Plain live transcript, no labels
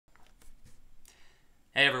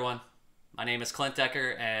Hey everyone, my name is Clint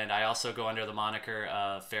Decker, and I also go under the moniker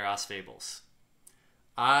of Feros Fables.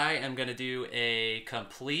 I am going to do a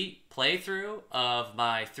complete playthrough of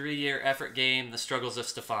my 3-year effort game, The Struggles of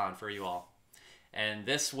Stefan, for you all. And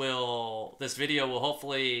this video will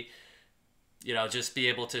hopefully, just be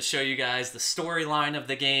able to show you guys the storyline of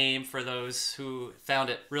the game for those who found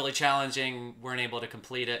it really challenging, weren't able to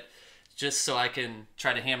complete it, just so I can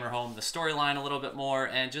try to hammer home the storyline a little bit more.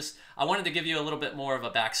 And I wanted to give you a little bit more of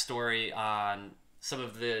a backstory on some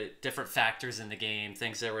of the different factors in the game,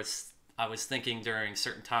 things I was thinking during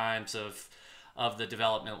certain times of the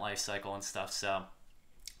development life cycle and stuff. So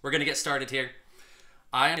we're going to get started here.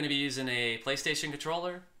 I'm going to be using a PlayStation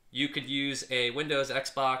controller. You could use a Windows,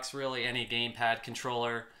 Xbox, really any gamepad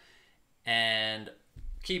controller, and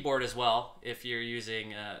keyboard as well if you're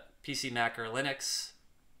using PC, Mac, or Linux.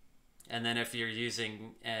 And then if you're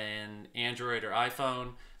using an Android or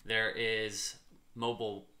iPhone, there is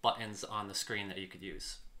mobile buttons on the screen that you could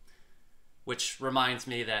use. Which reminds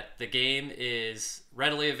me that the game is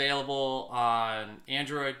readily available on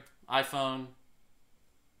Android, iPhone,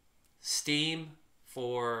 Steam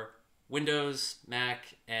for Windows,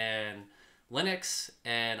 Mac, and Linux,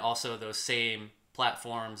 and also those same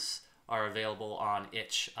platforms are available on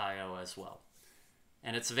itch.io as well.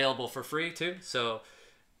 And it's available for free too, so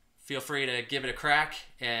feel free to give it a crack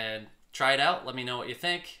and try it out. Let me know what you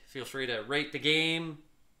think. Feel free to rate the game.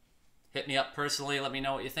 Hit me up personally. Let me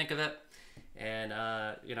know what you think of it. And,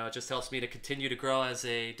 it just helps me to continue to grow as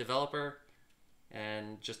a developer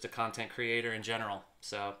and just a content creator in general.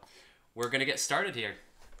 So we're going to get started here.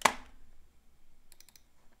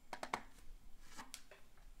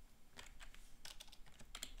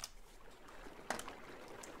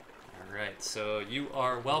 Alright, so you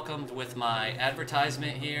are welcomed with my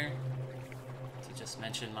advertisement here. To just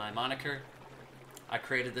mention my moniker. I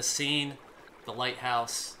created the scene, the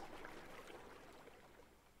lighthouse.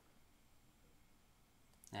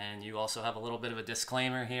 And you also have a little bit of a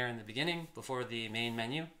disclaimer here in the beginning before the main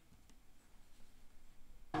menu.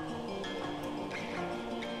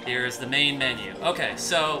 Here's the main menu. Okay,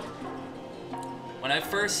 so when I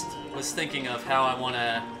first was thinking of how I want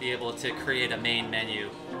to be able to create a main menu,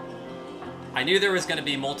 I knew there was going to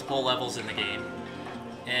be multiple levels in the game,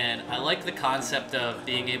 and I like the concept of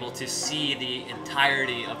being able to see the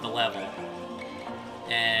entirety of the level,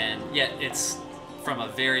 and yet it's from a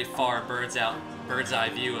very far bird's eye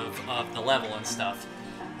view of the level and stuff.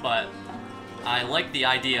 But I like the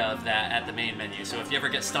idea of that at the main menu. So if you ever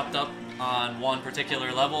get stumped up on one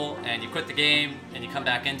particular level and you quit the game and you come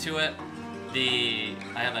back into it, I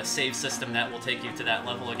have a save system that will take you to that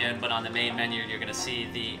level again, but on the main menu you're going to see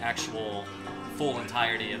the actual full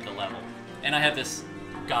entirety of the level. And I have this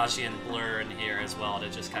Gaussian blur in here as well to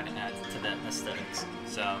just kind of add to that aesthetics.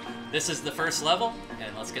 So this is the first level,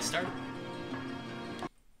 and let's get started.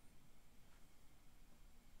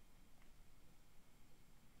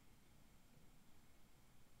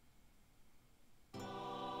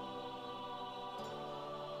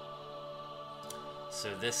 So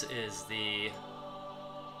this is the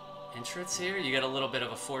entrance here. You get a little bit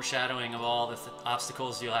of a foreshadowing of all the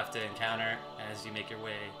obstacles you'll have to encounter as you make your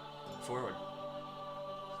way forward.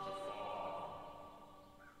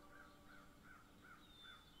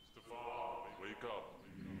 Stefan, wake up.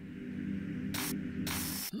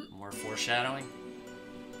 More foreshadowing.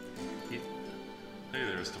 Hey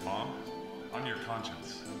there, Stefan. On your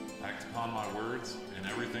conscience. Act upon my words, and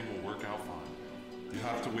everything will work out fine. You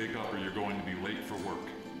have to wake up or you're going to be late for work.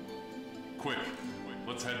 Quick,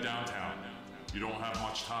 let's head downtown. You don't have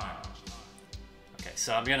much time. Okay,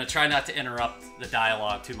 so I'm gonna try not to interrupt the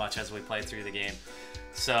dialogue too much as we play through the game.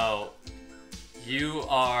 So you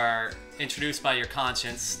are introduced by your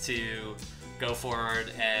conscience to go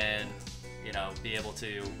forward and, be able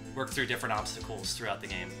to work through different obstacles throughout the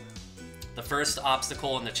game. The first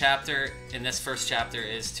obstacle in this first chapter,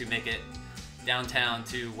 is to make it downtown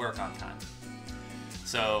to work on time.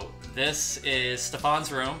 So this is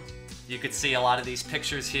Stefan's room. You could see a lot of these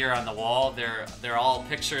pictures here on the wall. They're all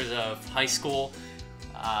pictures of high school.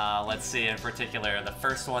 Let's see, in particular, the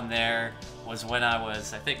first one there was when I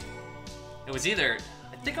was, I think I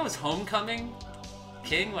was Homecoming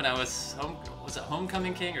King when I was was it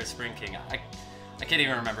Homecoming King or Spring King? I can't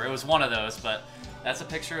even remember. It was one of those, but that's a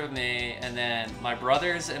picture of me. And then my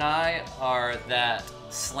brothers and I are that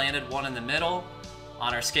slanted one in the middle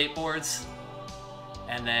on our skateboards.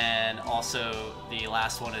 And then also the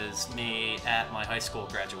last one is me at my high school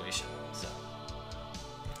graduation. So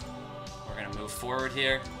we're gonna move forward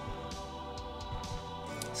here.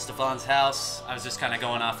 Stefan's house. I was just kind of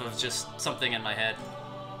going off of just something in my head.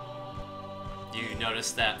 You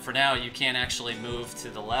notice that for now you can't actually move to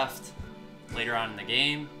the left. Later on in the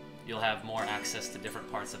game, you'll have more access to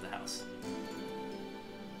different parts of the house.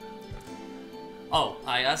 Oh,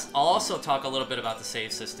 I'll also talk a little bit about the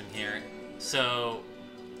save system here. So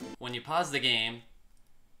when you pause the game,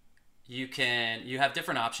 you have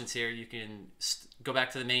different options here. You can go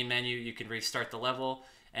back to the main menu, you can restart the level,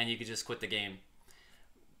 and you can just quit the game.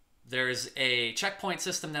 There's a checkpoint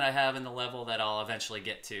system that I have in the level that I'll eventually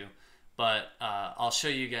get to, but I'll show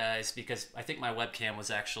you guys because I think my webcam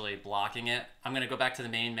was actually blocking it. I'm going to go back to the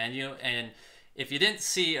main menu, and if you didn't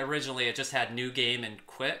see originally, it just had new game and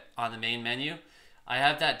quit on the main menu. I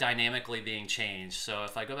have that dynamically being changed. So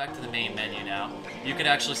if I go back to the main menu now, you can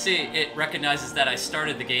actually see it recognizes that I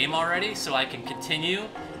started the game already, so I can continue.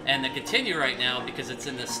 And the continue right now, because it's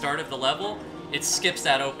in the start of the level, it skips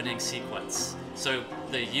that opening sequence. So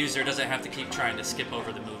the user doesn't have to keep trying to skip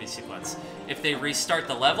over the movie sequence. If they restart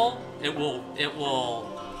the level, it will,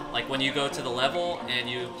 like when you go to the level and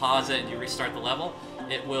you pause it and you restart the level,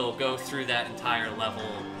 it will go through that entire level,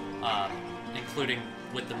 including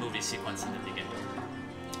with the movie sequence in the beginning.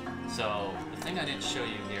 So the thing I didn't show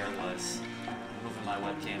you here was moving my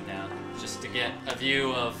webcam down just to get a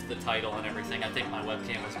view of the title and everything. I think my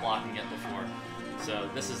webcam was blocking it before. So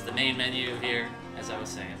this is the main menu here, as I was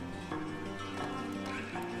saying.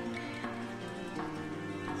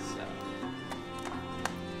 So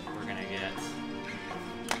we're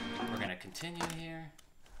gonna continue here.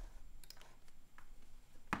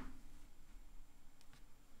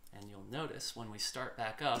 And you'll notice when we start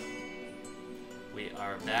back up, we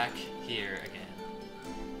are back here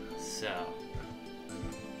again. So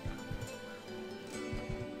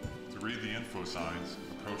to read the info signs,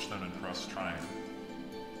 approach them and press triangle.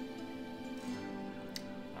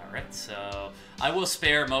 Alright, so I will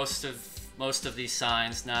spare most of these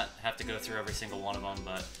signs, not have to go through every single one of them,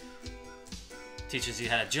 but teaches you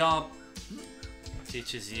how to jump,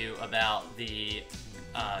 teaches you about the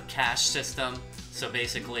cash system. So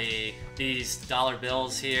basically, these dollar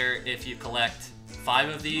bills here, if you collect 5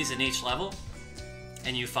 of these in each level,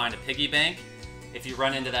 and you find a piggy bank, if you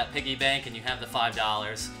run into that piggy bank and you have the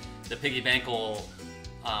 $5, the piggy bank will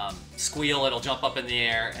squeal, it'll jump up in the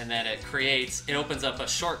air, and then it opens up a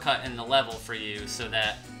shortcut in the level for you so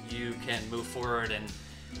that you can move forward, and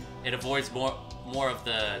it avoids more of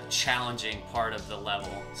the challenging part of the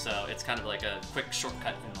level. So it's kind of like a quick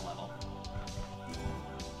shortcut in the level.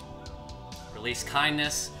 Release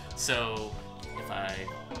kindness. So if I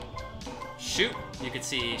shoot, you can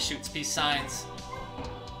see shoots peace signs.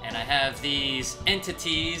 And I have these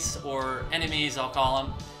entities, or enemies I'll call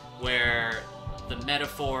them, where the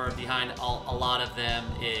metaphor behind a lot of them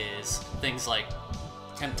is things like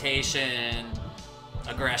temptation,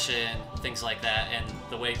 aggression, things like that. And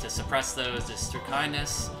the way to suppress those is through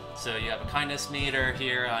kindness. So you have a kindness meter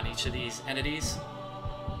here on each of these entities.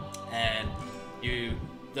 And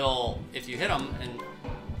if you hit them, and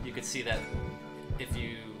you can see that if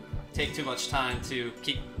you take too much time to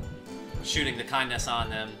keep shooting the kindness on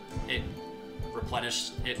them, it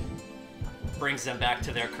brings them back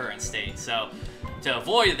to their current state. So to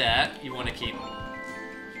avoid that, you want to keep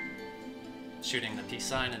shooting the peace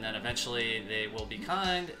sign, and then eventually they will be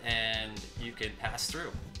kind and you can pass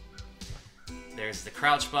through. There's the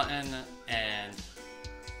crouch button, and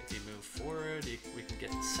if you move forward, we can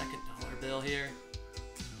get the second dollar bill here.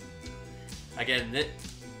 Again,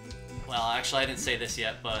 well, actually I didn't say this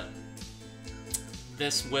yet, but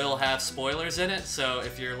this will have spoilers in it, so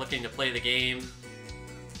if you're looking to play the game,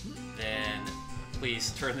 then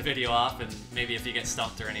please turn the video off, and maybe if you get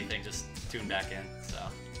stumped or anything, just tune back in. So,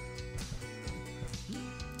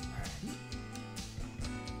 alright.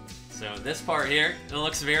 So this part here, it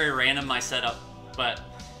looks very random, my setup, but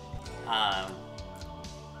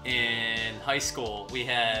in high school,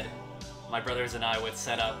 my brothers and I would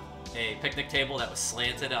set up a picnic table that was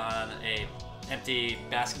slanted on a empty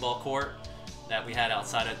basketball court that we had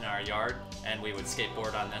outside in our yard, and we would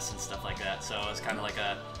skateboard on this and stuff like that. So it was kind of like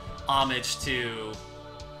a homage to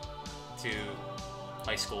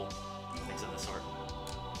high school, things of the sort,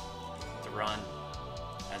 to run,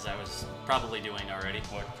 as I was probably doing already.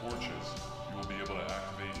 Collect torches, you will be able to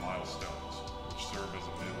activate milestones, which serve as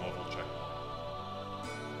a mid-level checkpoint.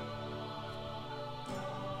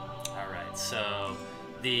 Alright, so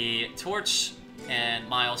the torch and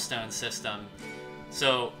milestone system.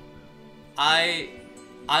 So I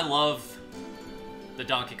love the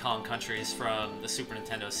Donkey Kong countries from the Super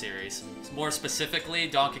Nintendo series. More specifically,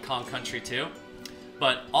 Donkey Kong Country 2.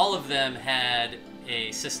 But all of them had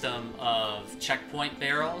a system of checkpoint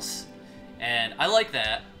barrels, and I like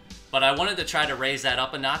that, but I wanted to try to raise that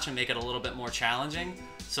up a notch and make it a little bit more challenging.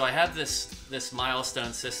 So I have this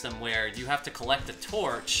milestone system where you have to collect a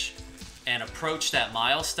torch and approach that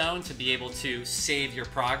milestone to be able to save your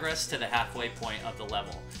progress to the halfway point of the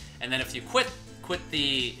level. And then if you quit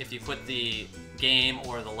the game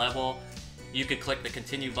or the level, you could click the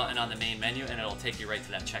continue button on the main menu and it'll take you right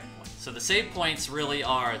to that checkpoint. So the save points really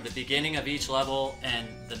are the beginning of each level and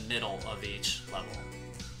the middle of each level.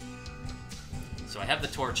 So I have the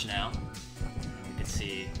torch now. You can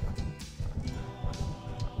see.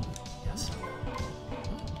 Yes.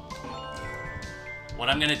 What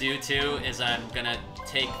I'm gonna do too is I'm gonna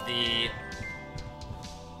take the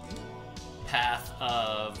path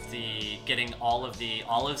of the getting all of the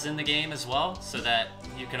olives in the game as well, so that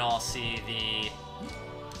you can all see the,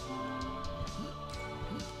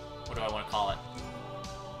 what do I want to call it?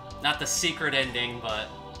 Not the secret ending, but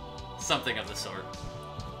something of the sort.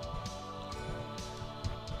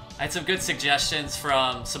 I had some good suggestions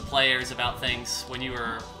from some players about things when you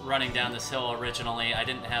were running down this hill originally. I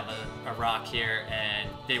didn't have a rock here, and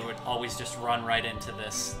they would always just run right into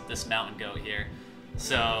this mountain goat here.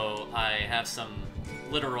 So I have some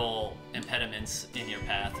literal impediments in your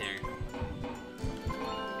path here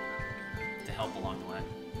to help along the way.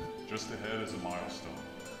 Just ahead is a milestone.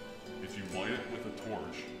 If you light it with a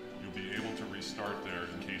torch, you'll be able to restart there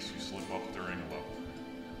in case you slip up during a level.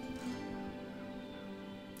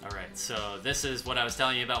 Alright, so this is what I was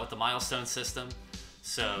telling you about with the milestone system.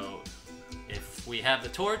 So if we have the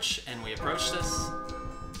torch and we approach this,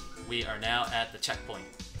 we are now at the checkpoint.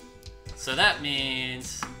 So that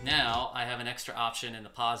means now I have an extra option in the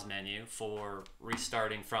pause menu for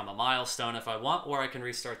restarting from a milestone if I want, or I can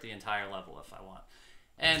restart the entire level if I want.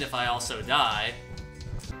 And if I also die,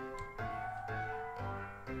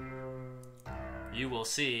 you will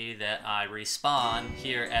see that I respawn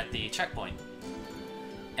here at the checkpoint.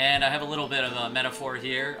 And I have a little bit of a metaphor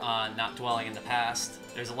here on not dwelling in the past.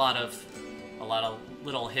 There's a lot of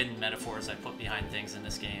little hidden metaphors I put behind things in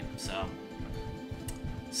this game, so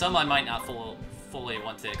some I might not fully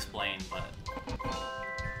want to explain, but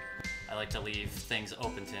I like to leave things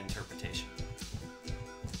open to interpretation.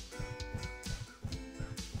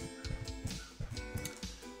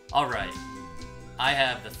 Alright, I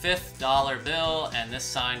have the $5 bill, and this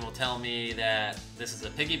sign will tell me that this is a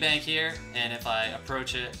piggy bank here, and if I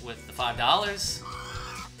approach it with the $5,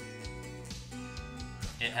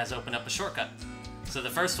 it has opened up a shortcut. So the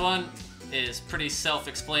first one is pretty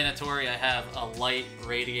self-explanatory. I have a light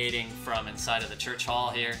radiating from inside of the church hall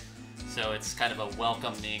here, so it's kind of a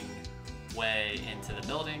welcoming way into the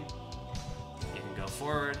building. You can go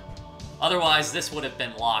forward. Otherwise, this would have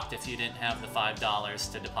been locked if you didn't have the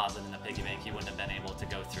 $5 to deposit in the piggy bank. You wouldn't have been able to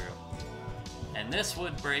go through. And this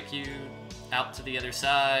would break you out to the other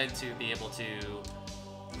side to be able to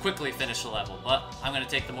quickly finish the level. But I'm going to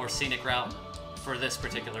take the more scenic route for this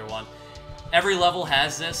particular one. Every level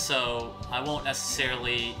has this, so I won't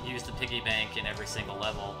necessarily use the piggy bank in every single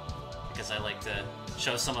level because I like to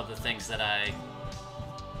show some of the things that I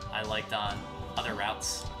liked on other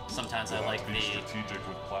routes. Sometimes I like the strategic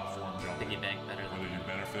with platform jumping, piggy bank better than whether you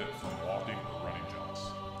benefit from walking or running jumps.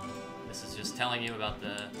 This is just telling you about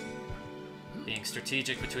the being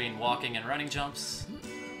strategic between walking and running jumps.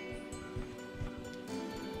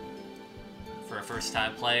 For a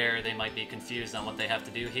first-time player, they might be confused on what they have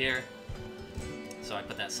to do here. So I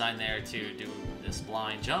put that sign there to do this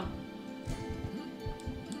blind jump.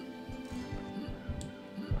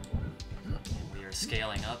 And we are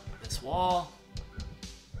scaling up this wall.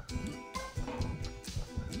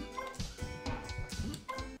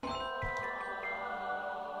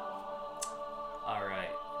 Alright,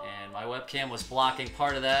 and my webcam was blocking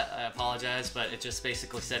part of that. I apologize, but it just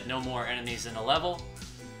basically said no more enemies in the level.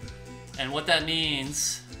 And what that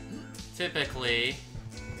means, typically,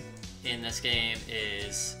 in this game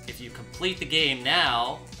is if you complete the game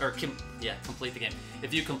now, complete the game.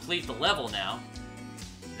 If you complete the level now,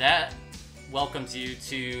 that welcomes you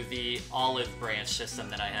to the olive branch system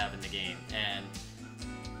that I have in the game. And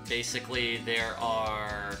basically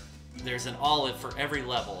there's an olive for every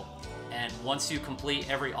level. And once you complete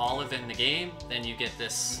every olive in the game, then you get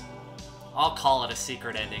this, I'll call it a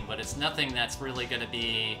secret ending, but it's nothing that's really going to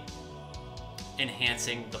be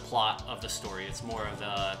enhancing the plot of the story. It's more of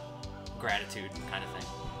a gratitude kind of thing.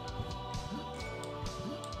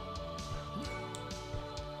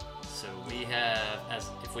 So we have,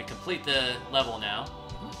 if we complete the level now,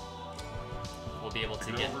 we'll be able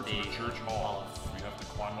to get over the to the church hall. olive. We have to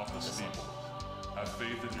climb up the steeple. Have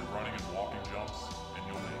faith in your running and walking jumps, and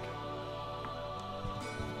you'll make it.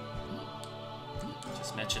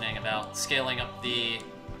 Just mentioning about scaling up the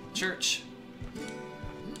church.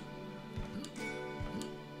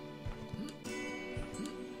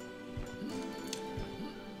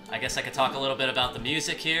 I guess I could talk a little bit about the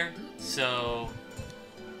music here. So,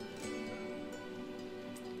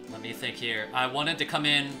 let me think here. I wanted to come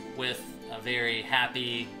in with a very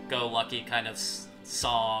happy-go-lucky kind of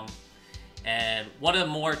song. And one of the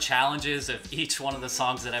more challenges of each one of the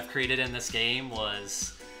songs that I've created in this game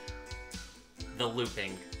was the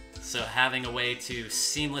looping. So having a way to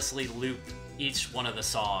seamlessly loop each one of the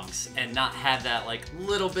songs and not have that like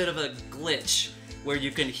little bit of a glitch where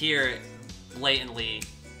you can hear it blatantly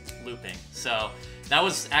looping. So that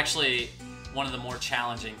was actually one of the more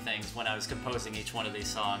challenging things when I was composing each one of these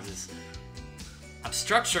songs is I'm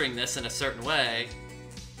structuring this in a certain way,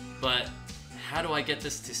 but how do I get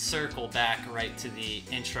this to circle back right to the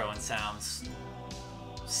intro and sounds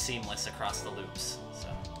seamless across the loops? So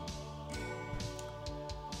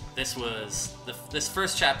this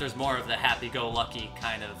first chapter is more of the happy-go-lucky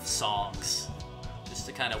kind of songs, just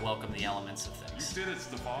to kind of welcome the elements of things. You did it,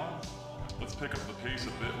 Stefan. Let's pick up the pace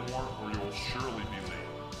a bit more, or you'll surely be late.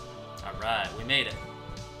 All right, we made it.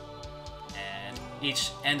 And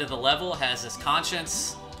each end of the level has this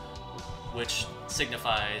conscience, which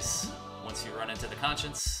signifies once you run into the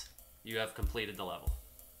conscience, you have completed the level.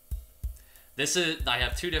 I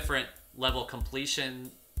have two different level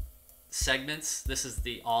completion segments. This is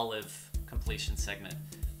the olive completion segment.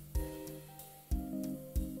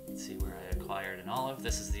 Let's see where I acquired an olive.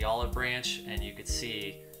 This is the olive branch, and you could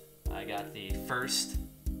see I got the first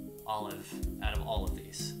olive out of all of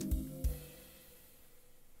these.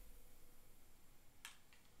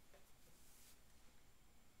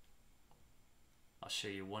 I'll show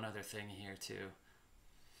you one other thing here too.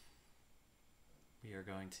 We are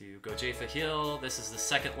going to go Jaffa Hill. This is the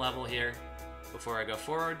second level here before I go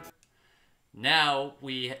forward. Now,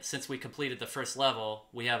 since we completed the first level,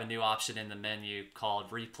 we have a new option in the menu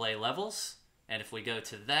called Replay Levels. And if we go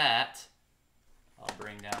to that, I'll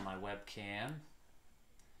bring down my webcam.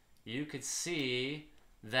 You could see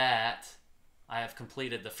that I have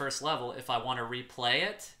completed the first level. If I want to replay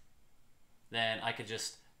it, then I could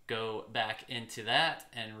just go back into that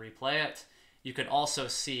and replay it. You can also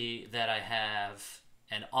see that I have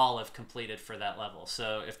an olive completed for that level.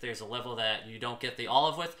 So if there's a level that you don't get the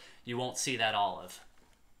olive with, you won't see that olive.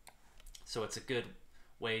 So it's a good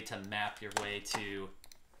way to map your way to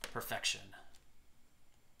perfection.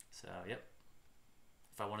 So, yep.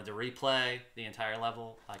 If I wanted to replay the entire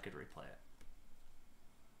level, I could replay it.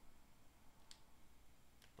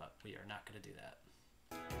 But we are not going to do that.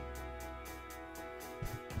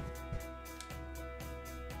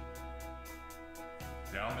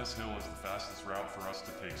 Down this hill is the fastest route for us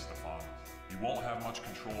to take, Stefan. You won't have much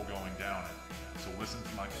control going down it, so listen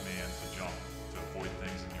to my command to jump to avoid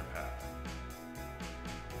things in your path.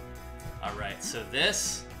 Alright, so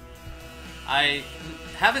this, I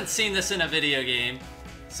haven't seen this in a video game,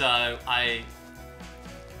 so I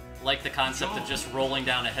like the concept of just rolling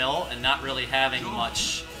down a hill and not really having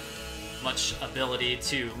much ability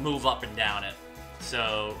to move up and down it.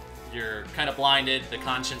 So you're kind of blinded. The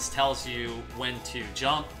conscience tells you when to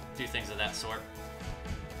jump, do things of that sort.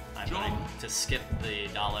 I'm going to skip the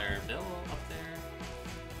dollar bill up there.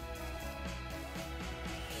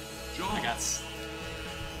 I got...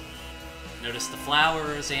 Notice the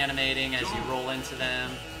flowers animating as you roll into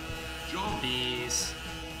them. The bees.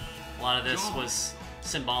 A lot of this was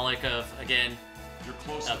symbolic of, again, You're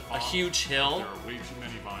close a huge hill. There are way too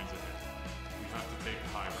many vines ahead. We have to take the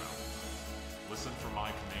high route. Listen for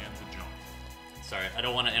my command to jump. Sorry, I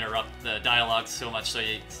don't want to interrupt the dialogue so much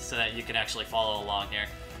so that you can actually follow along here.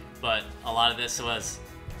 But a lot of this was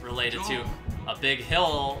related to a big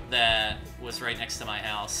hill that was right next to my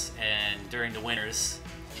house, and during the winters,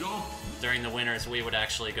 we would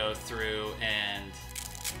actually go through and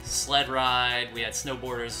sled ride. We had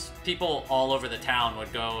snowboarders. People all over the town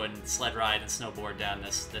would go and sled ride and snowboard down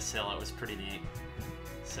this hill. It was pretty neat.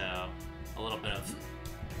 So a little bit of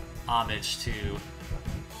homage to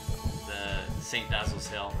the St. Basil's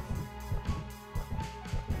Hill.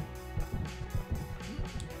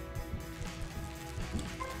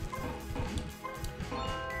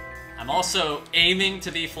 I'm also aiming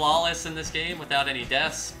to be flawless in this game without any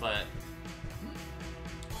deaths, but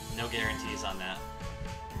no guarantees on that.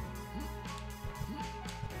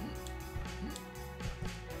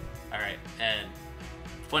 Alright, and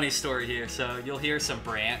funny story here. So you'll hear some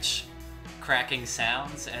branch cracking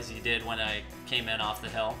sounds as you did when I came in off the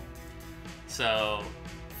hill. So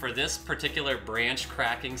for this particular branch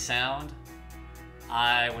cracking sound,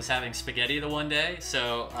 I was having spaghetti the one day,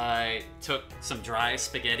 so I took some dry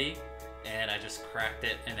spaghetti and I just cracked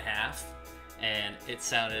it in half, and it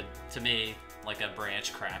sounded to me like a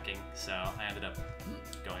branch cracking, so I ended up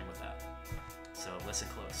going with that. So listen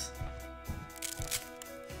close.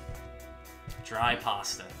 Dry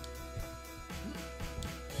pasta.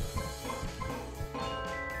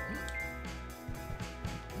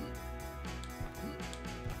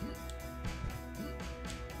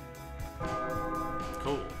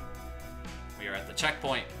 Cool. We are at the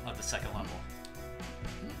checkpoint of the second level.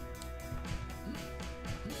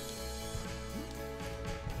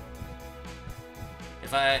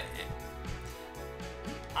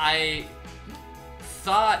 I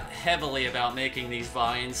thought heavily about making these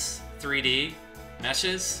vines 3D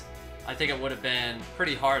meshes. I think it would have been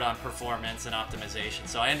pretty hard on performance and optimization,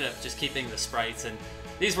 so I ended up just keeping the sprites, and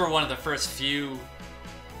these were one of the first few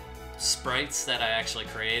sprites that I actually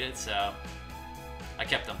created, so I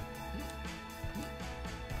kept them.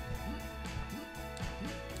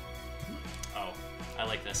 Oh, I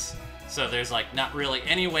like this. So there's like not really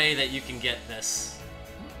any way that you can get this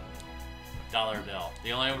dollar bill.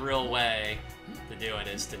 The only real way to do it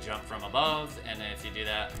is to jump from above, and if you do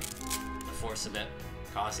that, the force of it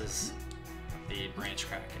causes the branch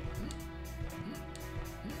cracking.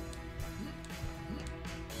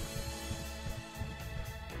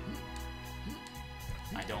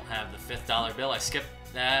 I don't have the fifth dollar bill. I skipped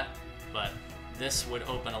that, but this would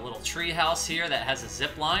open a little tree house here that has a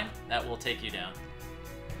zip line that will take you down.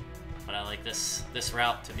 But I like this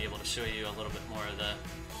route to be able to show you a little bit more of the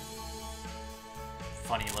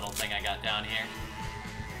funny little thing I got down here.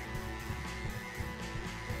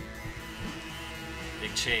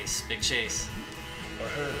 Big chase, big chase.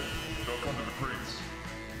 Ahead, duck under the crates.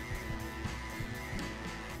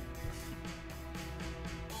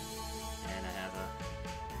 And I have a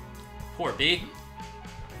poor bee.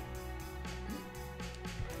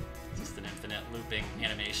 Just an infinite looping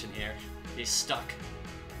animation here. He's stuck.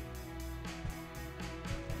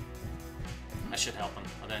 I should help him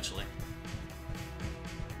eventually.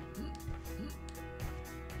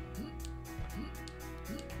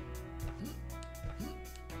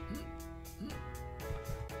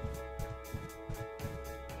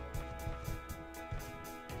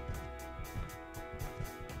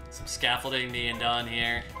 Some scaffolding being done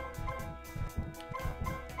here.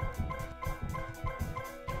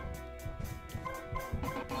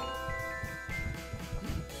 A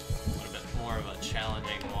little bit more of a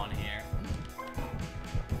challenging one here.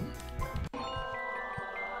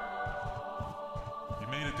 You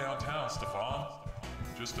made it downtown, Stefan.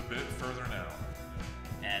 Just a bit further now.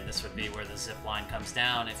 And this would be where the zip line comes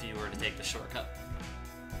down if you were to take the shortcut.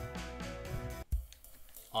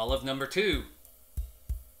 Olive number 2.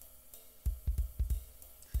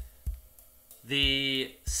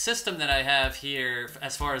 The system that I have here,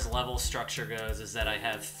 as far as level structure goes, is that I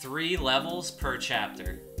have 3 levels per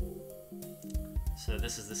chapter. So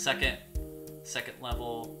this is the second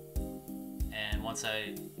level, and once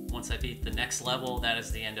I beat the next level, that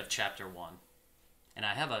is the end of chapter 1. And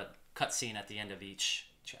I have a cutscene at the end of each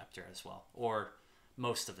chapter as well, or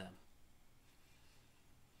most of them.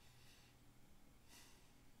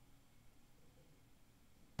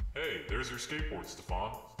 Hey, there's your skateboard,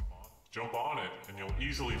 Stefan. Jump on it, and you'll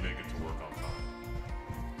easily make it to work on time.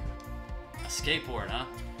 A skateboard, huh?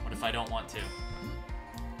 What if I don't want to?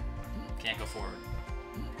 Can't go forward.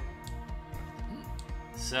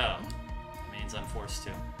 So, it means I'm forced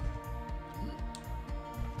to.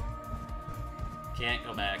 Can't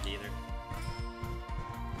go back either.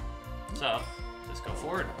 So, just go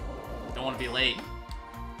forward. Don't want to be late.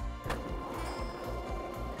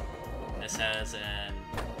 This has an,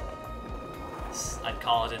 I'd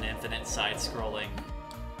call it an infinite side-scrolling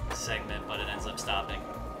segment, but it ends up stopping.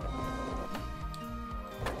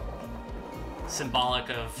 Symbolic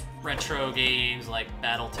of retro games like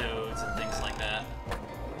Battletoads and things like that.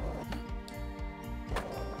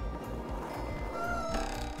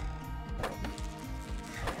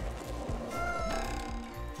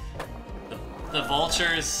 The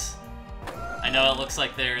vultures, I know it looks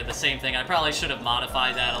like they're the same thing. I probably should have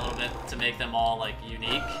modified that a little bit to make them all like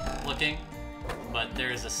unique looking. But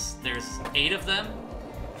there's 8 of them,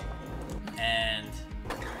 and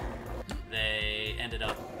they ended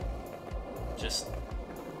up just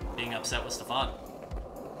being upset with Stefan.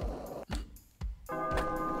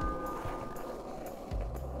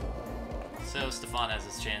 So Stefan has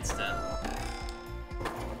his chance to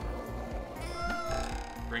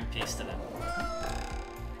bring peace to them.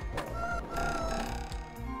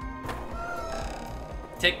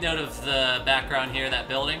 Take note of the background here, that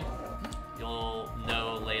building. You'll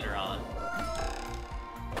know later on.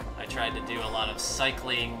 I tried to do a lot of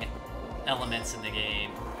cycling elements in the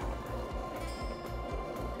game.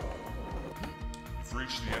 You've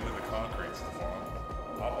reached the end of the concrete, Stefan.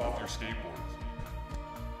 Hop off your skateboard.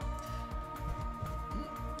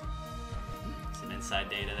 Some inside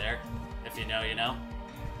data there. If you know, you know.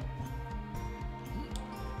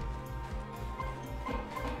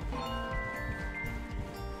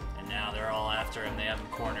 And now they're all after him. They have him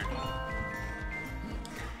cornered.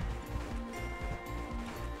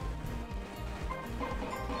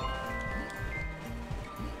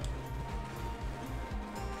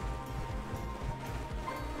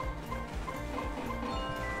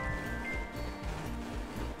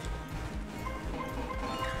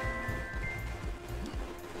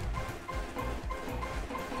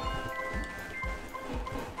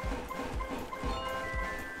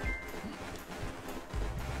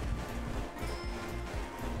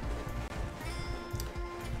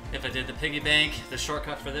 If I did the piggy bank, the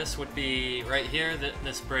shortcut for this would be right here.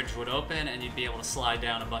 This bridge would open and you'd be able to slide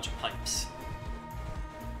down a bunch of pipes.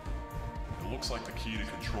 It looks like the key to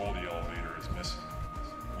control the elevator is missing.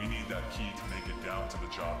 We need that key to make it down to the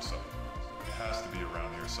job site. It has to be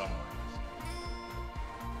around here somewhere.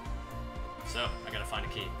 So, I gotta find a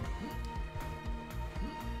key.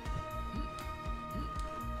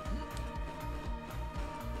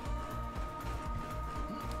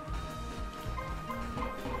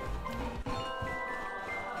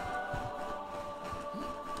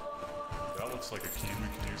 Looks like a key we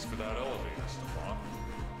can use for that elevator, Stefan.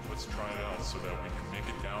 Let's try it out so that we can make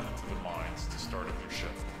it down into the mines to start a new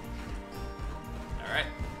shift. Alright.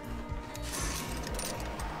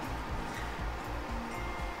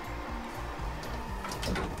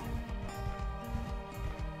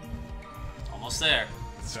 Almost there.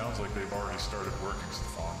 It sounds like they've already started working,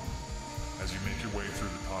 Stefan. As you make your way through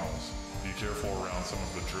the tunnels, be careful around some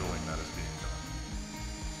of the drilling that is being done.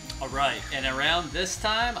 Alright, and around this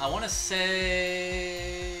time, I want to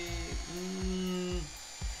say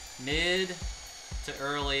mid to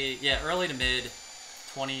early, early to mid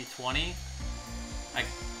 2020, I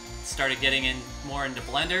started getting more into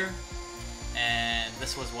Blender, and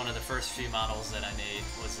this was one of the first few models that I made,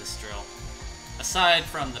 was this drill. Aside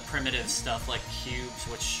from the primitive stuff like cubes,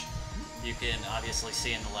 which you can obviously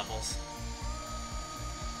see in the levels.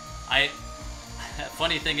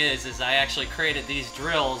 Funny thing is I actually created these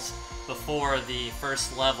drills before the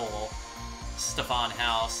first level, Stefan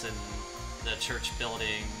House and the church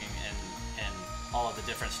building and all of the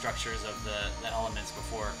different structures of the elements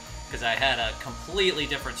before, because I had a completely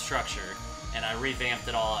different structure and I revamped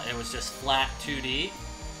it all. It was just flat 2D.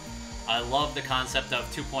 I love the concept of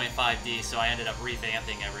 2.5D, so I ended up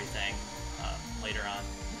revamping everything later on.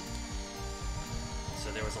 So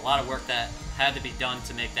there was a lot of work that had to be done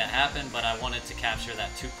to make that happen, but I wanted to capture that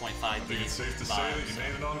 2.5D I think it's safe to say that you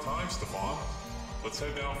made it on time, Stefan. Let's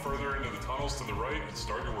head down further into the tunnels to the right and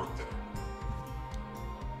start your workday.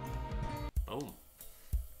 Boom.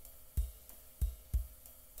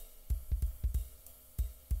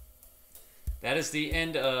 That is the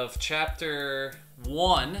end of chapter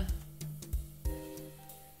 1,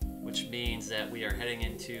 which means that we are heading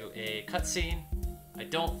into a cutscene. I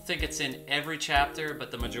don't think it's in every chapter,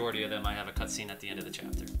 but the majority of them I have a cutscene at the end of the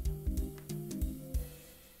chapter.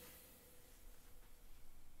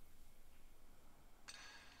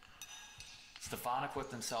 Stefan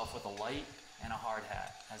equipped himself with a light and a hard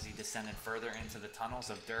hat as he descended further into the tunnels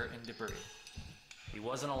of dirt and debris. He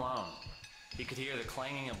wasn't alone. He could hear the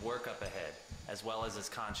clanging of work up ahead, as well as his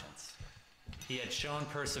conscience. He had shown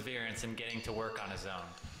perseverance in getting to work on his own,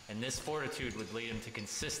 and this fortitude would lead him to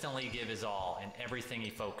consistently give his all in everything he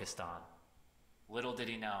focused on. Little did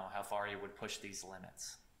he know how far he would push these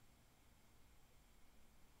limits.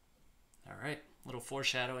 All right, little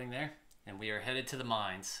foreshadowing there, and we are headed to the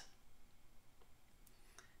mines.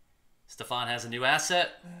 Stefan has a new asset,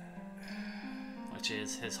 which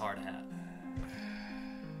is his hard hat.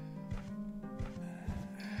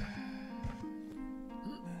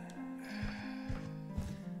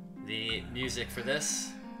 The music for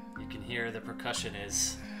this, you can hear the percussion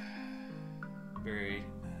is very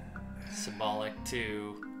symbolic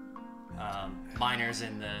to miners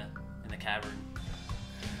in the cavern,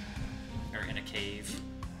 or in a cave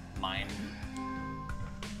mine.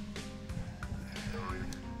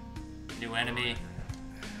 New enemy.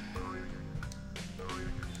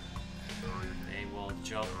 They will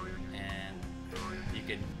jump, and you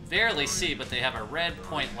can barely see, but they have a red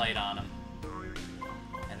point light on them.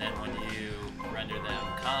 And then when you render them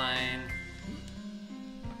kind,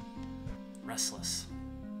 restless,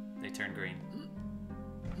 they turn green.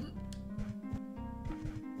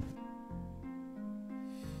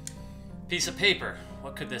 Piece of paper.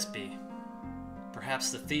 What could this be?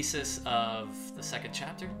 Perhaps the thesis of the second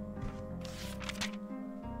chapter?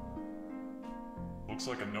 Looks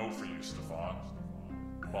like a note for you, Stefan.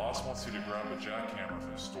 Boss wants you to grab a jackhammer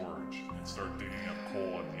from storage and start digging up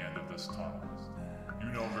coal at the end of this tunnel. You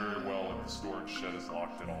know very well it storage shed is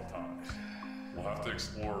locked at all times. We'll have to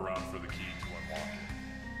explore around for the key to unlock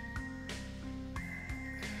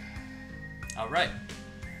it. Alright,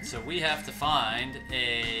 so we have to find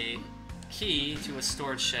a key to a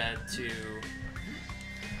storage shed to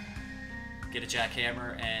get a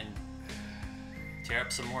jackhammer and tear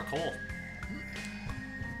up some more coal.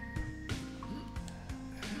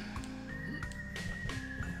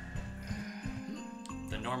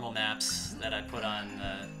 The normal maps that I put on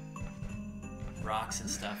the rocks and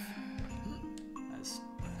stuff, I was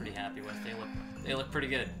pretty happy with. They look pretty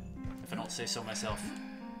good, if I don't say so myself.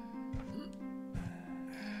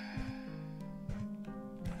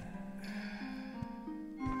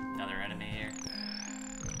 Another enemy here.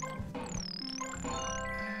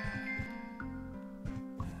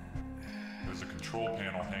 There's a control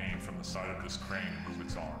panel hanging from the side of this crane to move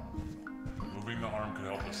its arm. Moving the arm could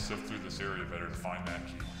help us sift through this area better to find that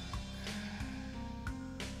key.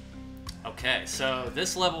 Okay, so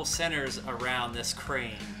this level centers around this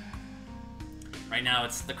crane. Right now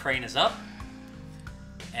the crane is up,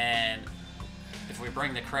 and if we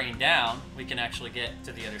bring the crane down, we can actually get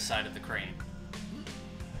to the other side of the crane.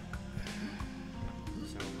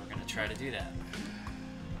 So we're going to try to do that.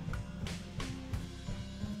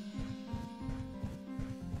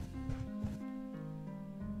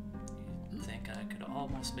 You'd think I could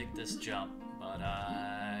almost make this jump, but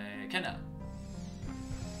I cannot.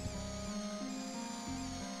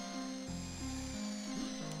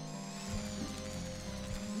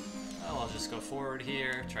 I'll just go forward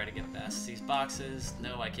here, try to get past these boxes.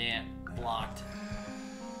 No, I can't. Blocked.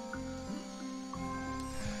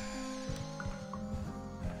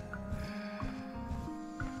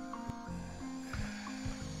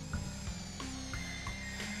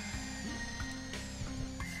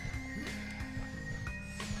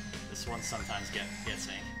 This one sometimes gets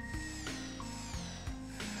me.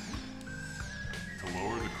 To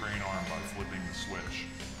lower the crane arm by flipping the switch,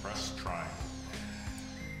 press triangle.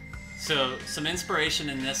 So, some inspiration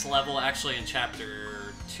in this level, actually in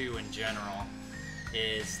Chapter 2 in general,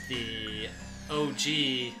 is the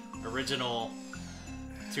OG original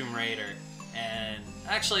Tomb Raider. And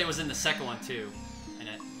actually it was in the second one too. And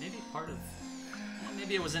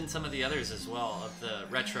maybe it was in some of the others as well, of the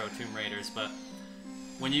retro Tomb Raiders. But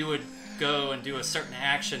when you would go and do a certain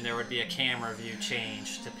action, there would be a camera view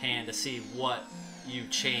change to pan to see what you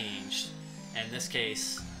changed. And in this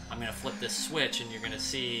case, I'm going to flip this switch and you're going to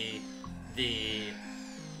see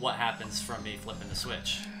what happens from me flipping the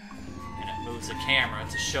switch. And it moves the camera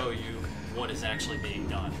to show you what is actually being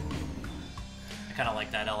done. I kind of like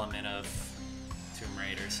that element of Tomb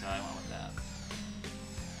Raider, so I went with that.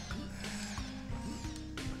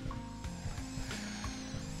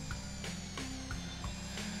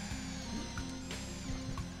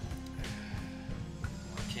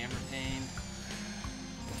 More camera pane.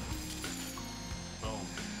 Boom.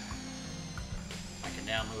 I can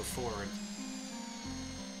now move forward.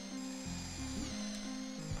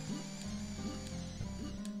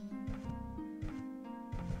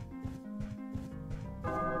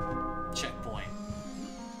 Checkpoint.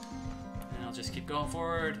 And I'll just keep going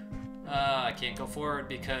forward. I can't go forward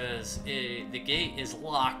because the gate is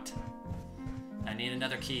locked. I need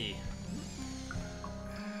another key.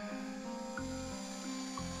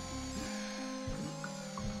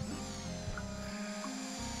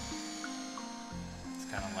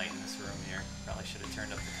 It's kind of light in this room here. Probably should have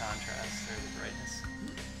turned up the contrast or the brightness.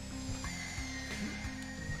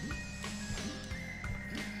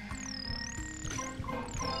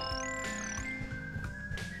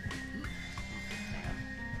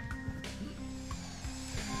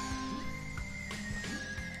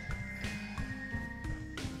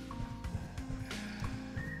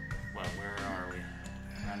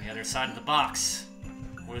 Side of the box.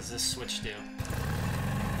 What does this switch do?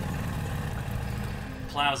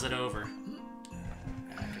 Plows it over. And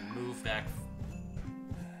I can move back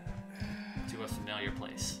to a familiar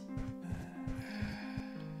place.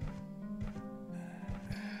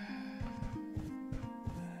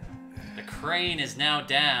 The crane is now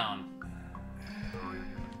down.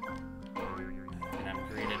 And I'm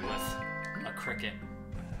greeted with a cricket.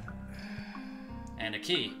 And a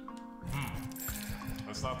key.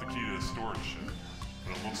 That's not the key to the storage shed,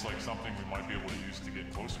 but it looks like something we might be able to use to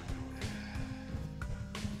get closer to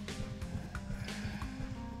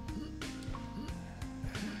it.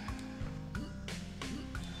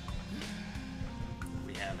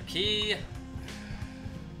 We have a key.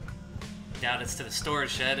 Doubt it's to the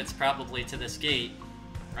storage shed, it's probably to this gate,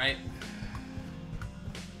 right?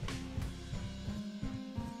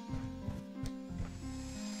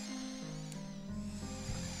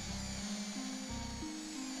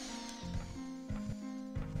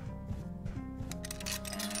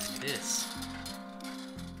 is.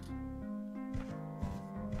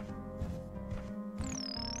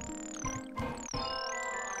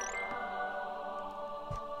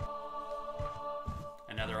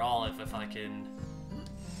 Another olive if I can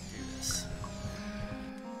do this.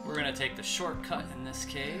 We're gonna take the shortcut in this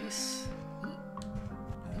case.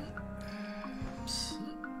 Oops.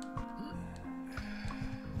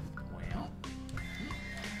 Well.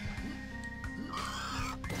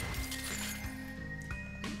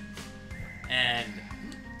 And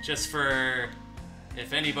just for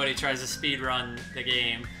if anybody tries to speed run the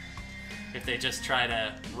game, if they just try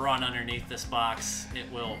to run underneath this box,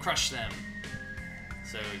 it will crush them.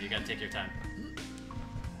 So you gotta take your time.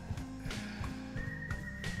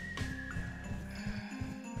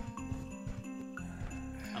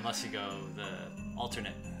 Unless you go the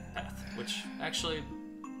alternate path, which actually,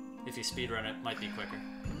 if you speedrun it, might be quicker.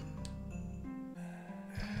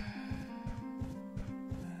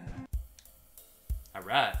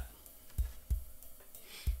 Alright.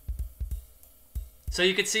 So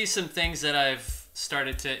you can see some things that I've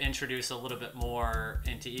started to introduce a little bit more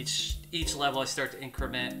into each level. I start to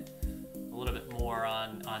increment a little bit more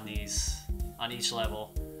on each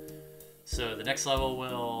level. So the next level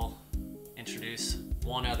will introduce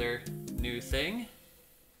one other new thing,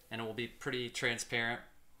 and it will be pretty transparent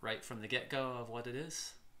right from the get-go of what it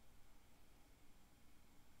is.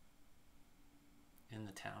 In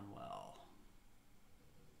the town well.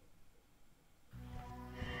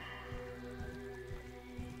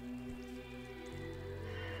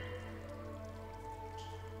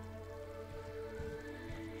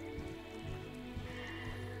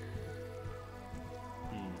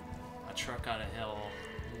 A truck on a hill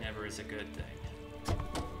never is a good thing.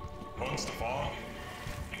 Run, Stefan.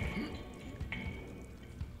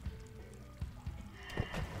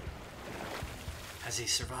 Has he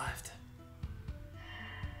survived?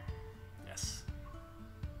 Yes.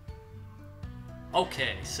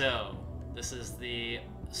 Okay, so this is the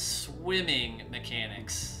swimming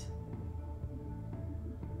mechanics.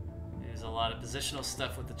 There's a lot of positional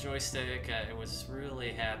stuff with the joystick. I was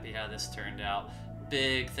really happy how this turned out.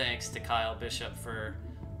 Big thanks to Kyle Bishop for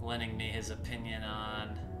lending me his opinion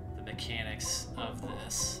on the mechanics of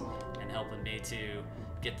this and helping me to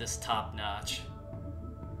get this top notch.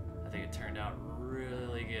 I think it turned out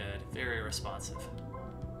really good, very responsive.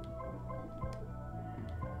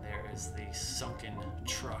 There is the sunken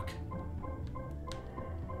truck.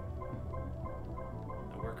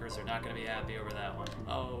 The workers are not going to be happy over that one.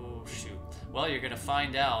 Oh shoot. Well, you're going to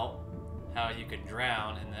find out how you could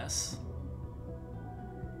drown in this.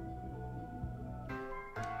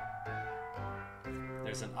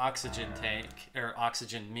 There's an oxygen tank, or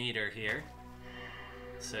oxygen meter here.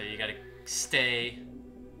 So you gotta stay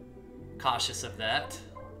cautious of that.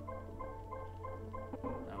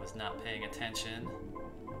 I was not paying attention.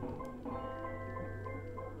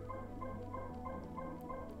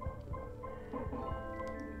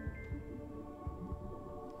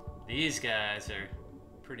 These guys are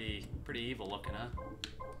pretty evil looking, huh?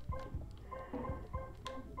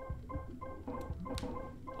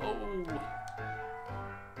 Oh!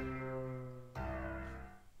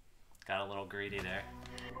 Got a little greedy there.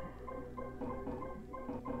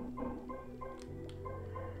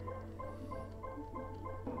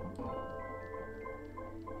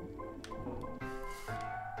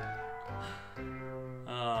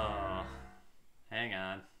 Oh, hang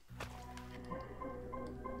on.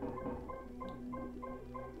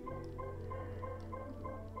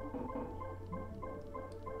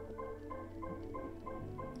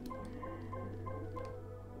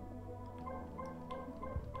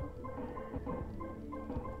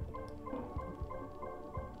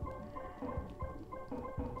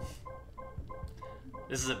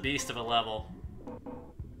 This is a beast of a level.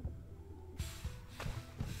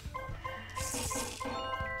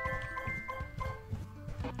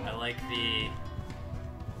 I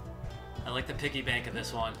like the piggy bank of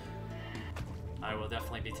this one. I will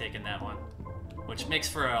definitely be taking that one, which makes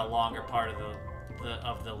for a longer part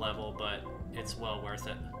of the level, but it's well worth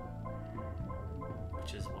it.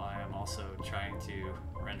 Which is why I'm also trying to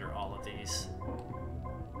render all of these.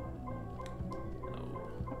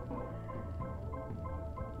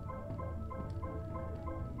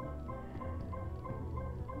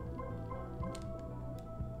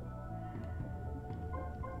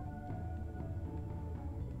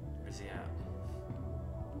 Where's he at?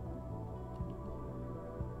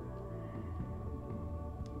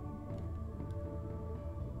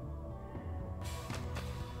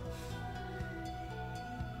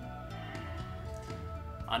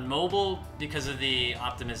 On mobile, because of the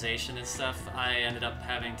optimization and stuff, I ended up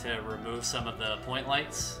having to remove some of the point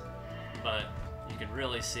lights but you can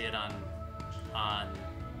really see it on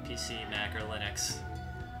PC, Mac, or Linux.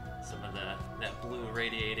 Some of that blue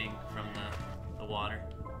radiating from the water.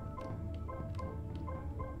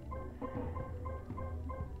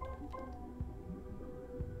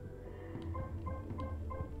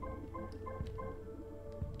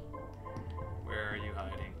 Where are you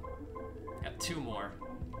hiding? Got two more.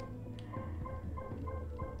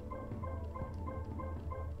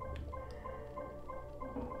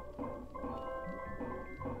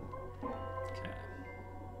 Okay.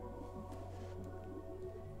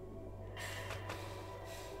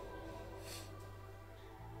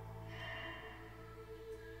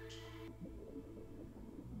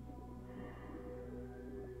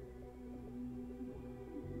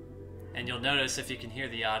 And you'll notice, if you can hear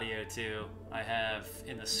the audio too, I have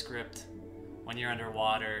in the script, when you're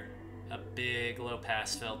underwater, a big low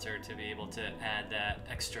pass filter to be able to add that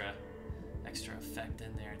extra effect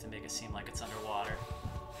in there to make it seem like it's underwater.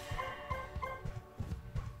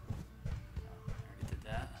 Already did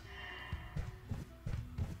that.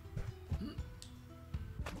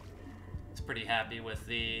 It's pretty happy with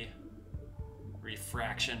the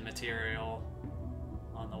refraction material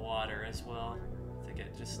on the water as well. I think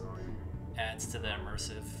it just adds to the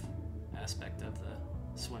immersive aspect of the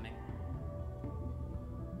swimming.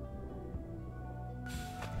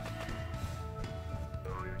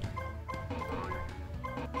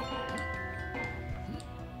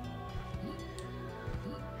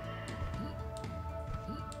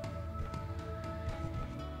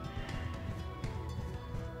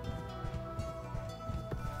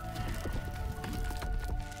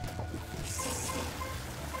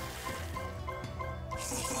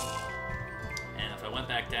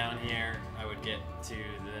 Back down here, I would get to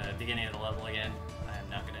the beginning of the level again. I am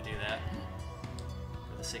not going to do that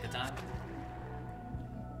for the sake of time.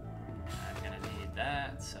 I'm going to need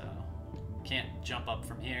that, so can't jump up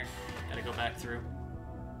from here. Got to go back through.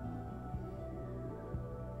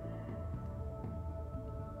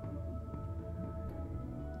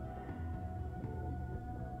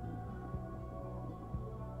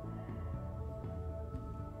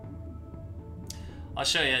 I'll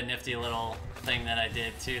show you a nifty little thing that I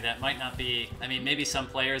did too that might not be, I mean, maybe some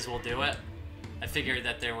players will do it. I figured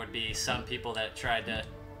that there would be some people that tried to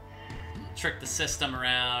trick the system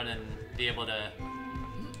around and be able to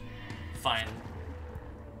find,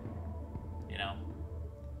 you know,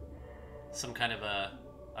 some kind of a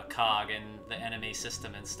cog in the enemy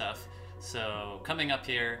system and stuff. So coming up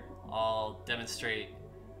here, I'll demonstrate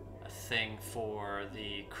a thing for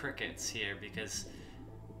the crickets here, because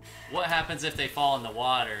what happens if they fall in the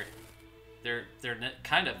water? They're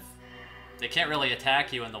kind of, they can't really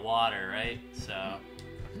attack you in the water, right? So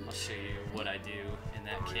I'll show you what I do in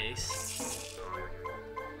that case.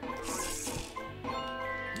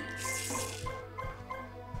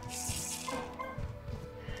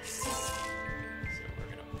 So we're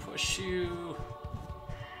gonna push you.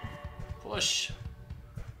 Push.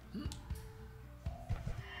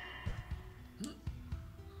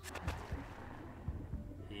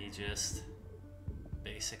 He just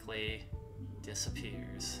basically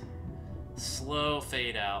disappears. Slow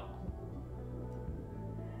fade out.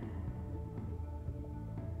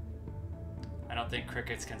 I don't think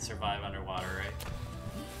crickets can survive underwater, right?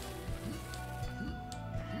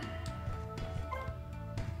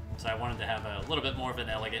 So I wanted to have a little bit more of an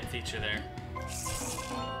elegant feature there.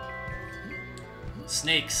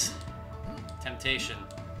 Snakes. Temptation.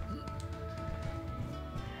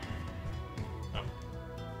 Oh.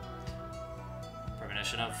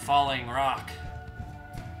 Premonition of falling rock.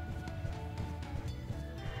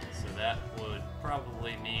 So that would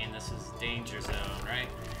probably mean this is danger zone, right?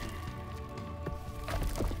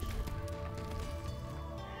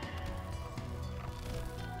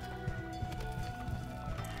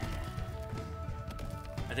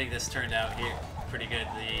 I think this turned out here pretty good,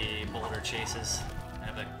 the boulder chases. I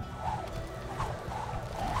have a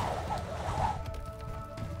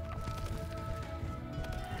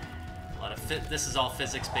lot of this is all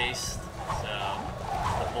physics based, so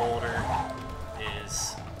the boulder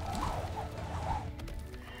is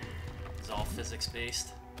all physics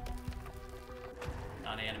based,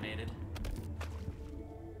 not animated.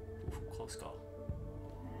 Ooh, close call.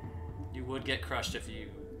 You would get crushed if you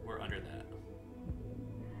were under that.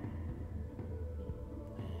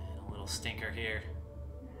 Stinker here.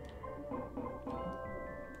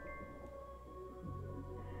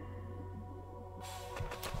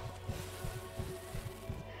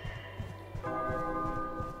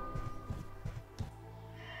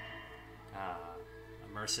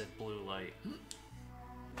 Immersive blue light.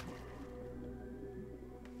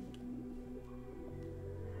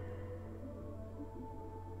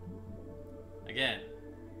 again,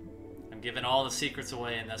 I'm giving all the secrets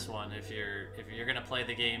away in this one. If you're gonna play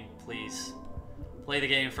the game, please play the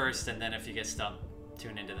game first, and then if you get stumped,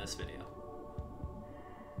 tune into this video.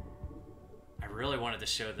 I really wanted to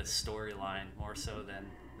show the storyline more so than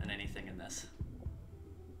anything in this.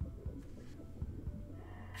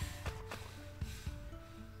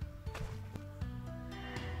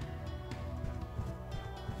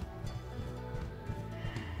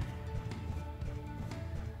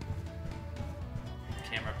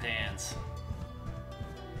 Camera pans.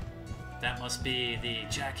 That must be the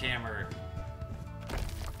jackhammer.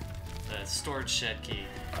 The storage shed key.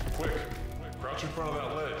 Quick! Crouch in front of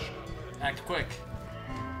that ledge. Act quick.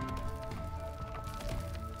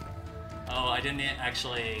 Oh, I didn't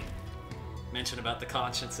actually mention about the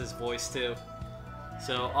Conscience's voice too.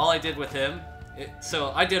 So all I did with him,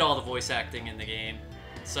 so I did all the voice acting in the game.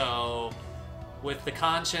 So with the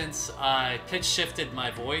Conscience, I pitch shifted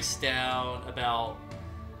my voice down about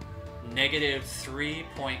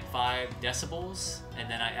 -3.5 decibels, and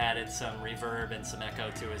then I added some reverb and some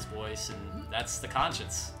echo to his voice, and that's the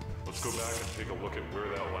Conscience. Let's go back and take a look at where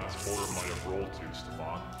that last boulder might have rolled to,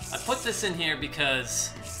 Stefan. I put this in here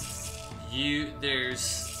because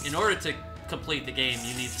in order to complete the game,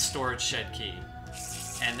 you need the storage shed key.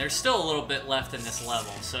 And there's still a little bit left in this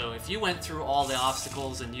level, so if you went through all the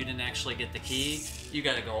obstacles and you didn't actually get the key, you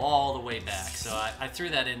gotta go all the way back. So I threw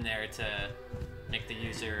that in there to make the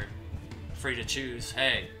user free to choose.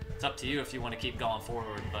 Hey, it's up to you if you want to keep going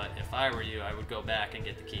forward, but if I were you, I would go back and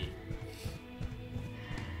get the key.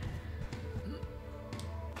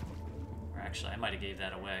 Or actually, I might have gave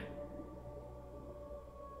that away.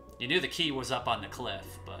 You knew the key was up on the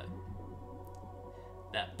cliff, but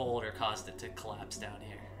that boulder caused it to collapse down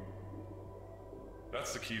here.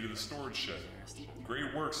 That's the key to the storage shed.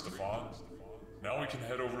 Great work, Stefan. Now we can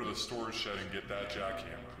head over to the storage shed and get that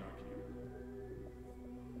jackhammer.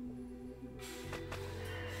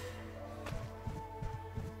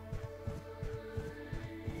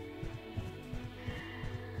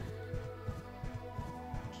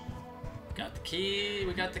 Got the key,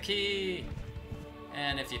 we got the key.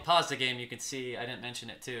 And if you pause the game, you can see, I didn't mention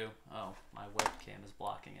it too. Oh, my webcam is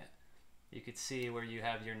blocking it. You could see where you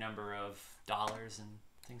have your number of dollars and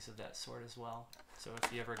things of that sort as well. So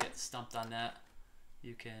if you ever get stumped on that,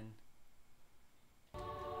 you can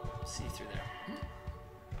see through there.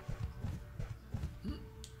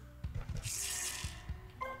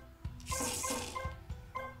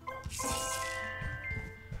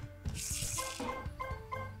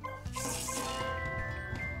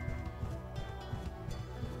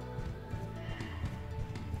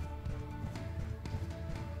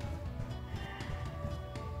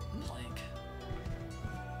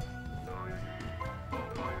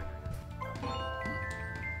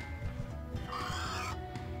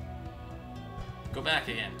 Go back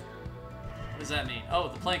again. What does that mean? Oh,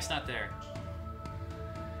 the plank's not there.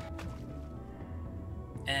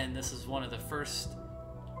 And this is one of the first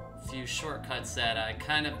few shortcuts that I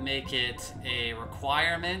kind of make it a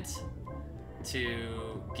requirement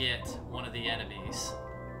to get one of the enemies.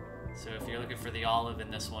 So if you're looking for the olive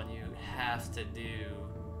in this one, you have to do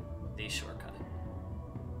the shortcut,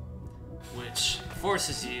 which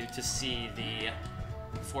forces you to see the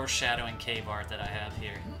foreshadowing cave art that I have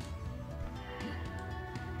here.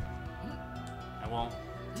 I won't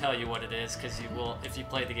tell you what it is because you will, if you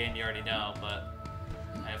play the game, you already know, but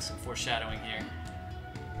I have some foreshadowing here.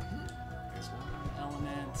 There's one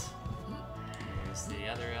element. There's the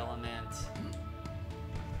other element.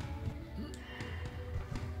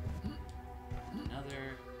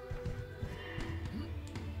 Another.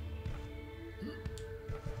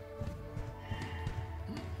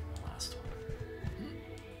 Last one.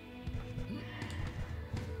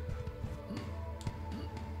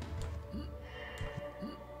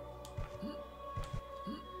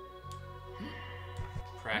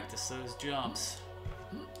 Practice those jumps.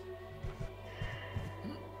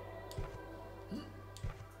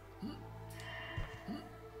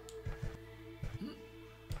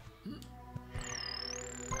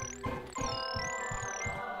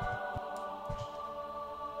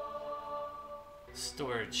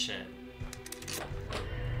 Storage shed.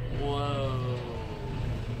 Whoa.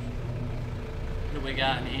 What do we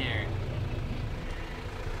got in here?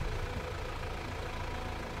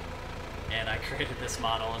 And I created this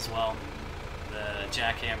model as well, the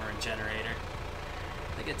jackhammer and generator.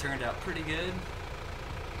 I think it turned out pretty good,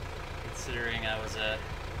 considering I was a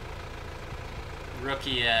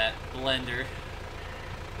rookie at Blender,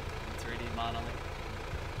 3D modeling.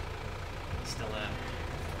 Still am,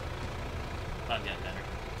 but I'm getting better.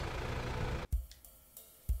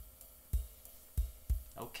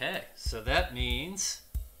 Okay, so that means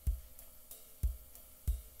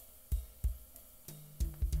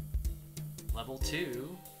level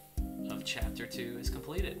 2 of chapter 2 is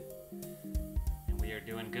completed. And we are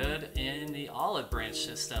doing good in the olive branch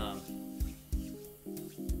system.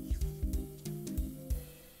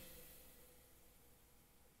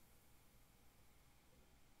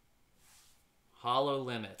 Hollow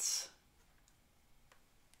limits.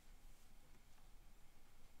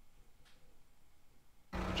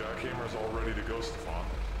 The jackhammer's all ready to go, Stefan.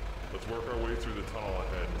 Let's work our way through the tunnel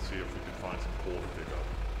ahead and see if we can find some coal to dig up.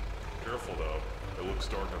 Careful though, it looks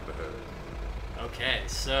dark up ahead. Okay,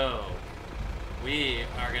 so we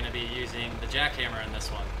are going to be using the jackhammer in this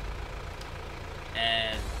one.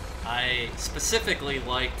 And I specifically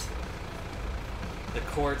liked the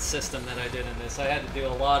chord system that I did in this. I had to do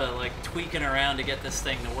a lot of like tweaking around to get this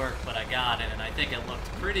thing to work, but I got it, and I think it looked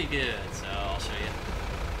pretty good, so I'll show you.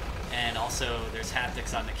 And also there's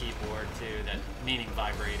haptics on the keyboard too, that meaning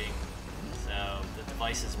vibrating, so the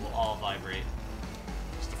devices will all vibrate.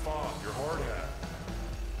 Stefan, your hard hat.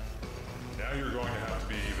 Now you're going to have to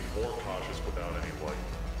be even more cautious without any light.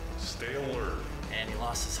 Stay alert. And he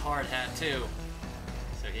lost his hard hat too.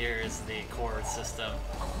 So here is the chord system.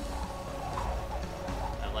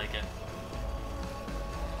 I like it.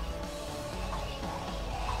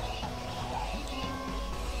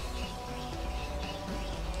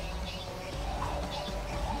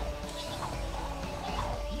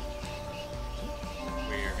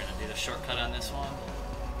 We are going to do the shortcut on this one.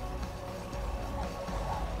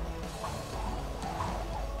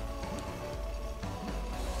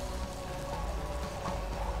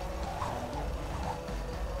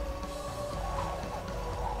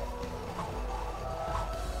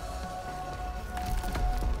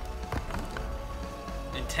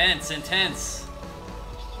 Intense, intense.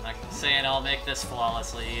 I'm not saying I'll make this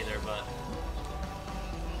flawlessly either, but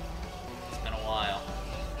it's been a while.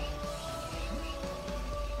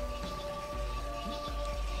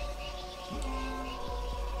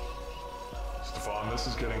 Stefan, this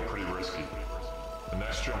is getting pretty risky. The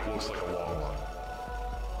next jump looks like a long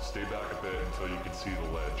one. Stay back a bit until you can see the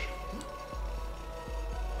ledge.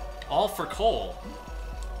 All for coal.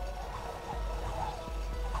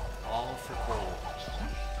 All for coal.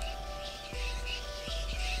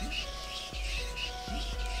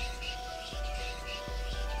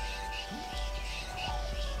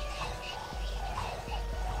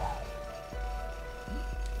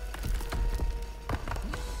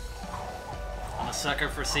 I'm a sucker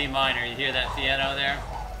for C minor. You hear that piano there?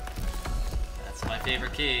 That's my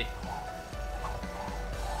favorite key.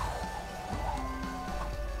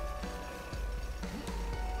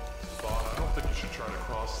 Stefan, I don't think you should try to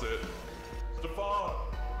cross it. Stefan!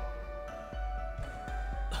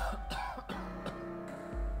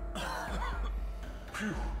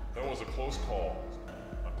 Phew, that was a close call.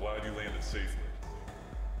 I'm glad you landed safely.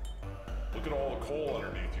 Look at all the coal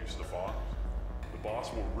underneath you, Stefan. The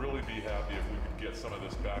boss will really be happy if we can get some of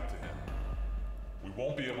this back to him. We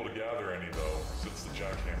won't be able to gather any though, since the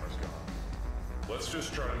jackhammer's gone. Let's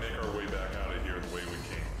just try to make our way back out of here the way we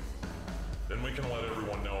came. Then we can let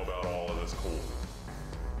everyone know about all of this coal.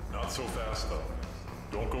 Not so fast though.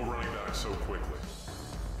 Don't go running back so quickly.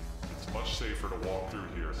 It's much safer to walk through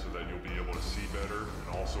here so that you'll be able to see better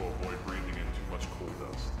and also avoid breathing in too much coal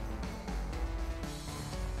dust.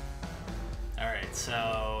 Alright,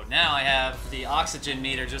 so now I have the oxygen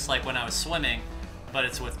meter just like when I was swimming, but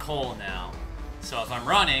it's with coal now. So if I'm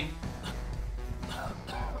running,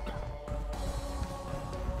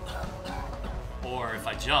 or if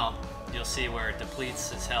I jump, you'll see where it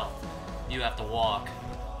depletes its health. You have to walk,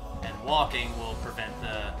 and walking will prevent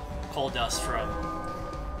the coal dust from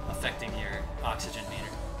affecting your oxygen meter.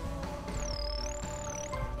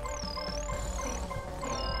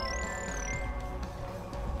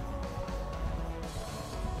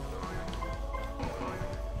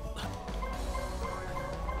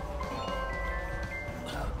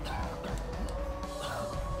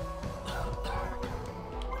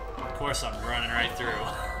 Of course I'm running right through.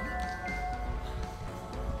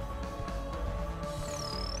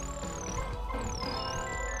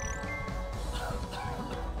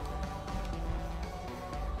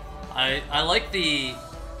 I like the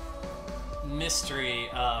mystery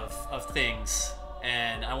of things,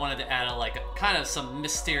 and I wanted to add kind of some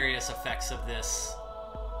mysterious effects of this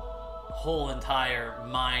whole entire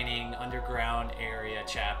mining underground area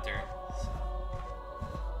chapter.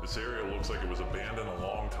 This area looks like it was abandoned a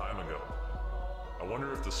long time ago. I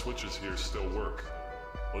wonder if the switches here still work.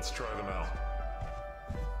 Let's try them out.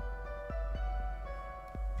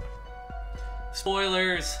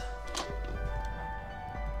 Spoilers!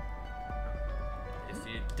 If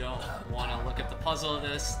you don't want to look at the puzzle of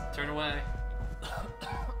this. Turn away.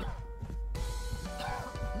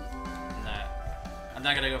 No. I'm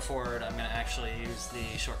not going to go forward. I'm going to actually use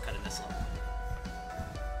the shortcut in this level.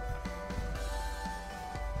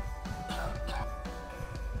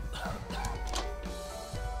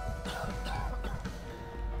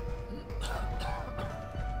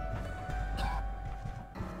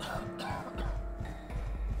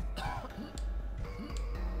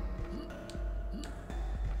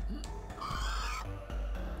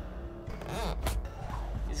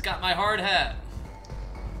 He's got my hard hat.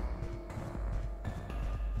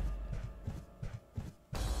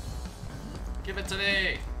 Give it to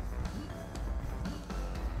me.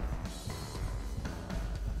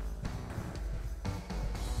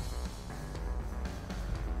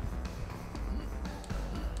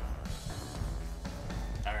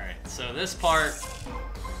 Alright, so this part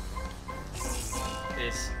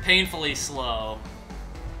is painfully slow,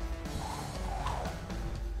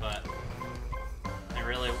 but I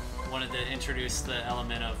really wanted to introduce the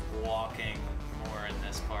element of walking more in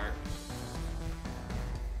this part.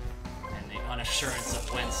 And the unassurance of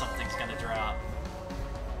when something's gonna drop.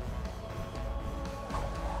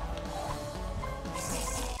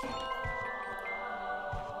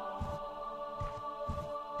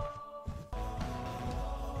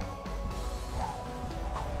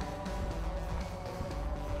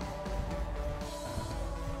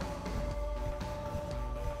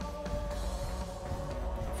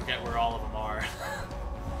 Forget where all of them are.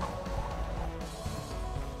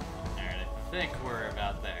 Alright, I think we're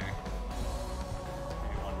about there.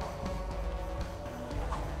 Maybe one more.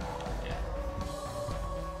 Yeah.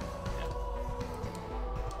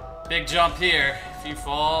 Big jump here. If you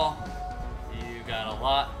fall, you got a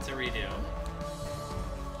lot to redo.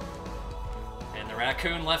 And the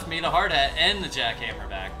raccoon left me the hard hat and the jackhammer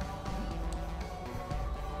back.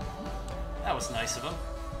 That was nice of him.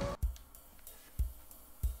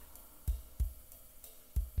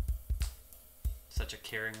 Such a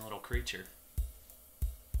caring little creature.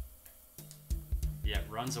 Yet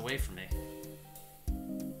runs away from me.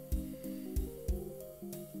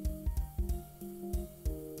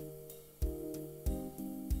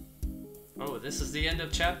 Oh, this is the end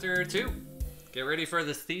of chapter 2. Get ready for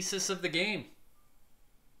the thesis of the game.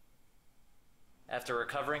 After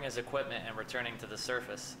recovering his equipment and returning to the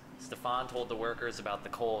surface, Stefan told the workers about the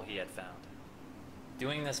coal he had found.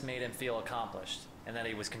 Doing this made him feel accomplished, and that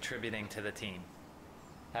he was contributing to the team.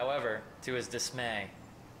 However, to his dismay,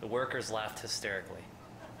 the workers laughed hysterically.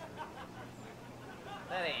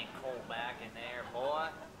 That ain't coal back in there, boy.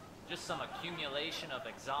 Just some accumulation of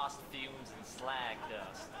exhaust fumes and slag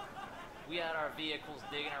dust. We had our vehicles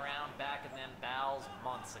digging around back in them bowels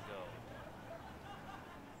months ago.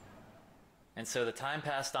 And so the time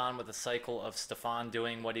passed on with the cycle of Stefan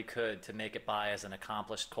doing what he could to make it by as an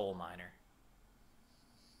accomplished coal miner.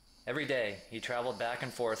 Every day, he traveled back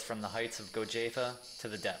and forth from the heights of Gojefa to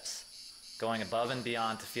the depths, going above and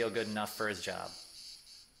beyond to feel good enough for his job.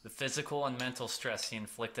 The physical and mental stress he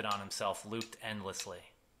inflicted on himself looped endlessly.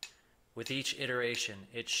 With each iteration,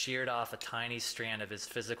 it sheared off a tiny strand of his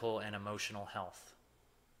physical and emotional health.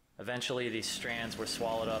 Eventually, these strands were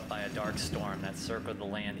swallowed up by a dark storm that circled the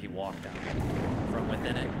land he walked on. From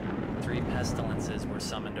within it, 3 pestilences were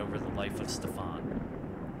summoned over the life of Stefan.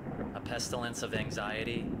 A pestilence of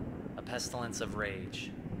anxiety, a pestilence of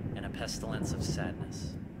rage, and a pestilence of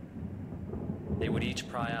sadness. They would each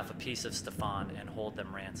pry off a piece of Stefan and hold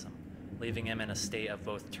them ransom, leaving him in a state of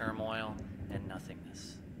both turmoil and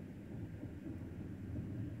nothingness.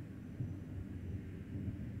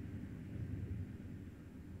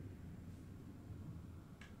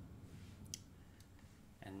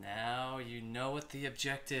 And now you know what the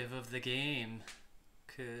objective of the game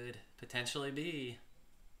could potentially be.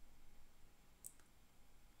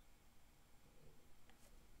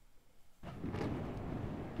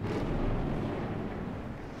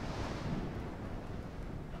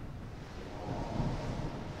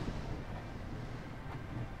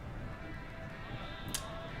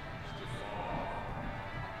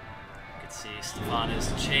 See, Stefan has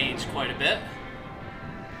changed quite a bit.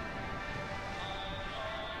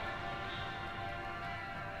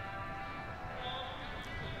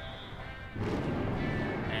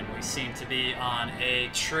 And we seem to be on a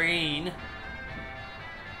train.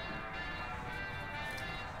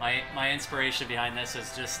 My inspiration behind this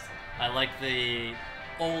is just, I like the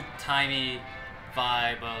old-timey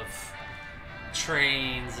vibe of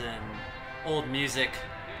trains and old music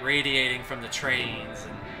radiating from the trains,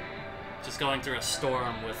 and just going through a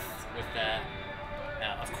storm with that.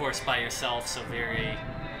 Of course, by yourself, so very,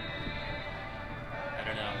 I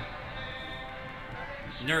don't know,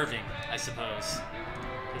 nerving, I suppose,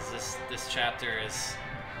 because this chapter is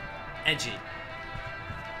edgy.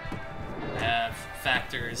 I have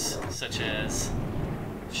factors such as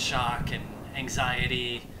shock and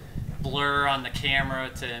anxiety, blur on the camera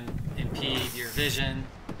to impede your vision.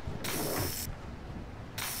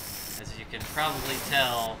 As you can probably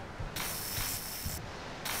tell,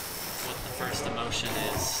 what the first emotion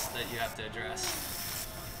is that you have to address.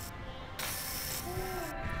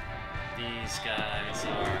 These guys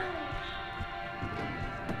are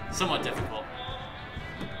somewhat difficult.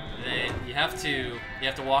 You have to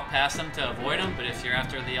walk past them to avoid them, but if you're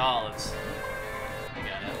after the olives, you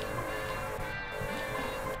got it.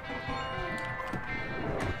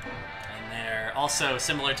 And they're also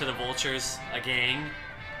similar to the vultures, a gang.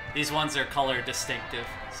 These ones are color distinctive,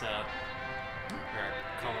 so or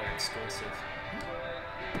color exclusive.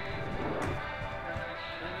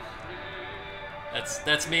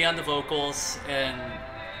 That's me on the vocals, and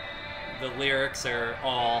the lyrics are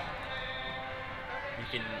all, you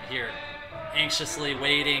can hear anxiously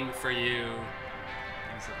waiting for you,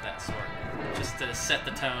 things of that sort, just to set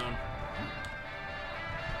the tone.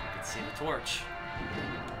 You can see the torch,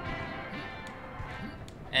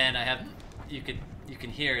 and I have you can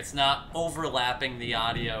hear it's not overlapping the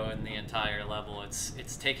audio in the entire level.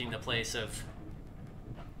 It's taking the place of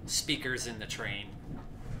speakers in the train.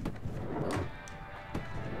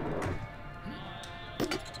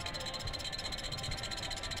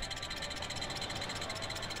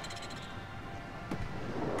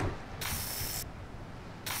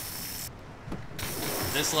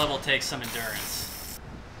 This level takes some endurance.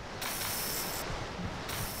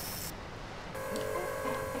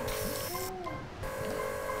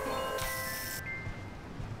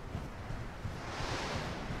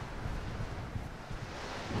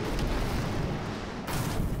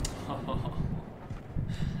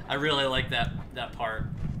 I really like that part.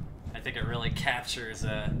 I think it really captures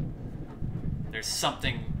there's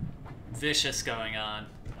something vicious going on.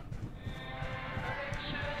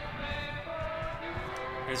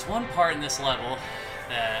 There's one part in this level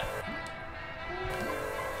that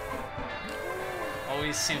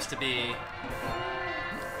always seems to be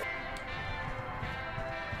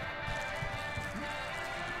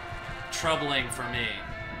troubling for me,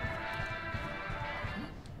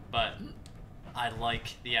 but I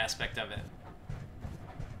like the aspect of it,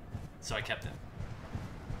 so I kept it.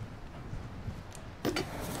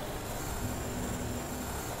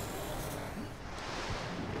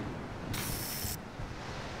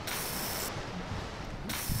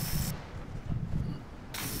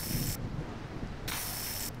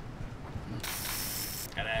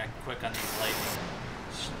 Gotta act quick on these lightning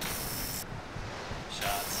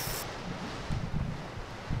shots.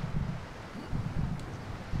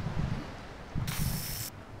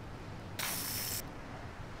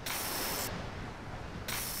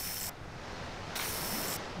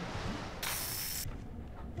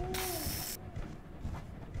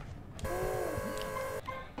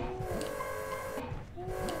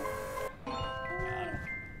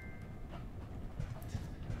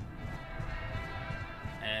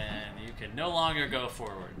 Can no longer go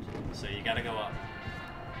forward, so you gotta go up.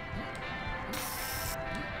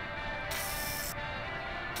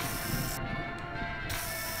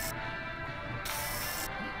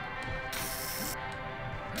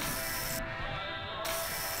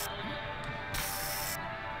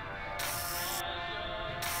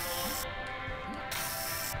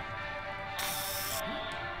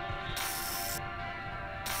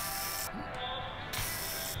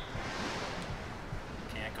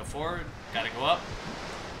 Can't go forward, gotta go up.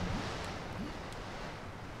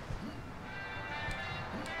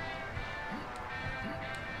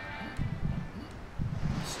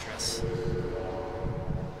 Stress.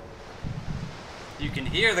 You can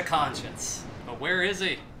hear the conscience, but where is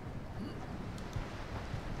he?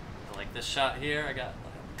 Like this shot here, I got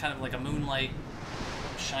kind of like a moonlight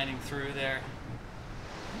shining through there.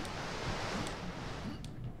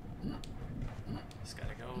 Just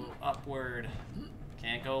gotta go upward.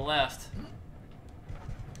 Can't go left.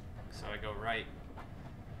 So I go right.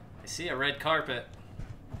 I see a red carpet.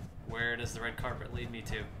 Where does the red carpet lead me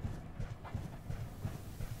to?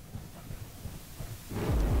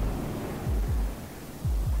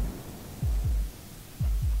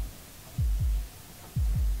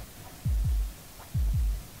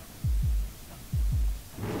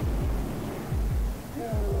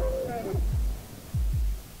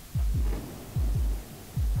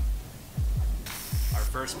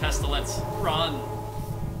 First pestilence. Run.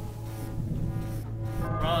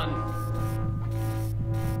 Run.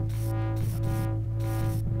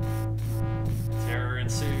 Terror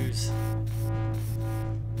ensues.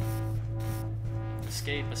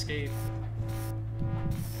 escape, escape.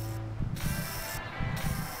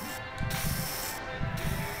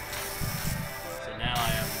 So now I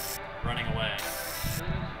am running away.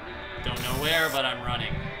 Don't know where, but I'm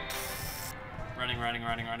running. Running, running,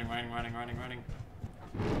 running, running, running, running, running, running.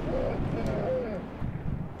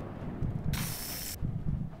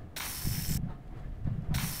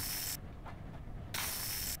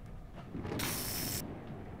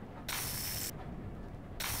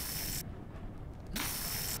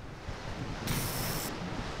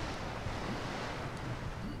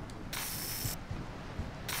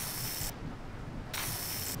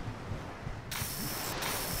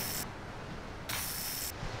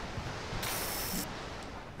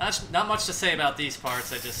 Not much to say about these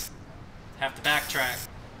parts, I just have to backtrack.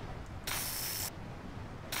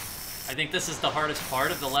 I think this is the hardest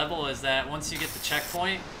part of the level, is that once you get the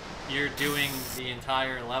checkpoint, you're doing the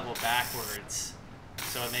entire level backwards.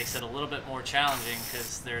 So it makes it a little bit more challenging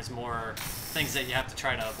because there's more things that you have to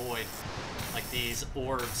try to avoid, like these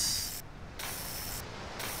orbs.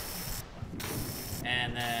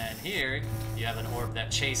 And then here, you have an orb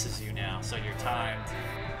that chases you now, so you're timed.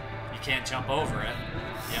 You can't jump over it.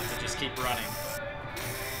 You have to just keep running.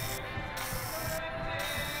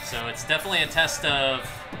 So it's definitely a test of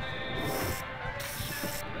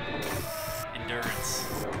endurance.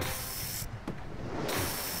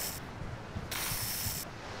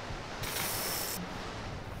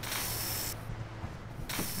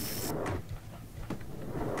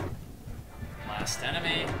 Last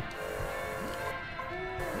enemy.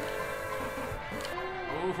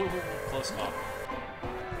 Oh, close call.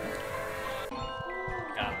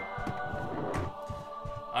 Got him.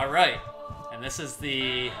 Alright, and this is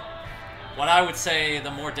what I would say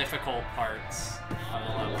the more difficult parts of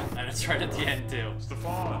the level. And it's right at the end too.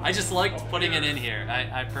 Stefan! I just liked putting it in here.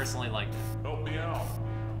 I personally liked it. Help me out.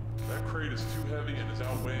 That crate is too heavy and is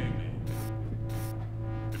outweighing me.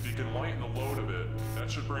 If you can lighten the load a bit, that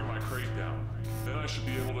should bring my crate down. Then I should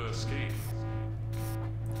be able to escape.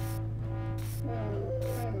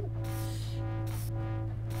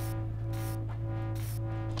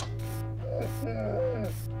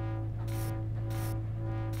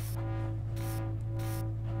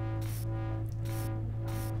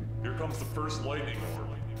 Here comes the first lightning orb.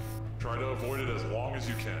 Try to avoid it as long as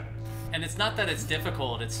you can. And it's not that it's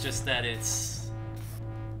difficult, it's just that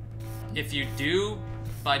if you do,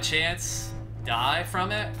 by chance, die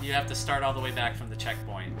from it, you have to start all the way back from the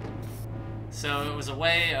checkpoint. So it was a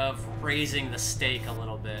way of raising the stake a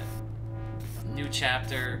little bit. New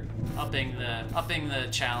chapter, upping the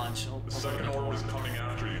challenge. The second orb is coming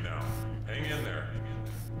after you now. Hang in there.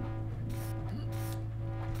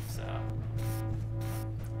 So,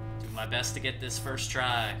 do my best to get this first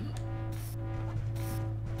try.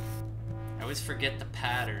 I always forget the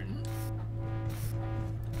pattern.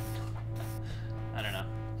 I don't know.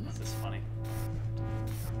 This is funny.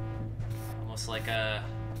 Almost like a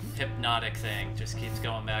hypnotic thing. Just keeps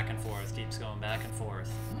going back and forth, keeps going back and forth.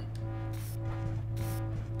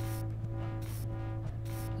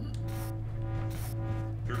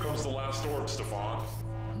 Here comes the last orb, Stefan.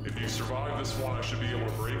 If you survive this one, I should be able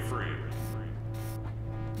to break free.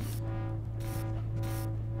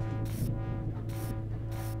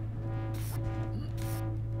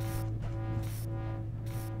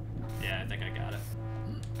 Yeah, I think I got it.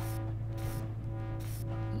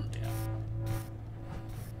 Yeah.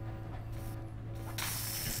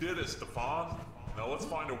 You did it, Stefan. Now let's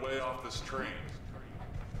find a way off this train.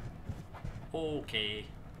 Okay.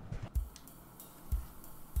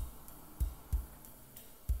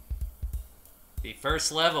 The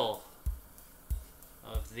first level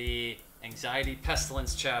of the Anxiety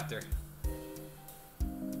Pestilence chapter.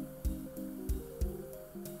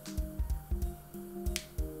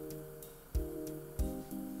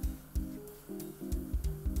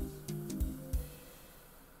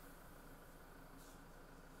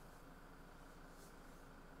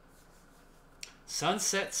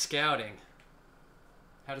 Sunset Scouting.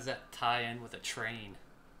 How does that tie in with a train?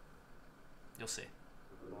 You'll see.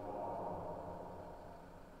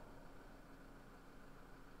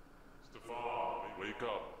 Stefan, wake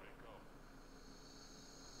up.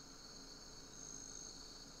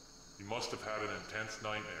 You must have had an intense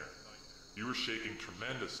nightmare. You were shaking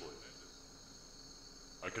tremendously.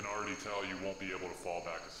 I can already tell you won't be able to fall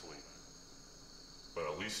back asleep. But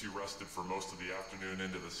at least you rested for most of the afternoon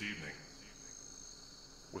into this evening.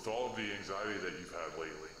 With all of the anxiety that you've had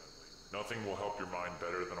lately, nothing will help your mind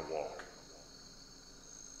better than a walk.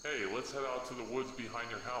 Hey, let's head out to the woods behind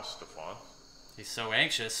your house, Stefan. He's so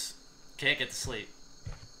anxious, can't get to sleep.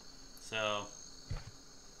 So,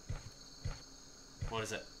 what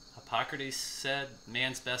is it? Hippocrates said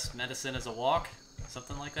man's best medicine is a walk,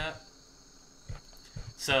 something like that.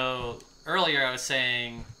 So earlier I was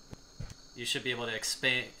saying you should be able to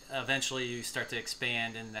expand. Eventually you start to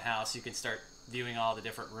expand in the house. You can start viewing all the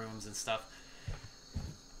different rooms and stuff.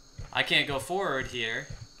 I can't go forward here,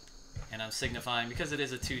 and I'm signifying because it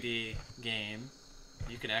is a 2D game,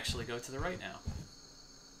 you can actually go to the right now.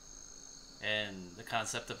 And the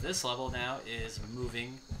concept of this level now is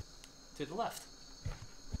moving to the left.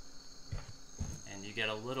 And you get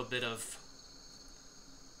a little bit of,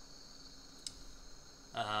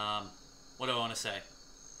 what do I want to say?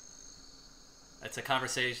 It's a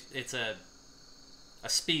conversation, it's a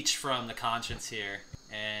speech from the conscience here,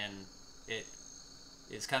 and it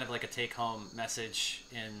is kind of like a take-home message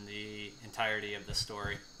in the entirety of the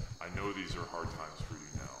story. I know these are hard times for you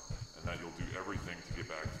now, and that you'll do everything to get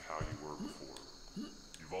back to how you were before.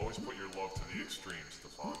 You've always put your love to the extreme,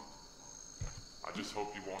 Stefan. I just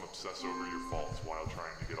hope you won't obsess over your faults while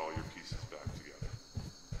trying to get all your pieces back together.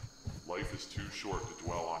 Life is too short to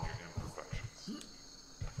dwell on your imperfections.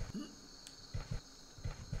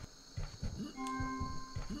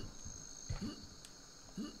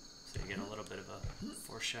 So you get a little bit of a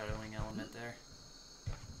foreshadowing element there.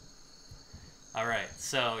 Alright,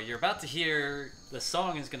 so you're about to hear, the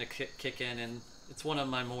song is going to kick in, and it's one of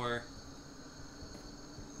my more,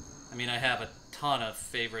 I mean, I have a ton of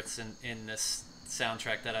favorites in this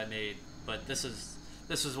soundtrack that I made, but this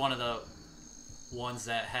was one of the ones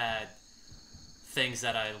that had things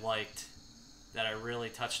that I liked, that I really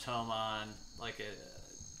touched home on, like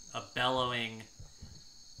a bellowing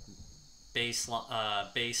bass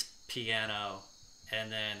piano, and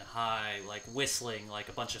then high, like whistling, like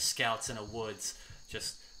a bunch of scouts in a woods,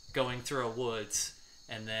 just going through a woods,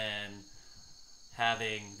 and then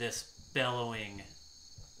having this bellowing,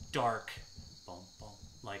 dark, boom, boom,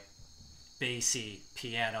 like bassy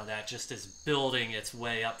piano that just is building its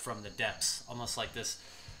way up from the depths, almost like this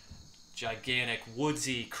gigantic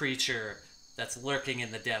woodsy creature that's lurking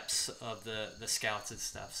in the depths of the scouts and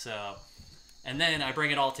stuff. So, and then I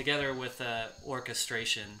bring it all together with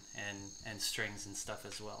orchestration and strings and stuff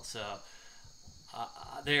as well. So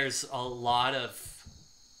there's a lot of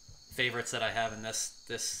favorites that I have in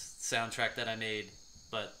this soundtrack that I made,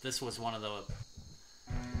 but this was one of the,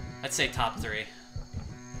 I'd say, top 3.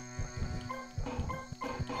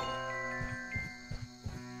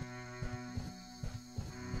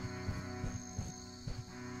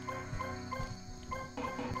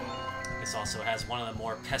 This also has one of the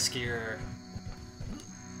more peskier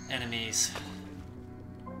enemies.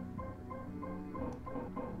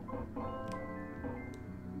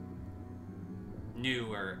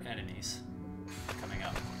 Newer enemies coming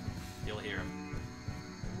up. You'll hear them.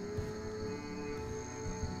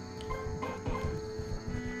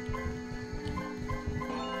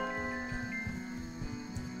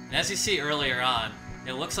 And as you see earlier on,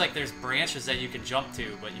 it looks like there's branches that you can jump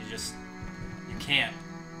to, but you can't.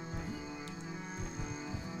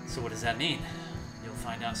 So what does that mean? You'll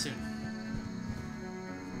find out soon.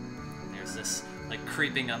 There's this like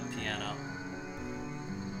creeping up piano.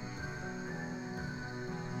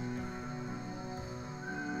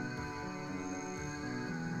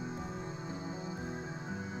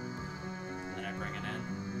 And then I bring it in.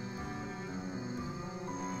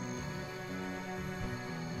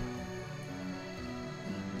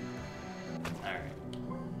 All right.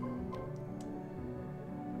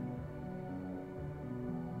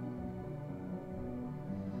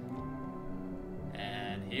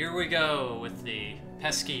 Here we go with the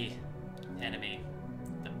pesky enemy.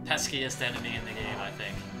 The peskiest enemy in the game, I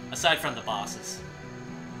think. Aside from the bosses.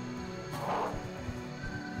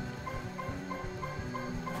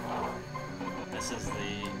 This is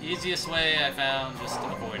the easiest way I found, just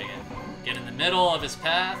avoiding it. Get in the middle of his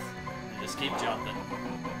path and just keep jumping.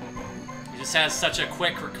 He just has such a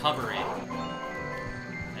quick recovery.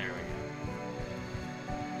 There we go.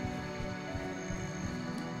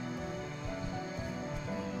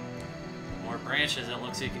 More branches it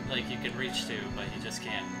looks like you can reach to, but you just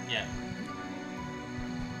can't yet.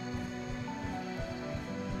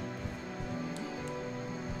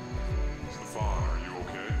 Stefan, are you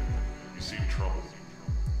okay? You seem troubled.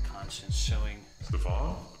 Conscience showing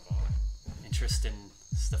Stefan? interest in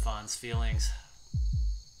Stefan's feelings.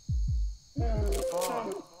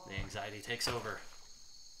 Stefan! The anxiety takes over.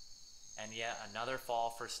 And yet another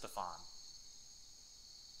fall for Stefan.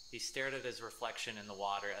 He stared at his reflection in the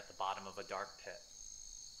water at the bottom of a dark pit.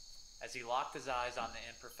 As he locked his eyes on the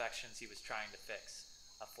imperfections he was trying to fix,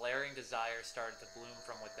 a flaring desire started to bloom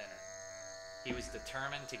from within him. He was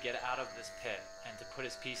determined to get out of this pit and to put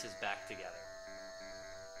his pieces back together.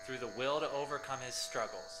 Through the will to overcome his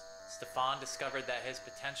struggles, Stefan discovered that his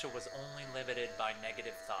potential was only limited by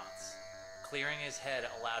negative thoughts. Clearing his head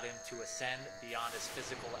allowed him to ascend beyond his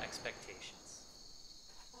physical expectations.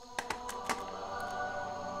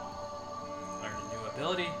 Learned a new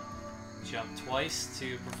ability. Jump twice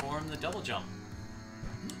to perform the double jump.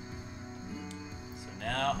 So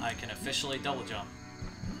now I can officially double jump.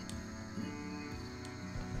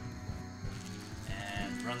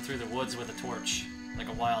 And run through the woods with a torch, like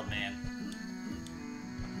a wild man.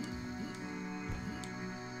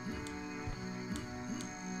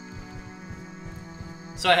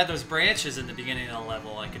 So I had those branches in the beginning of the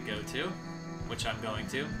level I could go to, which I'm going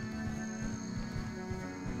to.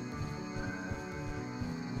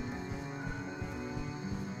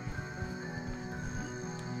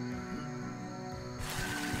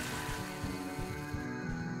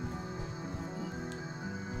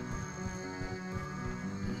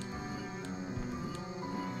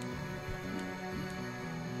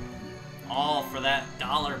 All for that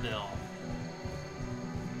dollar bill.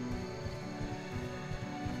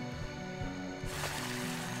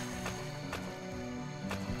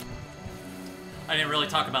 I didn't really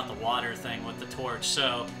talk about the water thing with the torch,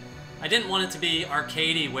 so I didn't want it to be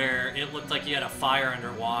arcadey where it looked like you had a fire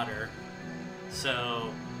underwater.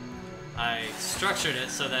 So I structured it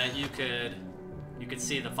so that you could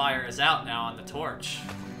see the fire is out now on the torch.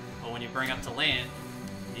 But when you bring up to land,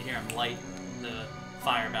 you hear him light the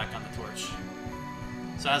fire back on the torch.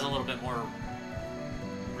 So it has a little bit more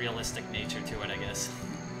realistic nature to it, I guess.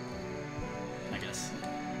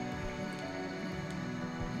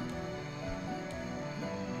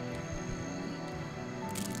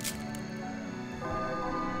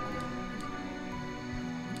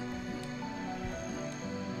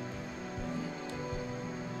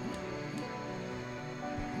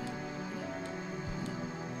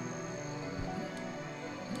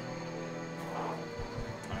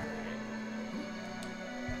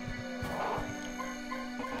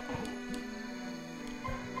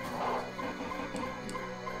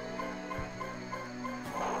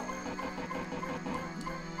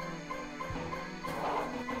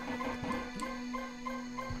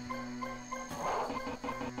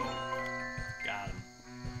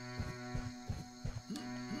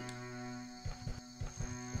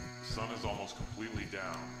 The sun is almost completely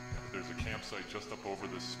down, but there's a campsite just up over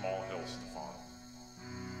this small hill, Stefan.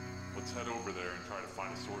 Let's head over there and try to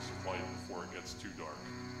find a source of light before it gets too dark.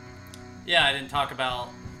 Yeah, I didn't talk about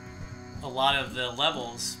a lot of the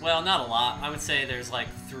levels. Well, not a lot. I would say there's like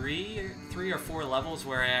three or four levels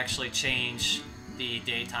where I actually change the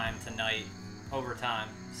daytime to night over time.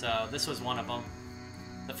 So this was one of them.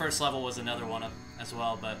 The first level was another one as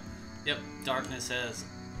well, but yep, darkness has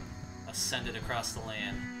ascended across the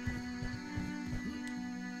land.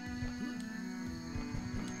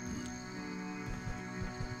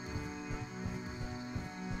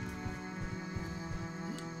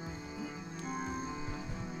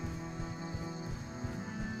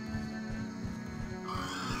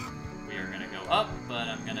 We are gonna go up, but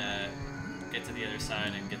I'm gonna get to the other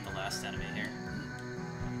side and get the last enemy here.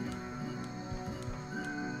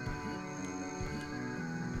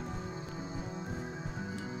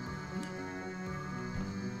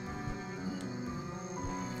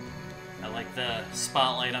 I like the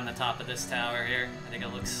spotlight on the top of this tower here. I think it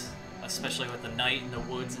looks, especially with the night and the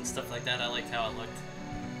woods and stuff like that, I liked how it looked.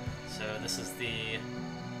 So this is the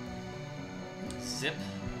zip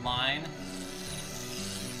line.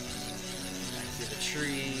 Back through the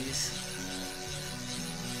trees.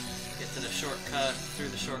 Get to the shortcut, through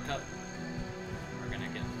the shortcut. We're gonna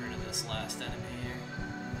get rid of this last enemy here.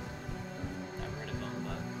 Not rid of him,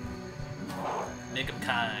 but make him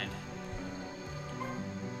kind.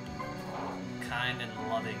 Kind and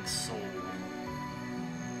loving soul.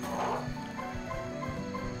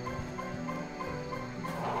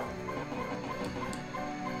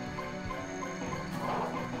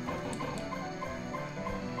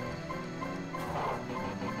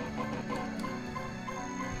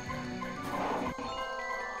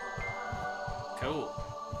 Cool.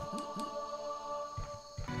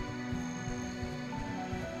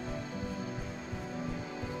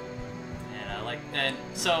 And I like, and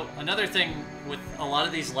so another thing with a lot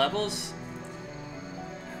of these levels,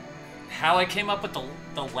 how I came up with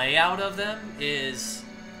the layout of them is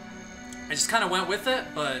I just kind of went with it,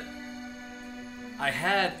 but I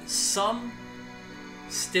had some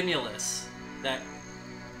stimulus that,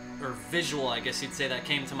 or visual, I guess you'd say, that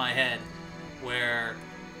came to my head where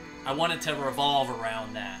I wanted to revolve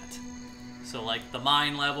around that. So like the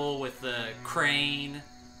mine level with the crane,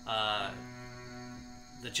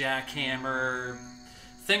 the jackhammer,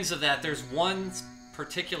 things of that. There's one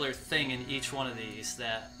particular thing in each one of these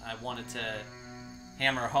that I wanted to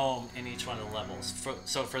hammer home in each one of the levels.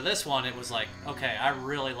 So for this one, it was like, okay, I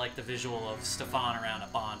really like the visual of Stefan around a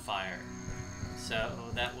bonfire. So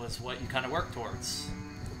that was what you kind of work towards.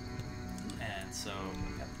 And so,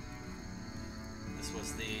 yep. This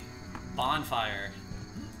was the bonfire.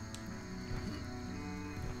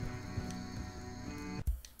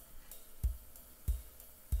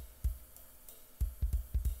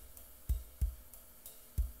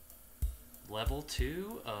 Level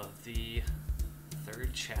 2 of the 3rd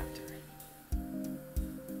chapter.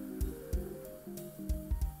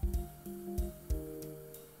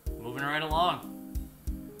 Moving right along.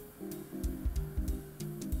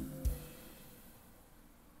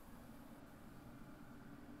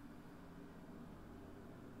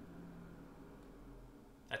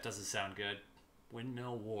 That doesn't sound good.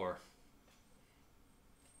 Windmill War.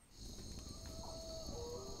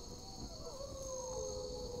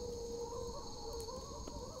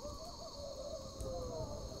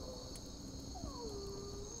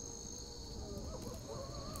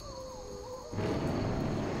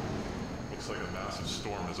 Looks like a massive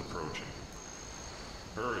storm is approaching.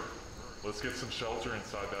 Hurry. Let's get some shelter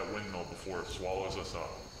inside that windmill before it swallows us up.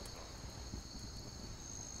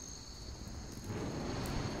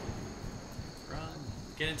 Run.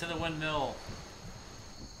 Get into the windmill.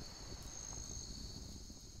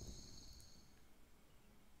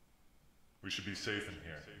 We should be safe in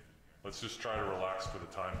here. Let's just try to relax for the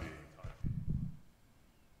time being.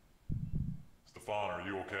 Stefan, are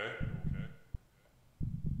you okay?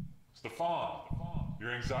 Stefan, your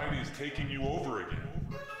anxiety is taking you over again.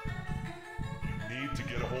 You need to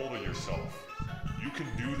get a hold of yourself. You can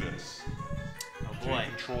do this. Oh boy.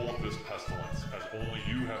 Take control of this pestilence, as only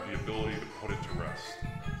you have the ability to put it to rest.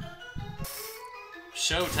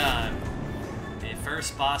 Showtime. The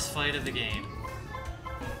first boss fight of the game.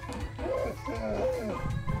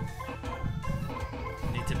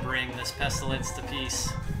 Need to bring this pestilence to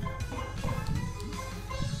peace.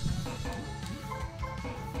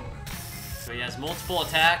 So he has multiple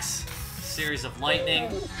attacks, series of lightning.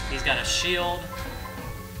 He's got a shield.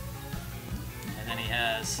 And then he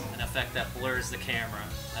has an effect that blurs the camera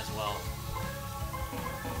as well.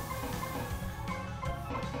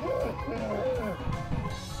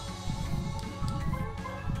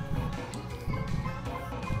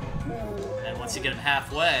 And once you get him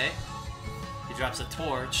halfway, he drops a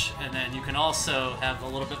torch, and then you can also have a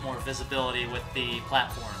little bit more visibility with the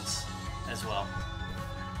platforms as well.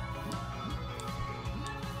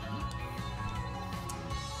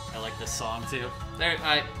 I like this song too.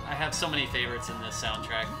 I have so many favorites in this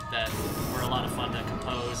soundtrack that were a lot of fun to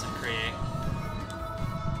compose and create.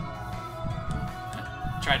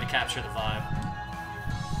 I tried to capture the vibe.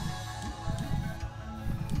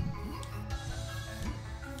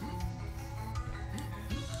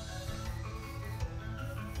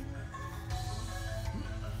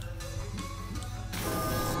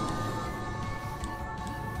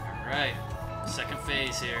 Alright, second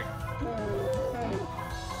phase here.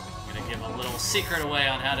 I'm gonna give a little secret away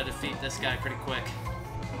on how to defeat this guy pretty quick.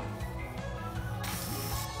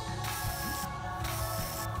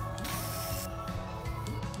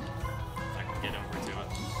 If I can get over to it.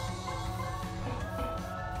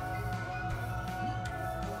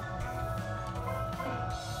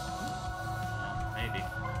 Well, maybe.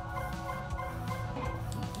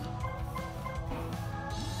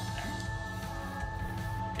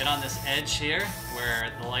 Get on this edge here where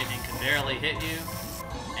the lightning can barely hit you,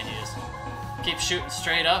 and you just keep shooting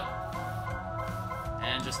straight up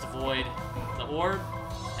and just avoid the orb,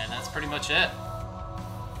 and that's pretty much it.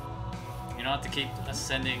 You don't have to keep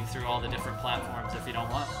ascending through all the different platforms if you don't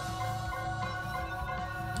want.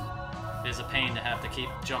 It is a pain to have to keep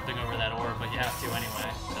jumping over that orb, but you have to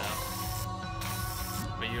anyway. So.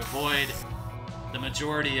 But you avoid the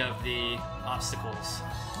majority of the obstacles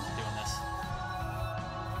doing this.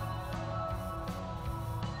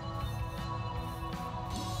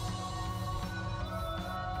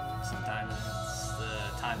 Sometimes the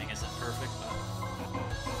timing isn't perfect, but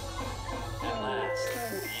At last,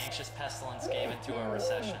 the anxious pestilence gave into a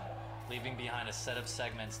recession, leaving behind a set of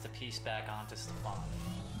segments to piece back onto Stefan.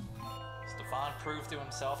 Stefan proved to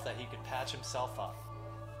himself that he could patch himself up.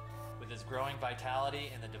 With his growing vitality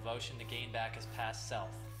and the devotion to gain back his past self,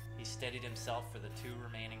 he steadied himself for the 2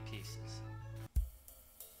 remaining pieces.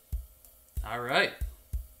 alright.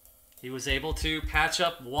 He was able to patch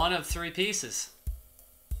up 1 of 3 pieces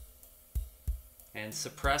and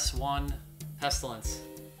suppress 1 pestilence.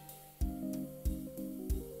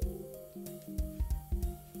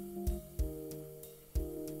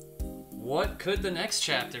 What could the next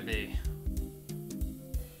chapter be?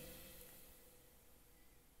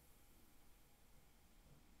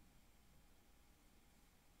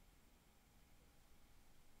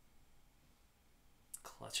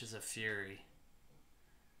 of Fury.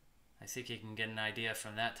 I think you can get an idea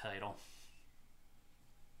from that title.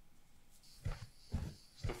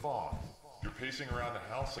 Stefan, you're pacing around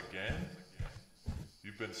the house again?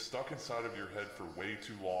 You've been stuck inside of your head for way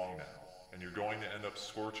too long now, and you're going to end up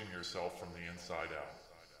scorching yourself from the inside out.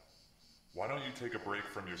 Why don't you take a break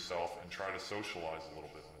from yourself and try to socialize a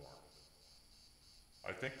little bit more?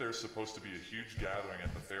 I think there's supposed to be a huge gathering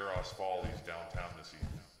at the Pharos Follies downtown this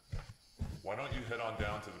evening. Why don't you head on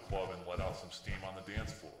down to the club and let out some steam on the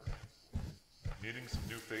dance floor? Meeting some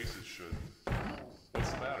new faces should...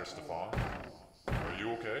 What's the matter, Stefan? Are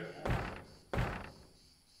you okay?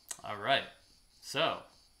 Alright, so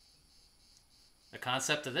the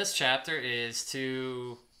concept of this chapter is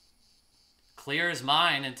to clear his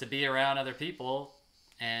mind and to be around other people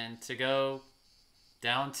and to go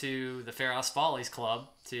down to the Pharos Follies Club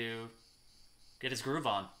to get his groove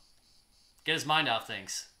on. Get his mind off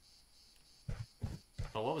things.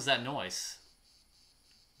 But what was that noise?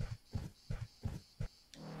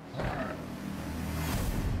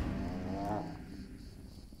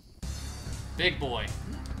 Big boy.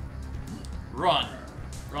 Run.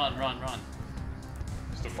 Run, run, run.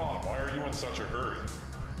 Stefan, why are you in such a hurry?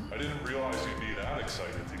 I didn't realize you'd be that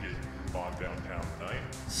excited to get on downtown tonight.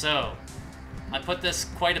 So, I put this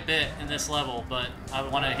quite a bit in this level, but I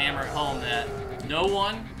want to hammer it home that no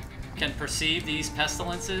one can perceive these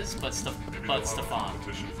pestilences but Stefan.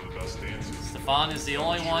 For the best dances. Stefan is the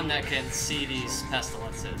only one that can see these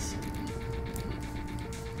pestilences.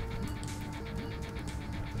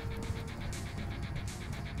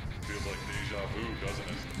 Feels like deja vu, doesn't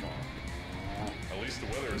it, Stefan? At least the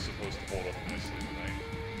weather is supposed to hold up nicely tonight.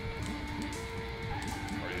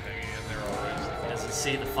 Are you hanging in there all right, Stefan? He doesn't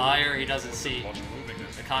see the fire, he doesn't see... Much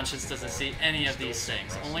movingness. The conscience doesn't see any of these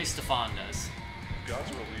things. Only Stefan does. You've got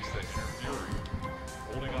to release that inner fury.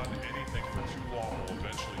 Holding on to anything for too long will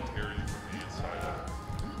eventually tear you from the inside out.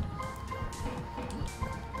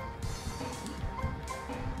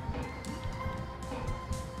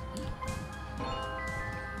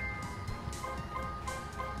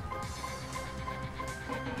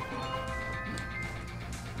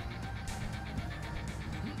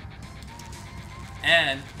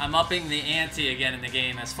 And I'm upping the ante again in the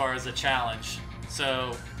game as far as a challenge.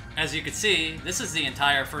 So, as you can see, this is the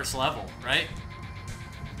entire first level, right?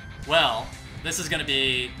 Well, this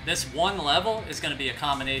one level is going to be a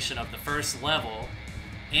combination of the first level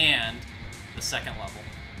and the second level.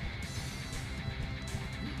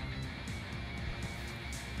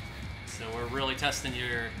 So we're really testing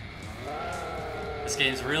this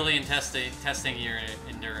game's really testing your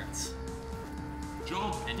endurance.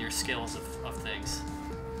 And your skills of things.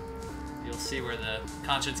 You'll see where the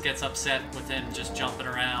conscience gets upset with him just jumping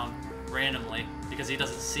around randomly because he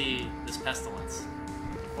doesn't see this pestilence.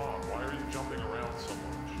 Stefan, why are you jumping around so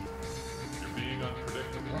much? You're being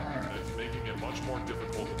unpredictable, and it's making it much more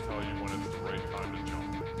difficult to tell you when it's the right time to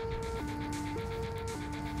jump.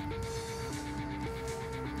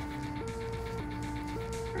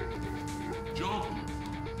 Jump!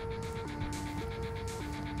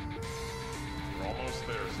 You're almost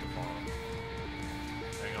there, Stefan.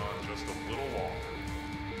 Hang on just a little longer.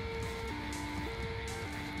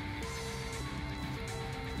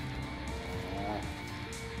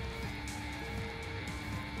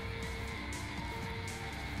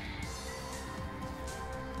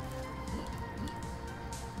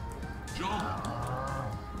 Jump!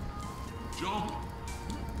 Jump!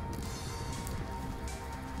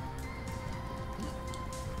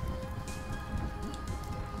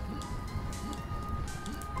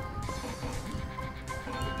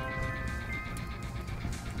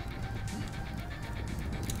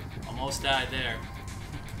 Almost died there.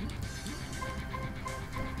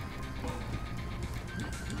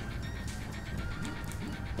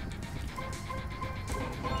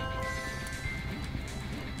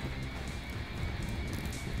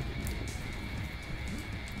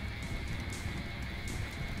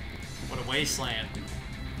 What a wasteland.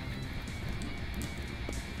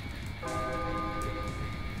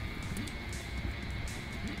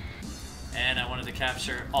 And I wanted to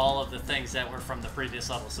capture all of the things that were from the previous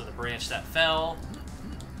level. So the branch that fell,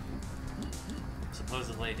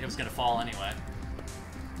 supposedly it was going to fall anyway.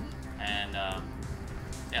 And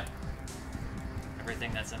yeah,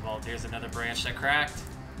 everything that's involved. Here's another branch that cracked.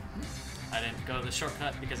 I didn't go the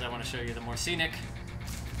shortcut because I want to show you the more scenic.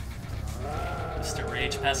 Mr.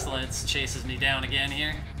 Rage Pestilence chases me down again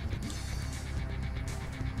here.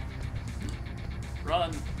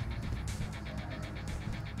 Run!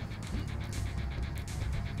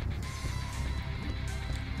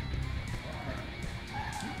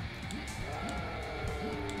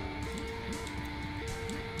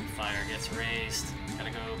 fire gets raised.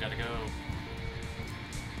 Gotta go, gotta go.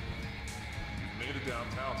 You made it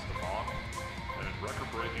downtown, Stefan, and in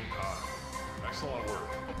record-breaking time. Excellent work.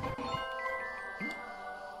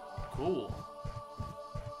 Cool.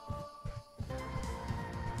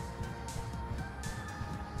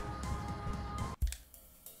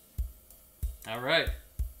 Alright.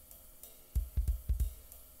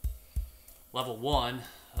 Level 1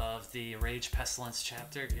 of the Rage Pestilence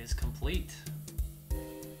chapter is complete.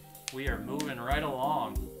 We are moving right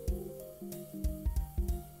along.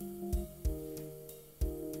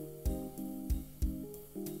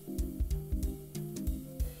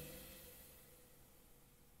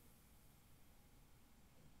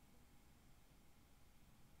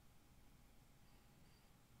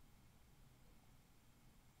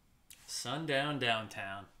 Sundown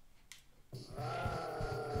downtown.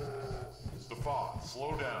 Stefan,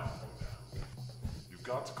 slow down. You've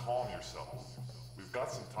got to calm yourself. We've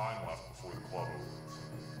got some time left before the club opens.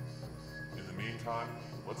 In the meantime,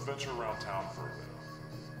 let's venture around town for a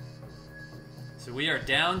bit. So we are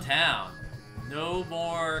downtown. No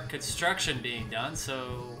more construction being done,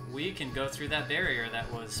 so we can go through that barrier that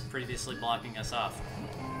was previously blocking us off.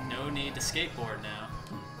 No need to skateboard now.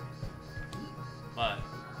 But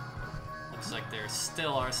looks like there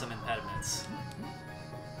still are some impediments.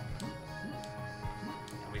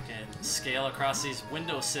 And we can scale across these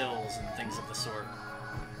windowsills and things of the sort.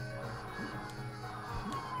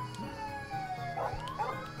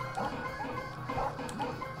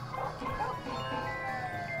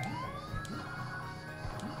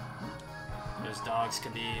 Those dogs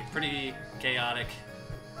can be pretty chaotic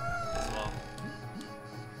as well.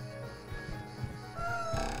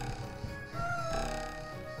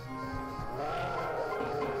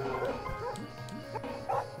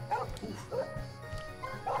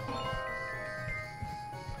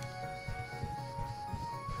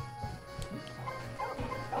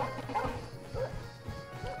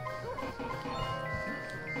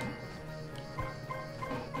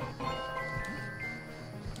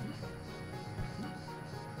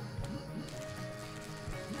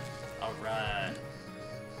 Alright.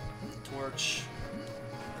 Torch.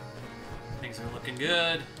 Things are looking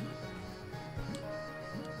good.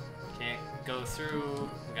 Can't go through.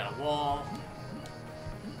 We got a wall.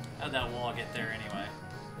 How'd that wall get there anyway?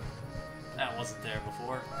 That wasn't there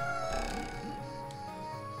before.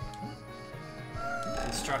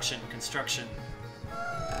 Construction, construction.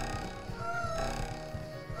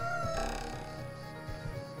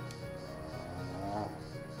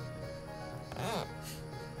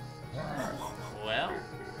 Well,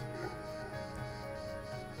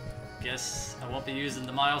 guess I won't be using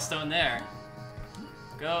the milestone there.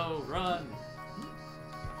 Go, run.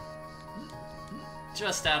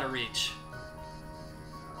 Just out of reach.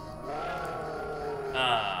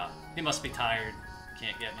 He must be tired.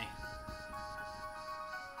 Can't get me.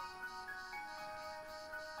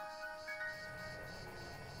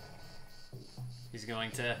 He's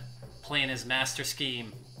going to plan his master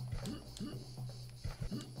scheme.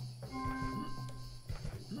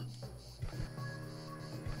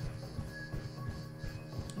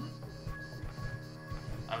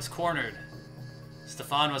 I was cornered.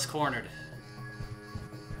 Stefan was cornered.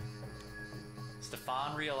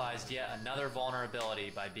 Stefan realized yet another vulnerability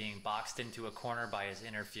by being boxed into a corner by his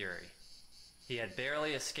inner fury. He had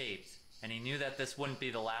barely escaped, and he knew that this wouldn't be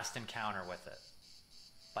the last encounter with it.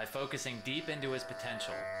 By focusing deep into his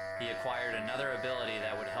potential, he acquired another ability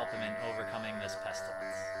that would help him in overcoming this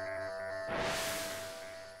pestilence.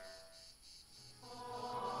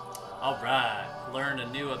 Alright, learned a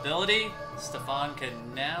new ability. Stefan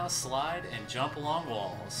can now slide and jump along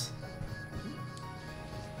walls.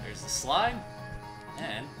 There's the slide,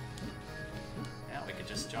 and now we could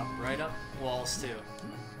just jump right up walls too.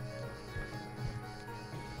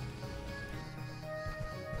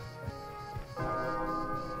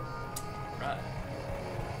 Right.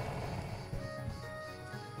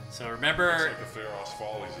 So remember... Looks like the Pharos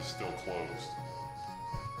Follies is still closed.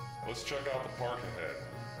 Let's check out the park ahead,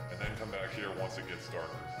 and then come back here once it gets darker.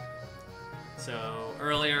 So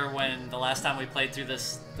earlier, when the last time we played through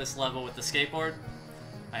this level with the skateboard,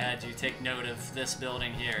 I had you take note of this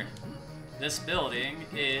building here. This building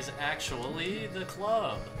is actually the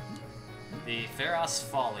club, the Pharos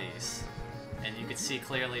Follies, and you can see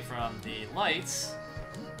clearly from the lights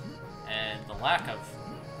and the lack of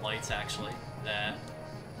lights actually that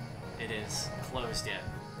it is closed yet.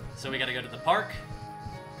 So we got to go to the park,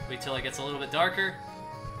 wait till it gets a little bit darker,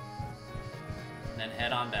 and then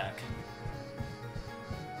head on back.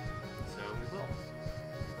 So we will.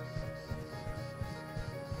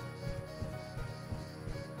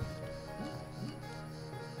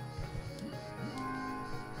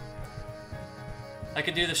 I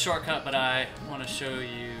could do the shortcut, but I want to show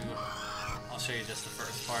you... I'll show you just the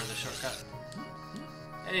first part of the shortcut.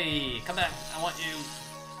 Hey, come back. I want you...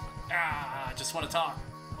 I just want to talk.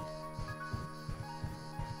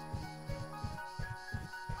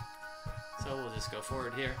 So we'll just go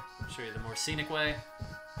forward here. Show you the more scenic way.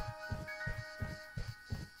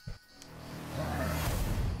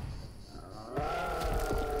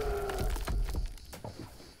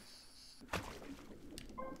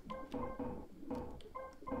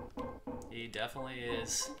 He definitely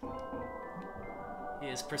is. He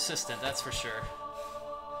is persistent, that's for sure.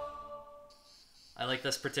 I like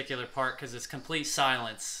this particular part because it's complete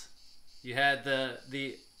silence. You had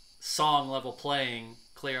the song level playing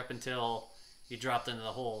clear up until you dropped into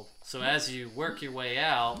the hold. So as you work your way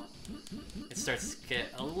out, it starts to get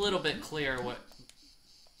a little bit clear.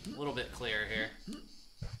 A little bit clearer here.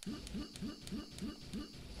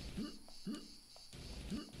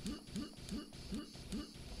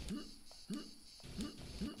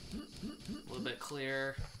 A little bit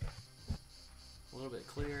clearer. A little bit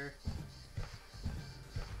clearer.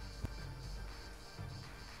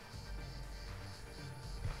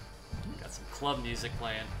 Got some club music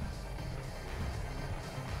playing.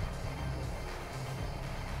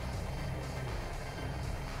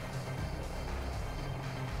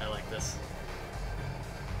 I like this.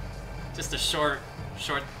 Just a short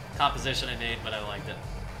composition I made, but I liked it.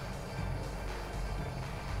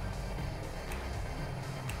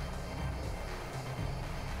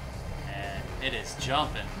 And it is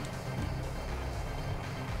jumping.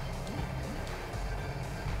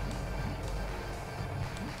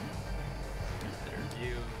 Better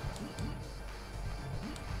view.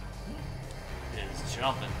 It is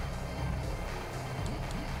jumping.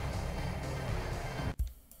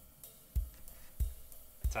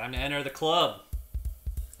 Time to enter the club.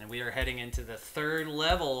 And we are heading into the third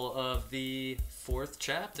level of the fourth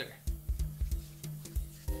chapter.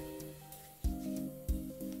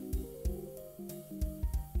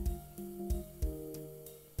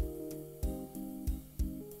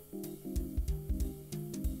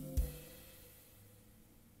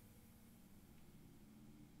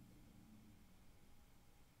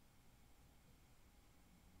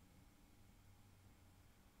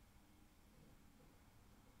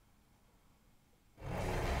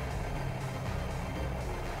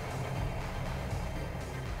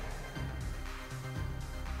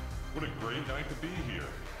 What a great night to be here.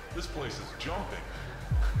 This place is jumping.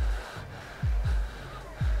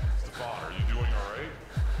 Stefan, are you doing all right?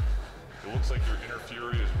 It looks like your inner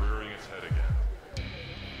fury is rearing its head again.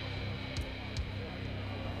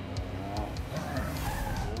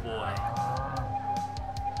 Oh boy.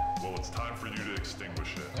 Well, it's time for you to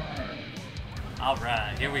extinguish it.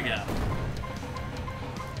 Alright, here we go.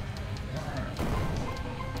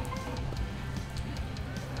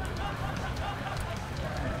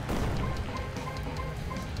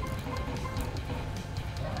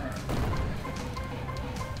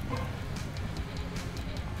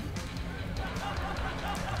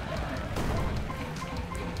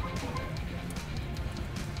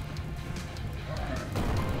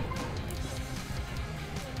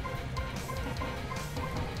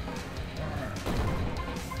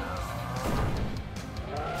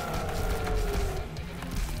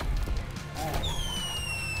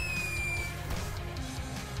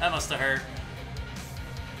 That must have hurt.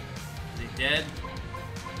 Is he dead?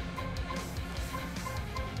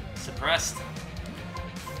 Suppressed.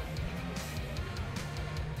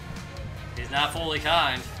 He's not fully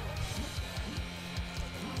kind.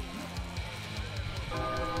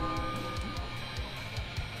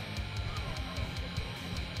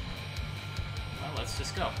 Well, let's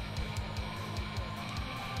just go.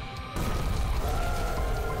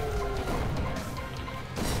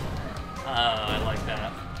 Oh, I like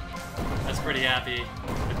that. That's pretty happy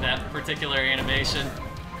with that particular animation.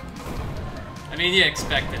 I mean, you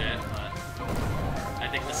expected it, but I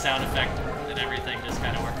think the sound effect and everything just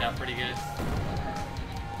kind of worked out pretty good.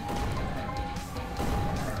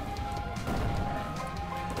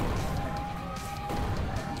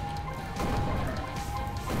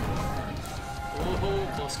 Ooh,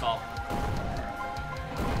 close call.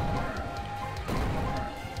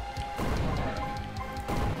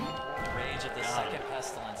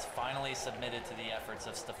 Finally submitted to the efforts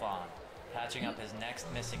of Stefan, patching up his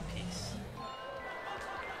next missing piece.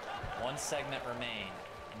 One segment remained,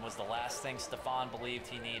 and was the last thing Stefan believed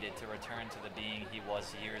he needed to return to the being he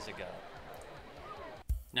was years ago.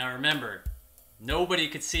 Now remember, nobody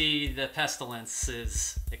could see the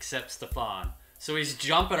pestilences except Stefan. So he's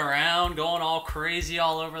jumping around, going all crazy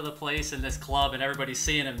all over the place in this club, and everybody's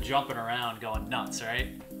seeing him jumping around, going nuts,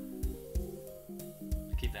 right?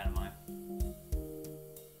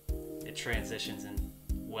 it transitions in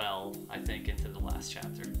well, I think, into the last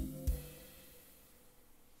chapter.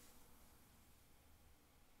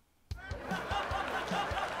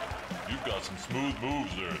 You've got some smooth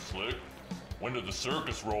moves there, Slick. When did the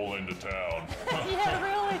circus roll into town? Yeah,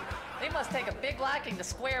 really? They must take a big liking to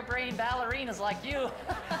square-brained ballerinas like you.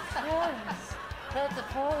 Yes, let the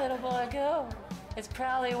poor little boy go. It's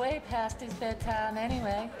probably way past his bedtime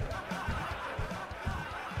anyway.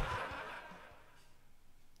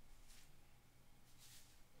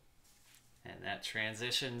 And that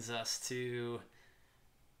transitions us to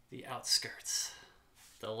the outskirts.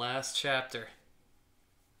 The last chapter.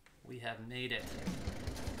 We have made it.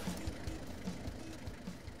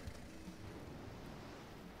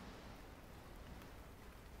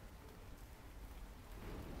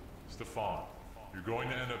 Stefan, you're going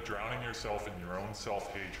to end up drowning yourself in your own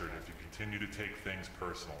self-hatred if you continue to take things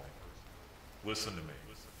personally. Listen to me.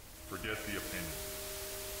 Forget the opinion.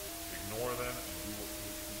 Ignore them and do what you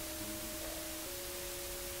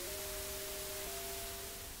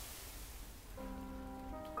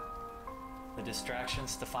The distraction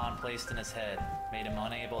Stefan placed in his head made him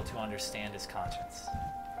unable to understand his conscience.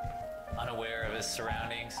 Unaware of his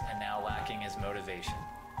surroundings and now lacking his motivation,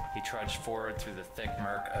 he trudged forward through the thick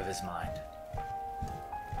murk of his mind.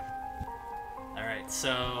 Alright,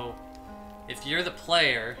 so if you're the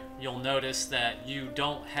player, you'll notice that you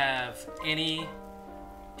don't have any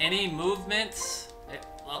movements,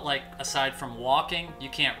 like aside from walking. You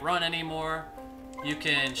can't run anymore. You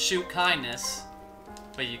can shoot kindness,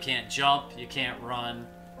 but you can't jump, you can't run.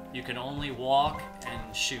 You can only walk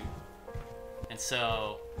and shoot. And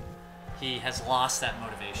so he has lost that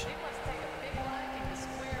motivation.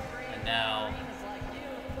 And now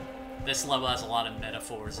this level has a lot of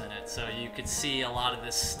metaphors in it, so you could see a lot of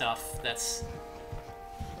this stuff that's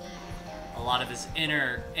a lot of his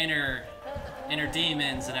inner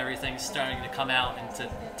demons and everything starting to come out and to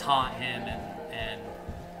taunt him and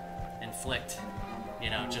inflict, you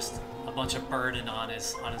know, just a bunch of burden on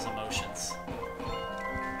his emotions,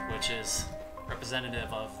 which is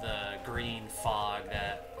representative of the green fog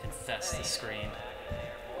that infests the screen,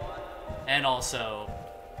 and also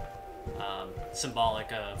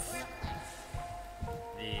symbolic of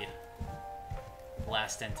the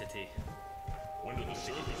last entity. When did the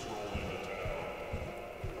circus roll into town?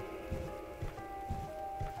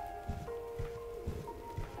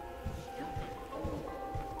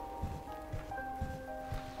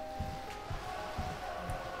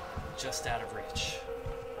 Just out of reach.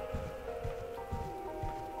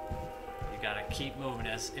 You gotta keep moving.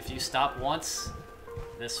 As if you stop once,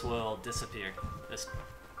 this will disappear.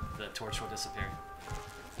 The torch will disappear.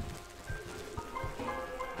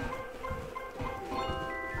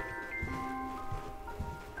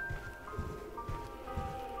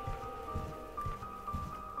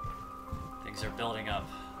 Things are building up.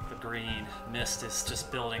 The green mist is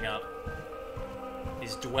just building up.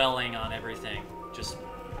 He's dwelling on everything, just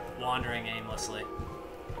wandering aimlessly.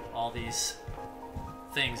 All these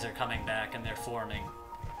things are coming back and they're forming.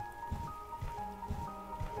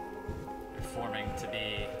 They're forming to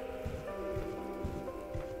be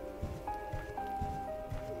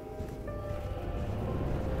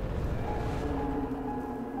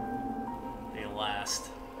the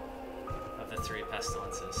last of the three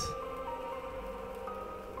pestilences.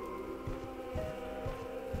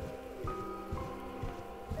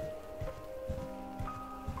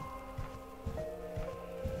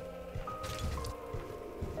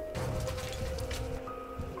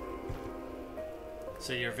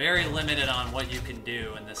 So you're very limited on what you can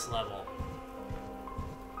do in this level.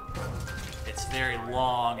 It's very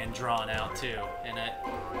long and drawn out too, and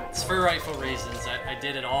it's for rightful reasons. I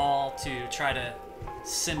did it all to try to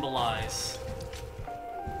symbolize,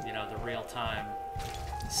 you know, the real-time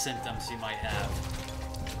symptoms you might have.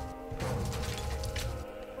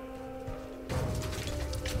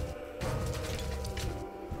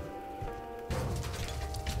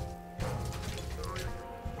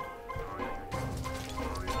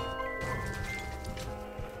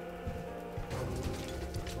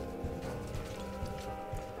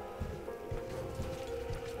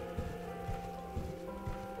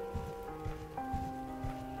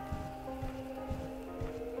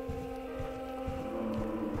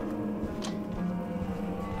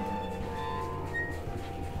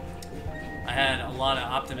 I had a lot of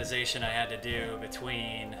optimization I had to do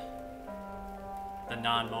between the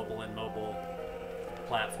non-mobile and mobile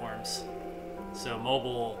platforms. So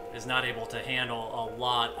mobile is not able to handle a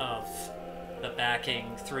lot of the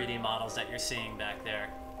backing 3D models that you're seeing back there.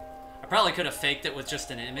 I probably could have faked it with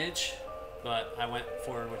just an image, but I went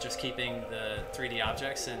forward with just keeping the 3D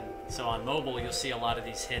objects, and so on mobile you'll see a lot of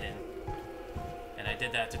these hidden. And I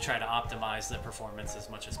did that to try to optimize the performance as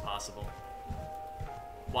much as possible,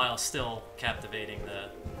 while still captivating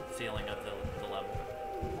the feeling of the level.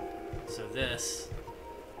 So this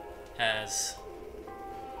has,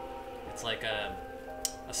 it's like a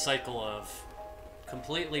cycle of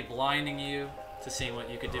completely blinding you to seeing what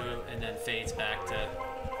you could do, and then fades back to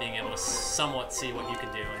being able to somewhat see what you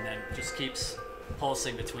can do, and then just keeps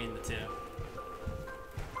pulsing between the two.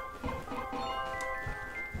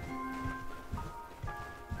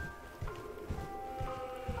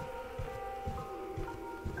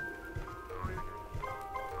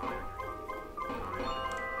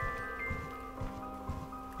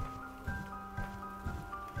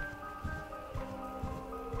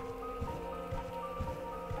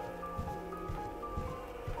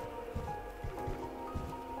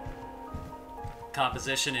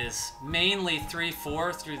 Composition is mainly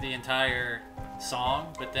 3/4 through the entire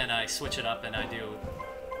song, but then I switch it up and I do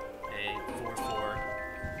a 4/4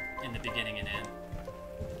 in the beginning and end.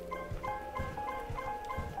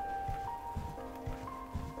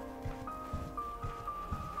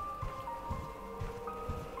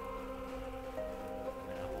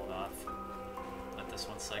 I'm gonna hold off, let this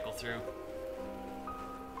one cycle through.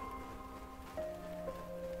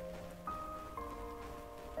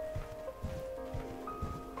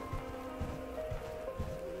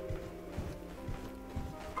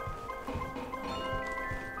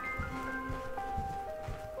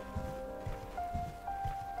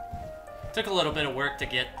 Took a little bit of work to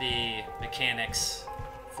get the mechanics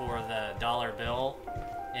for the dollar bill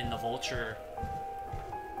in the vulture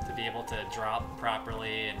to be able to drop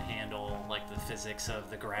properly and handle like the physics of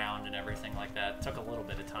the ground and everything like that. Took a little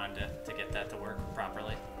bit of time to get that to work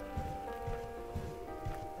properly.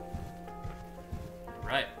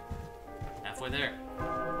 Right, halfway there.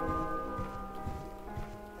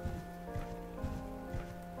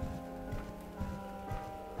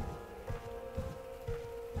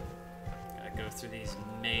 Through these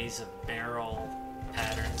maze of barrel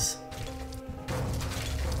patterns.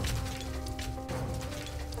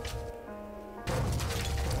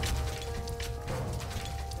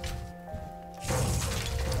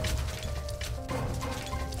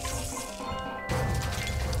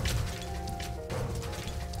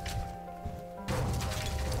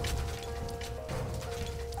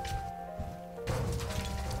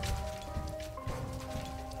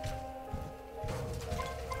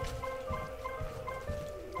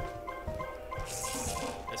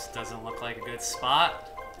 Doesn't look like a good spot.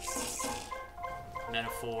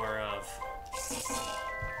 Metaphor of,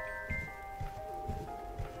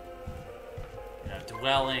 you know,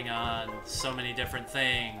 dwelling on so many different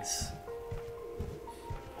things,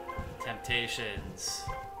 temptations,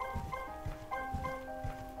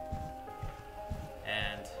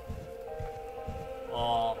 and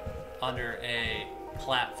all under a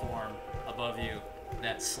platform above you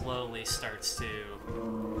that slowly starts to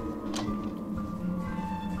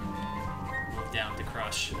down to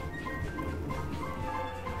crush.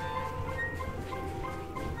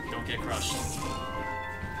 Don't get crushed.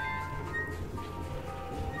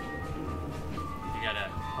 You gotta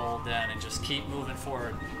hold down and just keep moving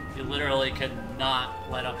forward. You literally could not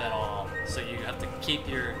let up at all. So you have to keep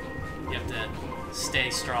you have to stay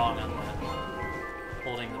strong on that,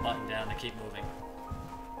 holding the button down to keep moving.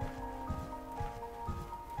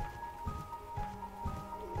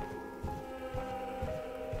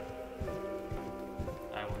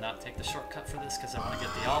 Not take the shortcut for this because I want to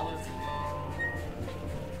get the olive.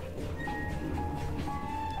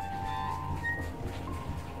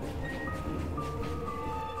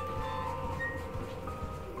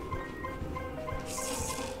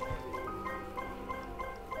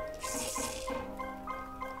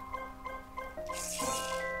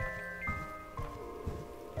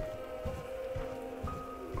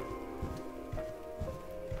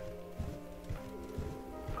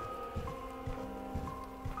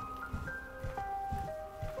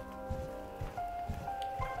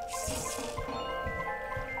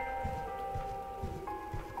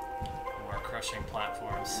 Crushing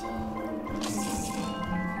platforms.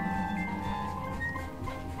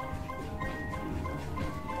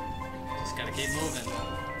 Just gotta keep moving.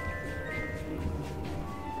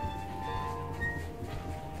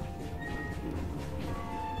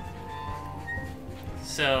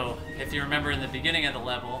 So, if you remember in the beginning of the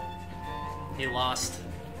level, he lost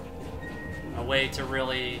a way to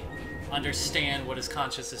really understand what his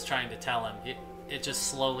conscience is trying to tell him. It just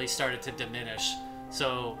slowly started to diminish.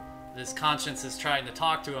 So, his conscience is trying to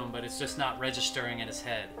talk to him, but it's just not registering in his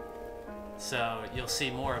head. So you'll see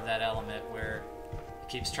more of that element where he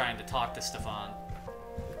keeps trying to talk to Stefan.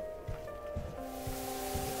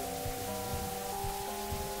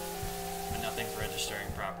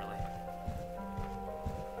 registering properly.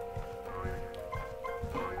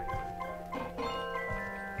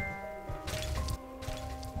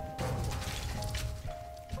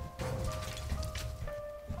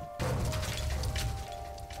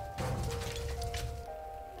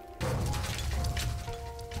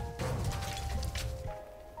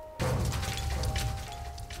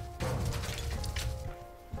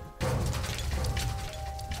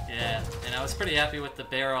 Yeah, and I was pretty happy with the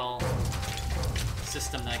barrel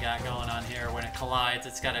system that I got going on here. When it collides,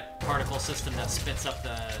 it's got a particle system that spits up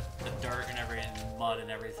the dirt and mud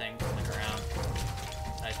and everything from the ground.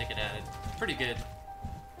 I think it added pretty good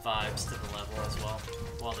vibes to the level as well.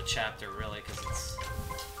 Well, the chapter really, because it's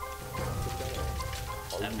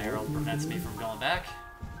that barrel prevents me from going back.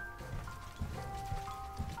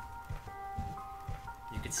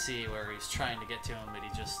 You can see where he's trying to get to him, but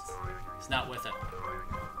he's not with it.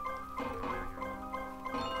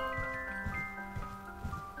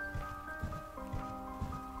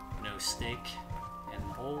 No snake in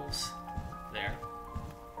the holes there.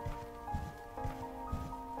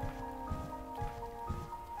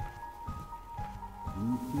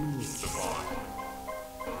 Stefan.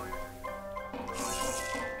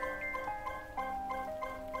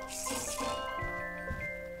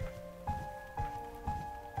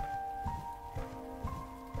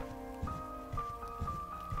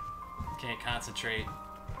 Can't concentrate.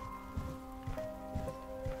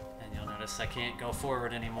 And you'll notice I can't go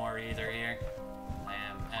forward anymore either here. I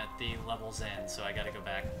am at the level's end, so I gotta go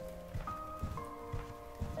back.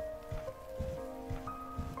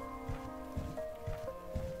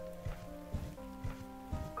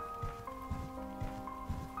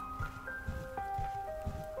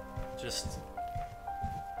 Just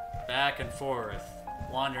back and forth,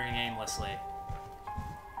 wandering aimlessly.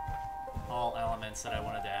 All elements that I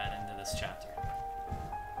wanted to add into this chapter.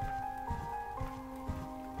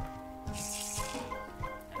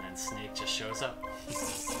 And then Snake just shows up.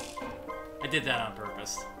 I did that on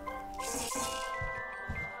purpose.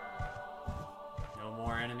 No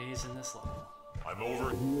more enemies in this level. I'm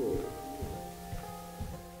over here.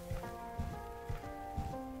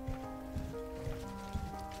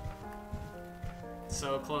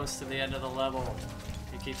 So close to the end of the level.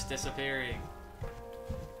 He keeps disappearing.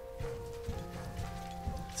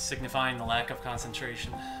 Signifying the lack of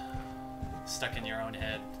concentration. Stuck in your own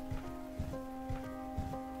head.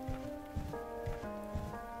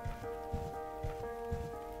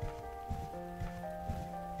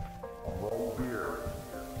 I'm right here.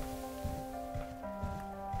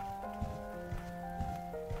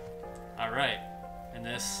 Alright, and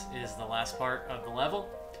this is the last part of the level.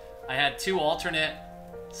 I had two alternate,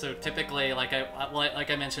 so typically, like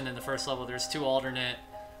I mentioned in the first level, there's two alternate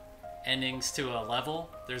endings to a level.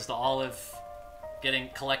 There's the olive,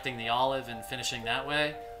 collecting the olive and finishing that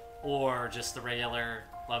way, or just the regular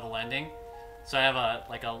level ending. So I have a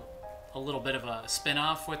little bit of a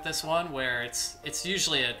spin-off with this one where it's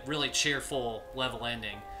usually a really cheerful level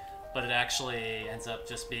ending, but it actually ends up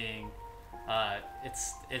just being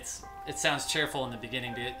it sounds cheerful in the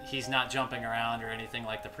beginning, but he's not jumping around or anything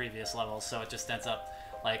like the previous levels, so it just ends up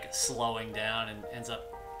like slowing down and ends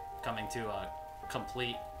up coming to a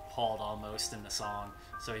complete halt almost in the song.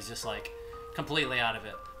 So he's just like completely out of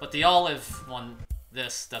it. But the olive one,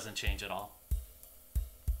 this doesn't change at all.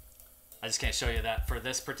 I just can't show you that for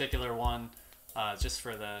this particular one, just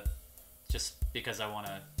because I want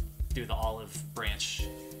to do the olive branch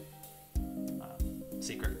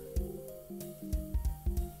secret.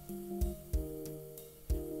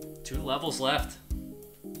 2 levels left.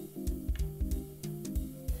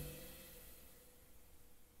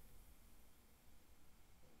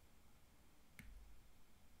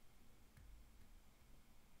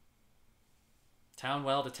 Town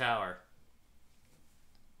well to tower.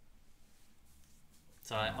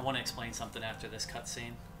 So I want to explain something after this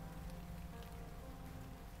cutscene.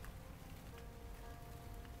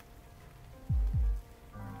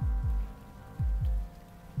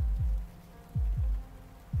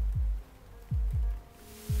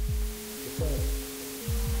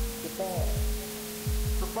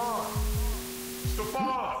 Stefan!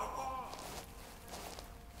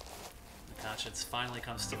 The conscience finally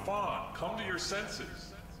comes to him, Stefan, come to your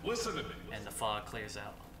senses. Listen to me. and the fog clears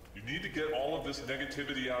out. You need to get all of this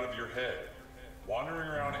negativity out of your head. Wandering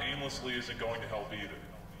around aimlessly isn't going to help either.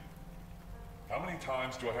 How many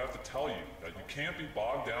times do I have to tell you that you can't be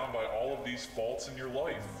bogged down by all of these faults in your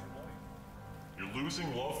life? You're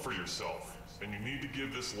losing love for yourself, and you need to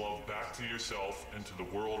give this love back to yourself and to the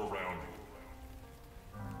world around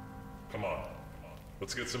you. Come on,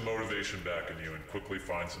 let's get some motivation back in you and quickly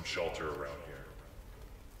find some shelter around here.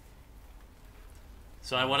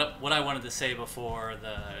 So what I wanted to say before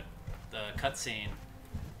the cutscene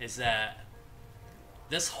is that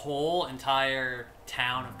this whole entire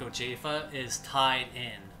town of Gojefa is tied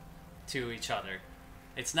in to each other.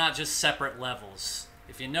 It's not just separate levels.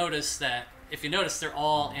 If you notice, they're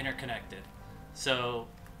all interconnected. So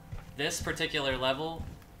this particular level,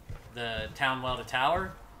 the town well to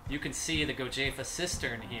tower, you can see the Gojefa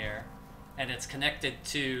cistern here, and it's connected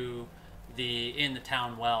to the in the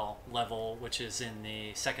town well level, which is in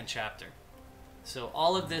the second chapter. So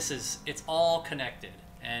all of this it's all connected,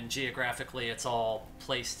 and geographically it's all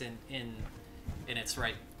placed in its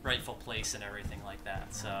rightful place and everything like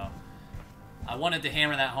that. So I wanted to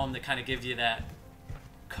hammer that home to kind of give you that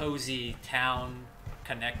cozy town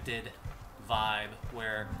connected vibe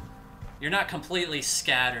where you're not completely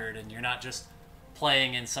scattered and you're not just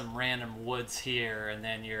playing in some random woods here and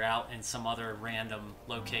then you're out in some other random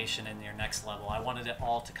location in your next level. I wanted it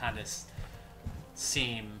all to kind of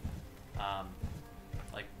seem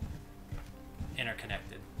like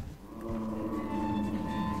interconnected.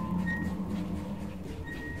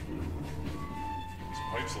 This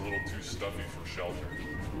pipe's a little too stuffy for shelter.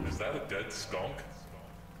 Is that a dead skunk?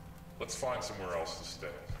 Let's find somewhere else to stay.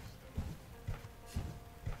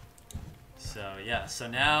 So yeah, so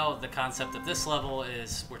now the concept of this level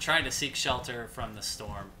is we're trying to seek shelter from the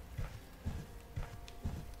storm.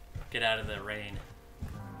 Get out of the rain.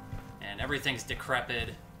 And everything's decrepit.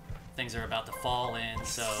 Things are about to fall in,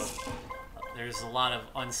 so there's a lot of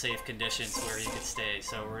unsafe conditions where you could stay.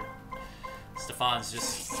 So Stefan's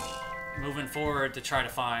just moving forward to try to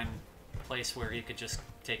find a place where he could just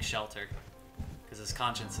take shelter, because his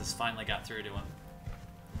conscience has finally got through to him.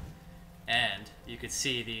 And you could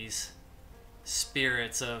see these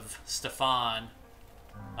spirits of Stefan,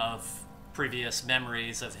 of previous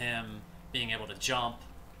memories of him being able to jump,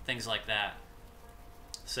 things like that.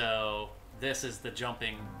 So this is the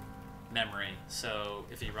jumping memory. So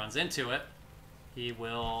if he runs into it, he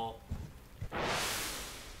will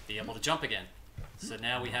be able to jump again. So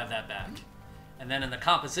now we have that back. And then in the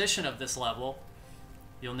composition of this level,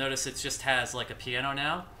 you'll notice it just has like a piano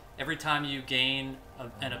now. Every time you gain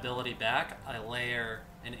an ability back, I layer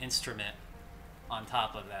an instrument on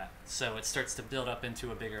top of that. So it starts to build up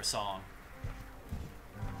into a bigger song.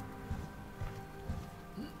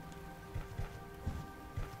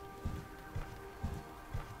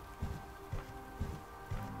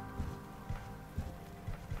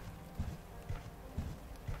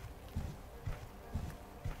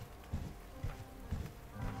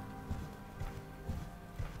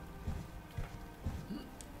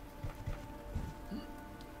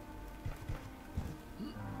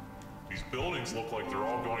 Buildings look like they're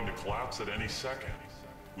all going to collapse at any second.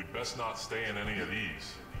 We'd best not stay in any of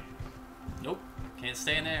these. Nope, can't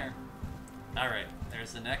stay in there. Alright,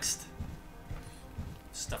 there's the next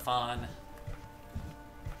Stefan,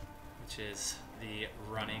 which is the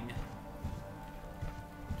running.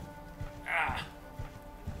 Ah!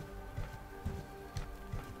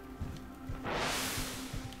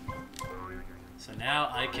 So now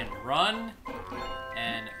I can run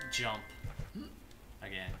and jump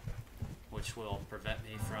again, which will prevent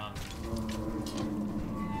me from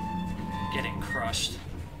getting crushed,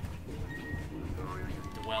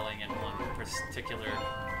 dwelling in one particular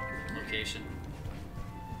location.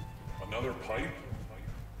 Another pipe?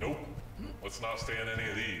 Nope. Let's not stay in any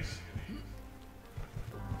of these.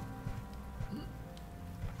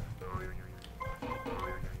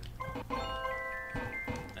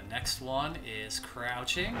 The next one is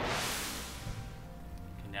crouching. You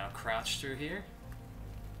can now crouch through here.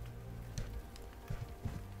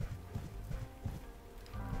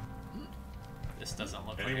 This doesn't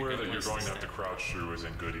look Anywhere like a that good you're place going to have to stay. crouch through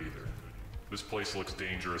isn't good either. This place looks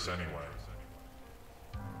dangerous anyway.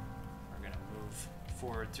 We're gonna move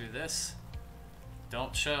forward through this.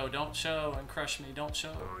 Don't show, and crush me, don't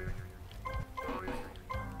show.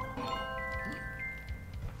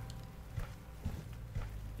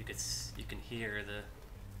 You can hear the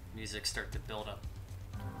music start to build up.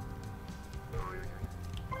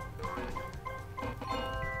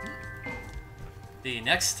 The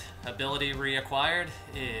next ability reacquired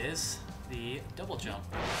is the double jump.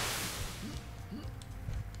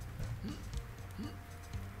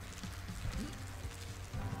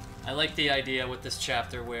 I like the idea with this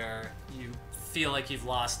chapter where you feel like you've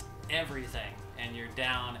lost everything and you're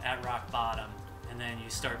down at rock bottom, and then you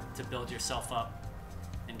start to build yourself up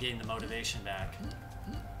and gain the motivation back.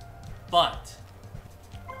 But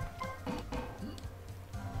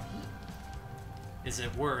is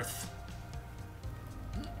it worth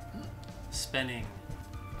spending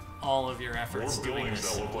all of your efforts More doing buildings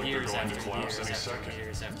this that look like they're years going to after collapse years any after second.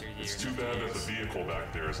 years after years. It's too after bad that years. the vehicle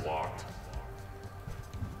back there is locked.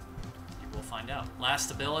 We'll find out.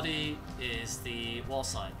 Last ability is the wall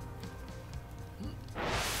sign.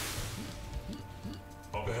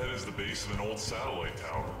 Up ahead is the base of an old satellite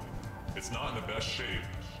tower. It's not in the best shape,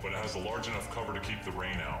 but it has a large enough cover to keep the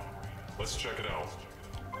rain out. Let's check it out.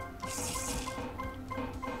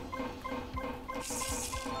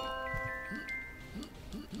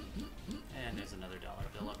 And there's another dollar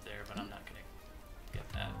bill up there, but I'm not gonna get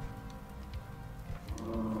that.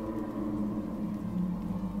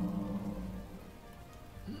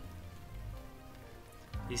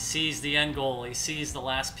 He sees the end goal. He sees the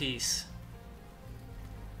last piece.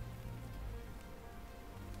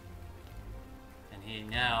 And he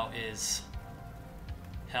now is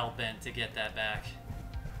hell-bent to get that back.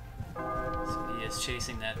 So he is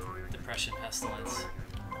chasing that depression pestilence.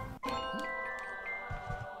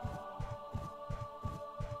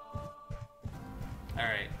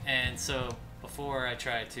 Alright, and so before I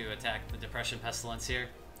try to attack the depression pestilence here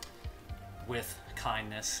with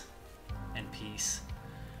kindness and peace,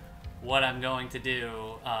 what I'm going to do,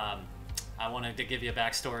 I wanted to give you a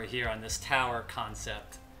backstory here on this tower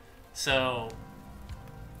concept. So,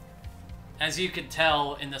 as you can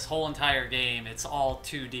tell in this whole entire game, it's all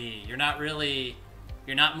 2D. You're not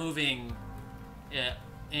moving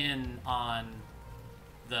in on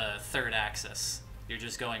the third axis. You're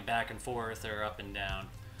just going back and forth or up and down.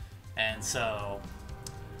 And so,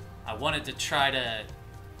 I wanted to try to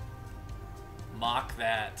mock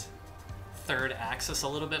that third axis a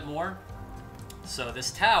little bit more. So this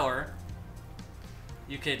tower,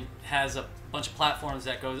 has a bunch of platforms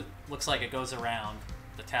that looks like it goes around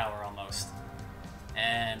the tower almost.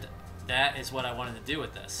 And that is what I wanted to do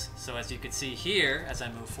with this. So as you can see here, as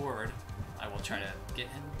I move forward, I will try to get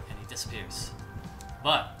him and he disappears.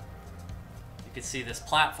 But you can see this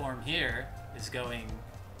platform here is going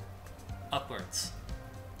upwards.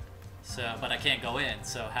 So, but I can't go in,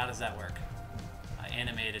 so how does that work? I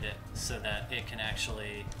animated it so that it can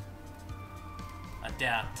actually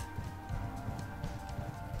adapt.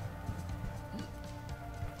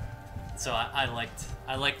 So I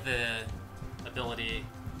liked the ability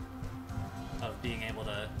of being able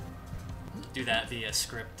to do that via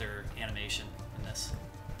script or animation in this.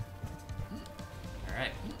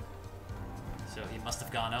 Alright. So he must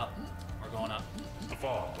have gone up. Or going up.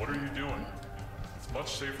 Stefan, what are you doing? It's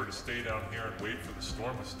much safer to stay down here and wait for the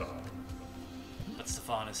storm to stop. But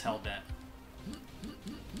Stefan is hell-bent.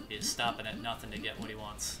 He is stopping at nothing to get what he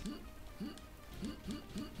wants.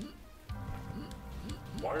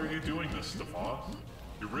 Why are you doing this, Stefan?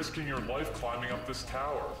 You're risking your life climbing up this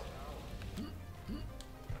tower.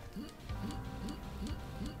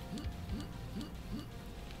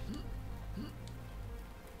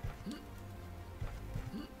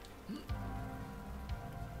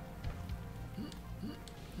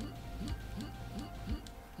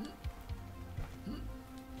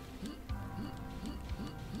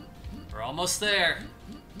 We're almost there.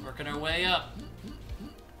 Working our way up.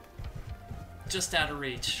 Just out of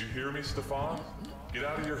reach. Did you hear me, Stefan? Get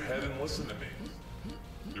out of your head and listen to me.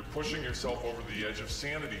 You're pushing yourself over the edge of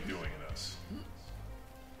sanity doing this.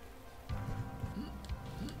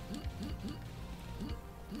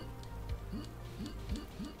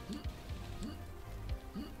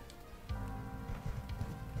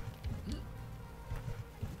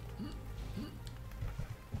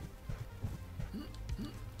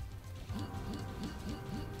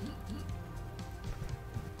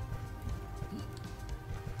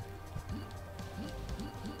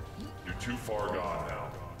 Too far gone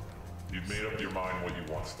now. You've made up your mind what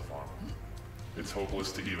you want, Stefan. It's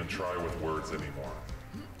hopeless to even try with words anymore.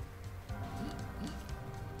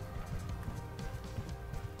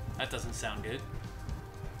 That doesn't sound good.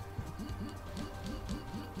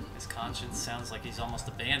 His conscience sounds like he's almost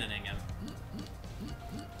abandoning him.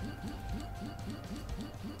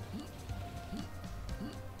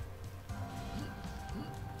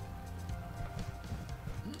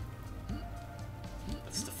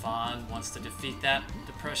 Stefan wants to defeat that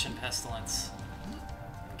depression pestilence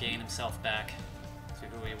and gain himself back to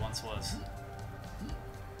who he once was.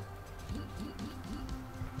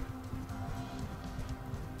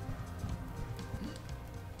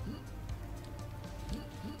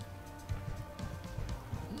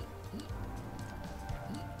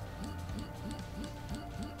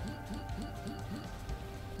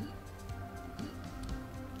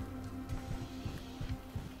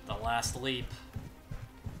 The last leap.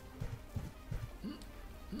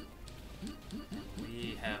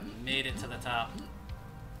 Made it to the top.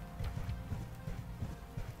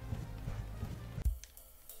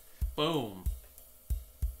 Boom.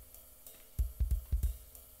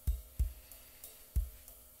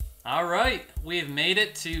 Alright, we've made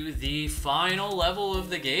it to the final level of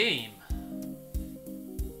the game.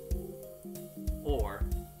 Or,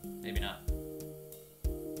 maybe not.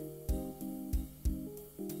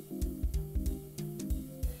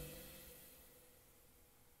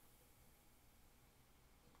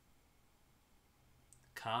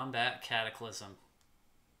 Combat Cataclysm.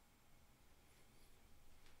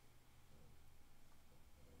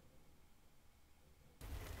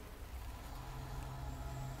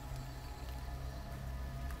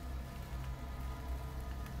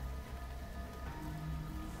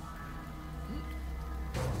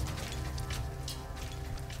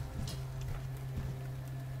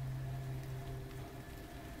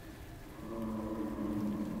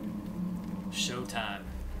 Showtime.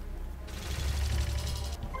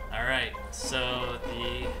 Alright, so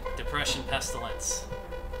the Depression Pestilence.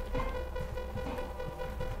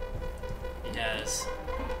 He has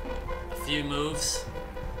a few moves,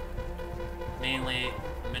 mainly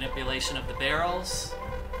manipulation of the barrels,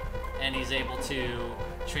 and he's able to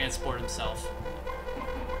transport himself.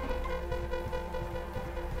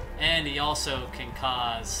 And he also can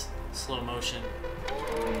cause slow motion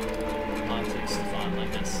onto Stefan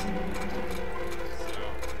like this. So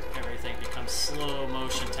everything becomes slow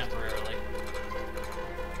motion temporarily.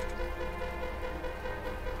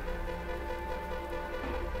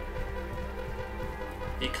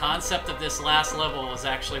 The concept of this last level was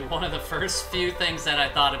actually one of the first few things that I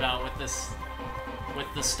thought about with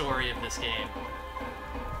the story of this game.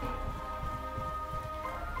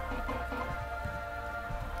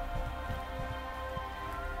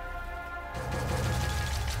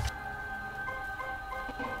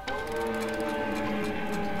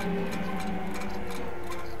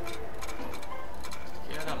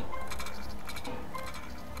 Get him.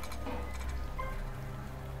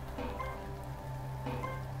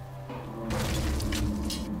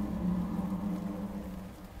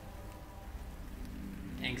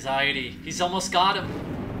 Anxiety. He's almost got him.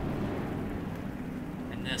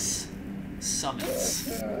 And this summons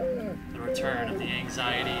the return of the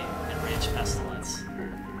Anxiety and Rage Pestilence.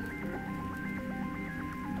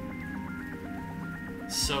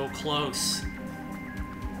 So close.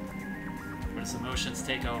 But his emotions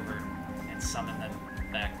take over and summon them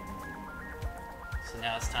back. So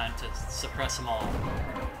now it's time to suppress them all.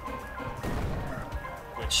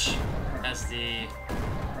 Which, as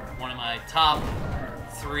one of my top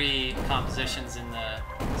 3 compositions in the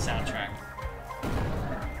soundtrack.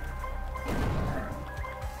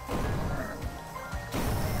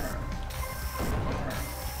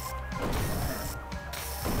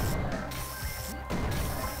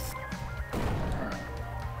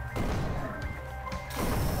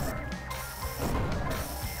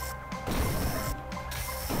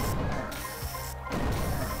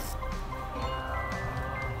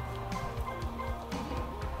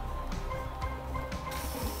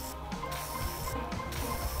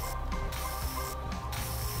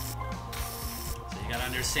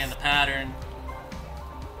 Understand the pattern.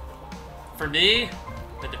 For me,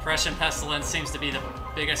 the Depression Pestilence seems to be the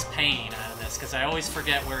biggest pain out of this, because I always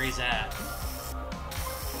forget where he's at.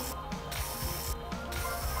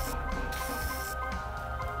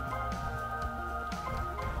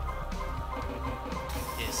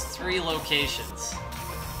 He has 3 locations.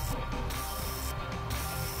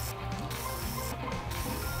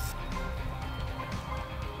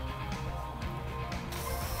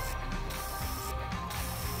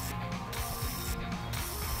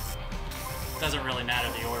 Doesn't really matter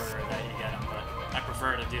the order that you get them, but I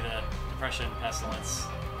prefer to do the Depression Pestilence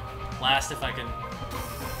last if I can do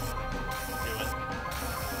it.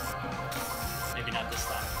 Maybe not this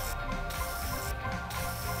time.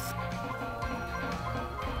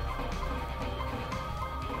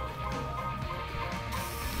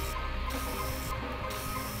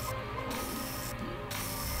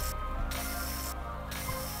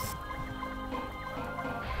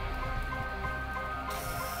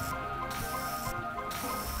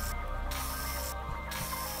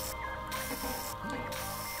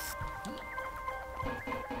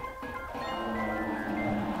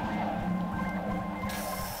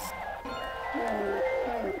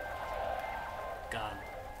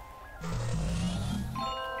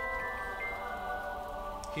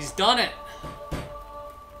 He's done it!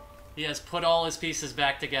 He has put all his pieces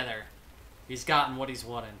back together. He's gotten what he's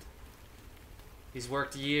wanted. He's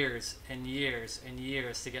worked years and years and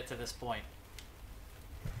years to get to this point.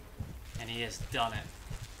 And he has done it.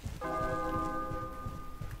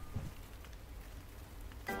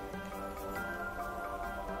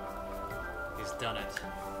 He's done it.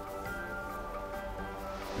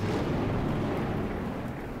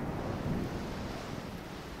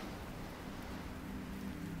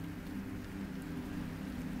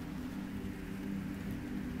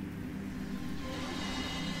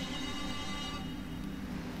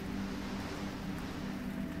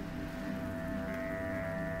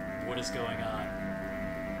 is going on?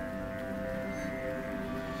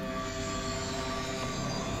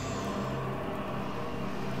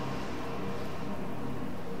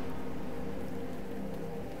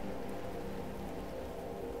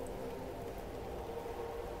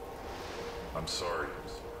 I'm sorry,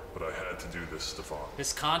 but I had to do this, Stefan.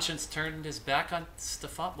 His conscience turned his back on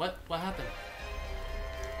Stefan. What happened?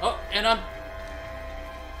 Oh, and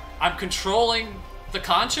I'm controlling the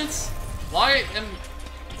conscience? Why am...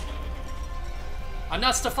 I'm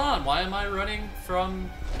not Stefan. Why am I running from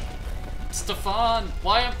Stefan?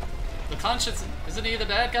 Why am... The conscience... Isn't he the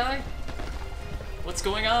bad guy? What's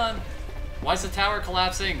going on? Why is the tower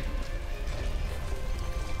collapsing?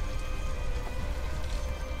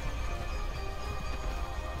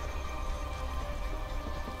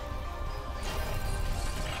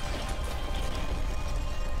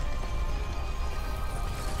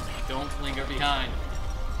 Don't linger behind.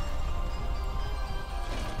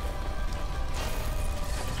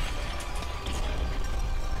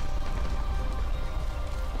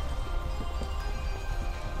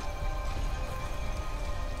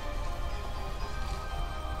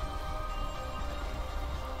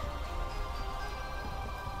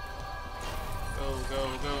 Go,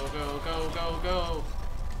 go, go, go, go, go, go.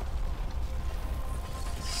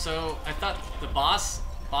 So, I thought the boss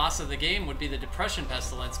of the game would be the Depression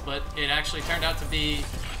Pestilence, but it actually turned out to be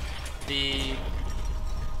the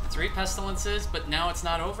 3 Pestilences, but now it's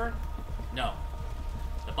not over? No.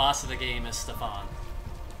 The boss of the game is Stefan.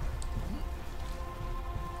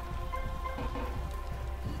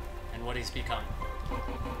 And what he's become.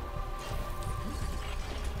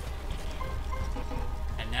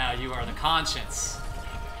 And now you are the conscience,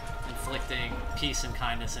 inflicting peace and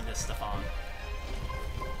kindness into Stefan.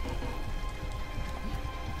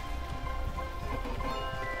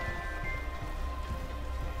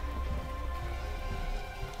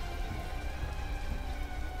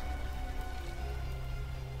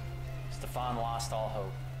 Stefan lost all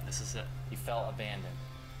hope. This is it. He felt abandoned.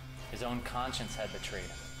 His own conscience had betrayed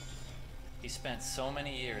him. He spent so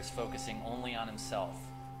many years focusing only on himself,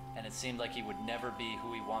 and it seemed like he would never be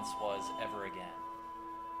who he once was ever again.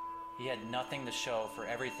 He had nothing to show for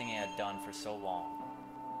everything he had done for so long.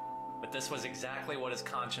 But this was exactly what his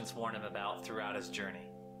conscience warned him about throughout his journey.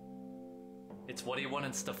 It's what he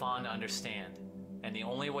wanted Stefan to understand, and the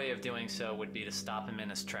only way of doing so would be to stop him in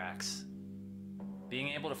his tracks.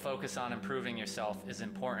 Being able to focus on improving yourself is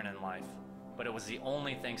important in life, but it was the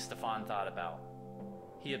only thing Stefan thought about.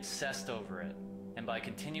 He obsessed over it, and by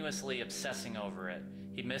continuously obsessing over it,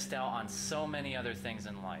 he missed out on so many other things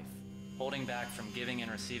in life, holding back from giving and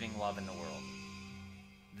receiving love in the world.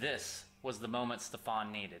 This was the moment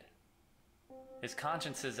Stefan needed. His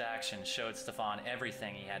conscience's actions showed Stefan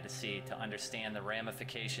everything he had to see to understand the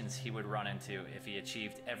ramifications he would run into if he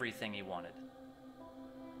achieved everything he wanted.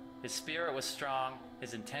 His spirit was strong,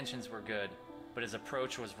 his intentions were good, but his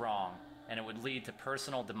approach was wrong, and it would lead to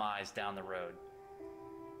personal demise down the road.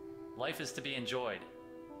 Life is to be enjoyed,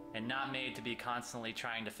 and not made to be constantly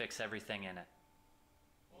trying to fix everything in it.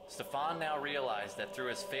 Stefan now realized that through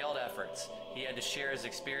his failed efforts, he had to share his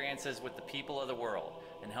experiences with the people of the world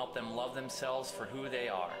and help them love themselves for who they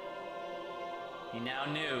are. He now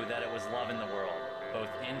knew that it was love in the world, both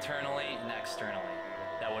internally and externally,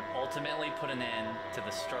 that would ultimately put an end to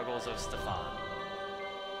the struggles of Stefan.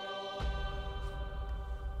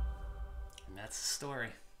 And that's the story.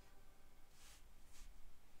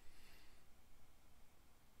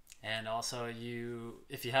 And also,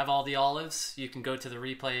 if you have all the olives, you can go to the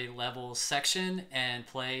replay levels section and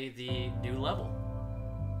play the new level.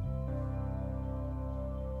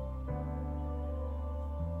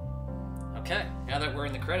 Okay, now that we're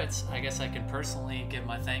in the credits, I guess I can personally give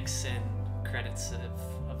my thanks and credits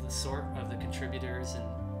of the sort of the contributors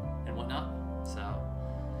and whatnot. So,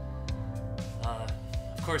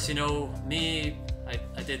 of course, you know me.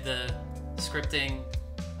 I did the scripting,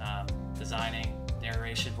 designing,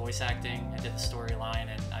 narration, voice acting. I did the storyline,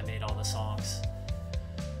 and I made all the songs.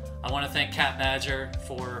 I want to thank Kat Badger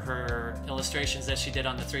for her illustrations that she did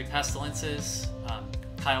on the 3 Pestilences.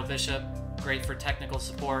 Kyle Bishop, great for technical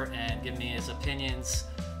support and giving me his opinions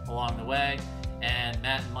along the way. And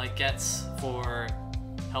Matt and Mike Getz for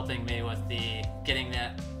helping me with getting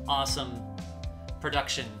that awesome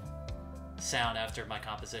production sound after my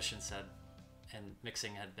compositions and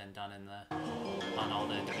mixing had been done on all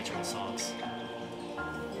the individual songs.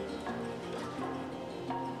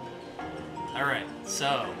 Alright,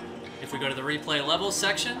 so if we go to the replay levels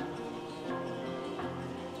section,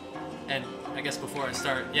 and I guess before I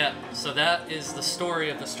start, yeah, so that is the story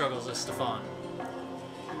of the Struggles of Stefan.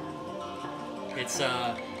 It's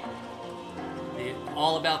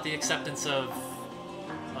all about the acceptance of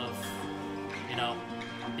you know,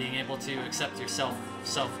 being able to accept your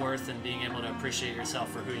self-worth and being able to appreciate yourself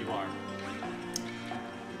for who you are,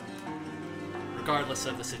 regardless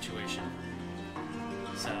of the situation.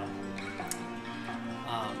 So,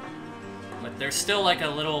 but there's still like a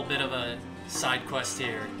little bit of a side quest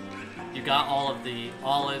here. You got all of the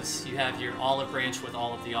olives. You have your olive branch with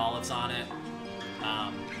all of the olives on it,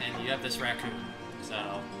 and you have this raccoon.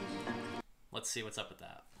 So, let's see what's up with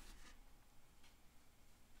that.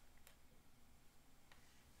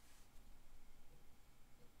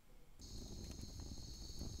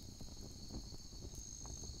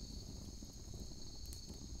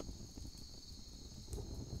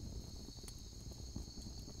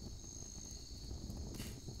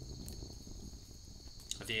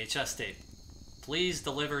 A VHS tape. Please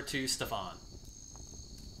deliver to Stefan.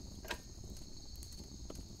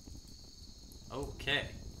 Okay.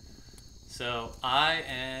 So I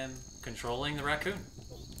am controlling the raccoon.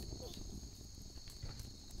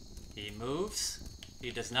 He moves.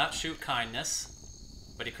 He does not shoot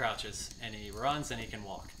kindness, but he crouches and he runs and he can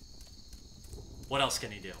walk. What else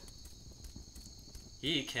can he do?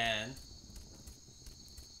 He can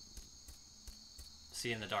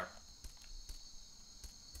see in the dark,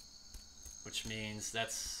 which means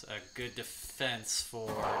that's a good defense for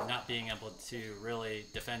not being able to really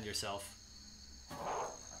defend yourself.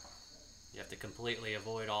 You have to completely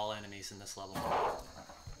avoid all enemies in this level,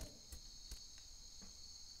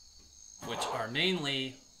 which are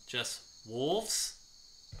mainly just wolves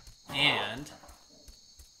and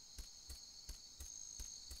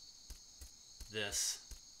this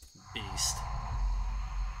beast.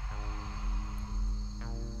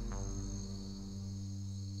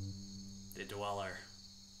 The Dweller,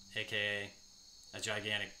 aka a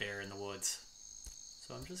gigantic bear in the woods.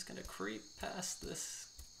 So I'm just gonna creep past this.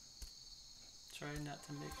 Try not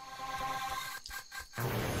to make...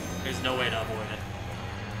 There's no way to avoid it.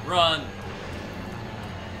 Run!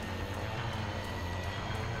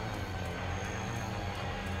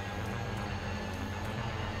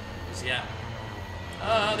 Where's he at?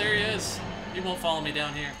 Oh, there he is. He won't follow me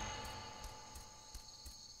down here.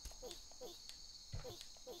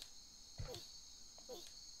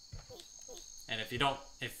 And if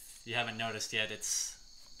you haven't noticed yet, it's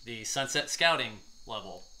the Sunset Scouting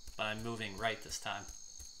level, but I'm moving right this time.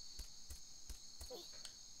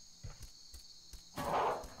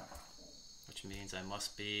 Which means I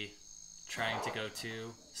must be trying to go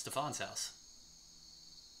to Stefan's house.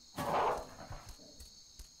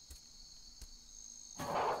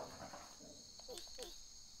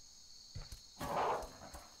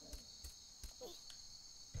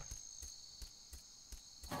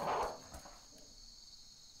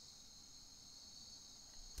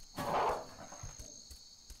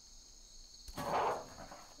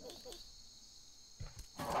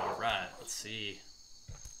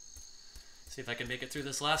 See if I can make it through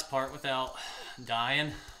this last part without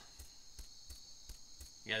dying.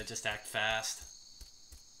 You gotta just act fast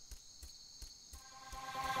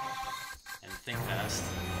and think fast.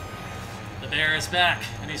 The bear is back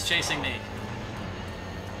and he's chasing me.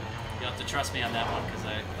 You have to trust me on that one because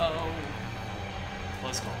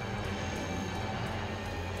close call.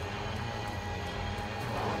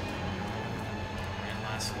 And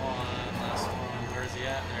last one, where's he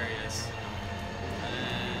at? There he is.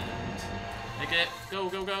 And make it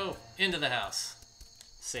go into the house.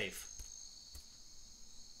 Safe.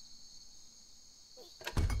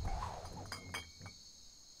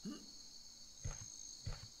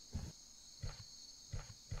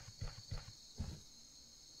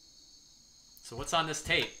 So what's on this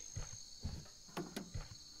tape?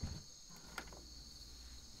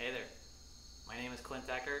 Hey there. My name is Clint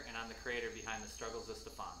Ecker, and I'm the creator behind the Struggles of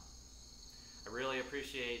Stefan. I really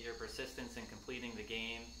appreciate your persistence in completing the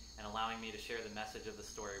game and allowing me to share the message of the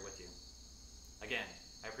story with you. Again,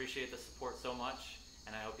 I appreciate the support so much,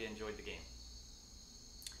 and I hope you enjoyed the game.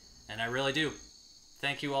 And I really do.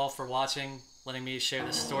 Thank you all for watching, letting me share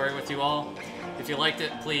this story with you all. If you liked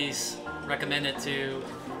it, please recommend it to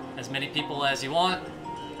as many people as you want.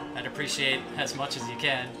 I'd appreciate as much as you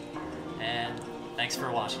can. And thanks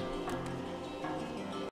for watching.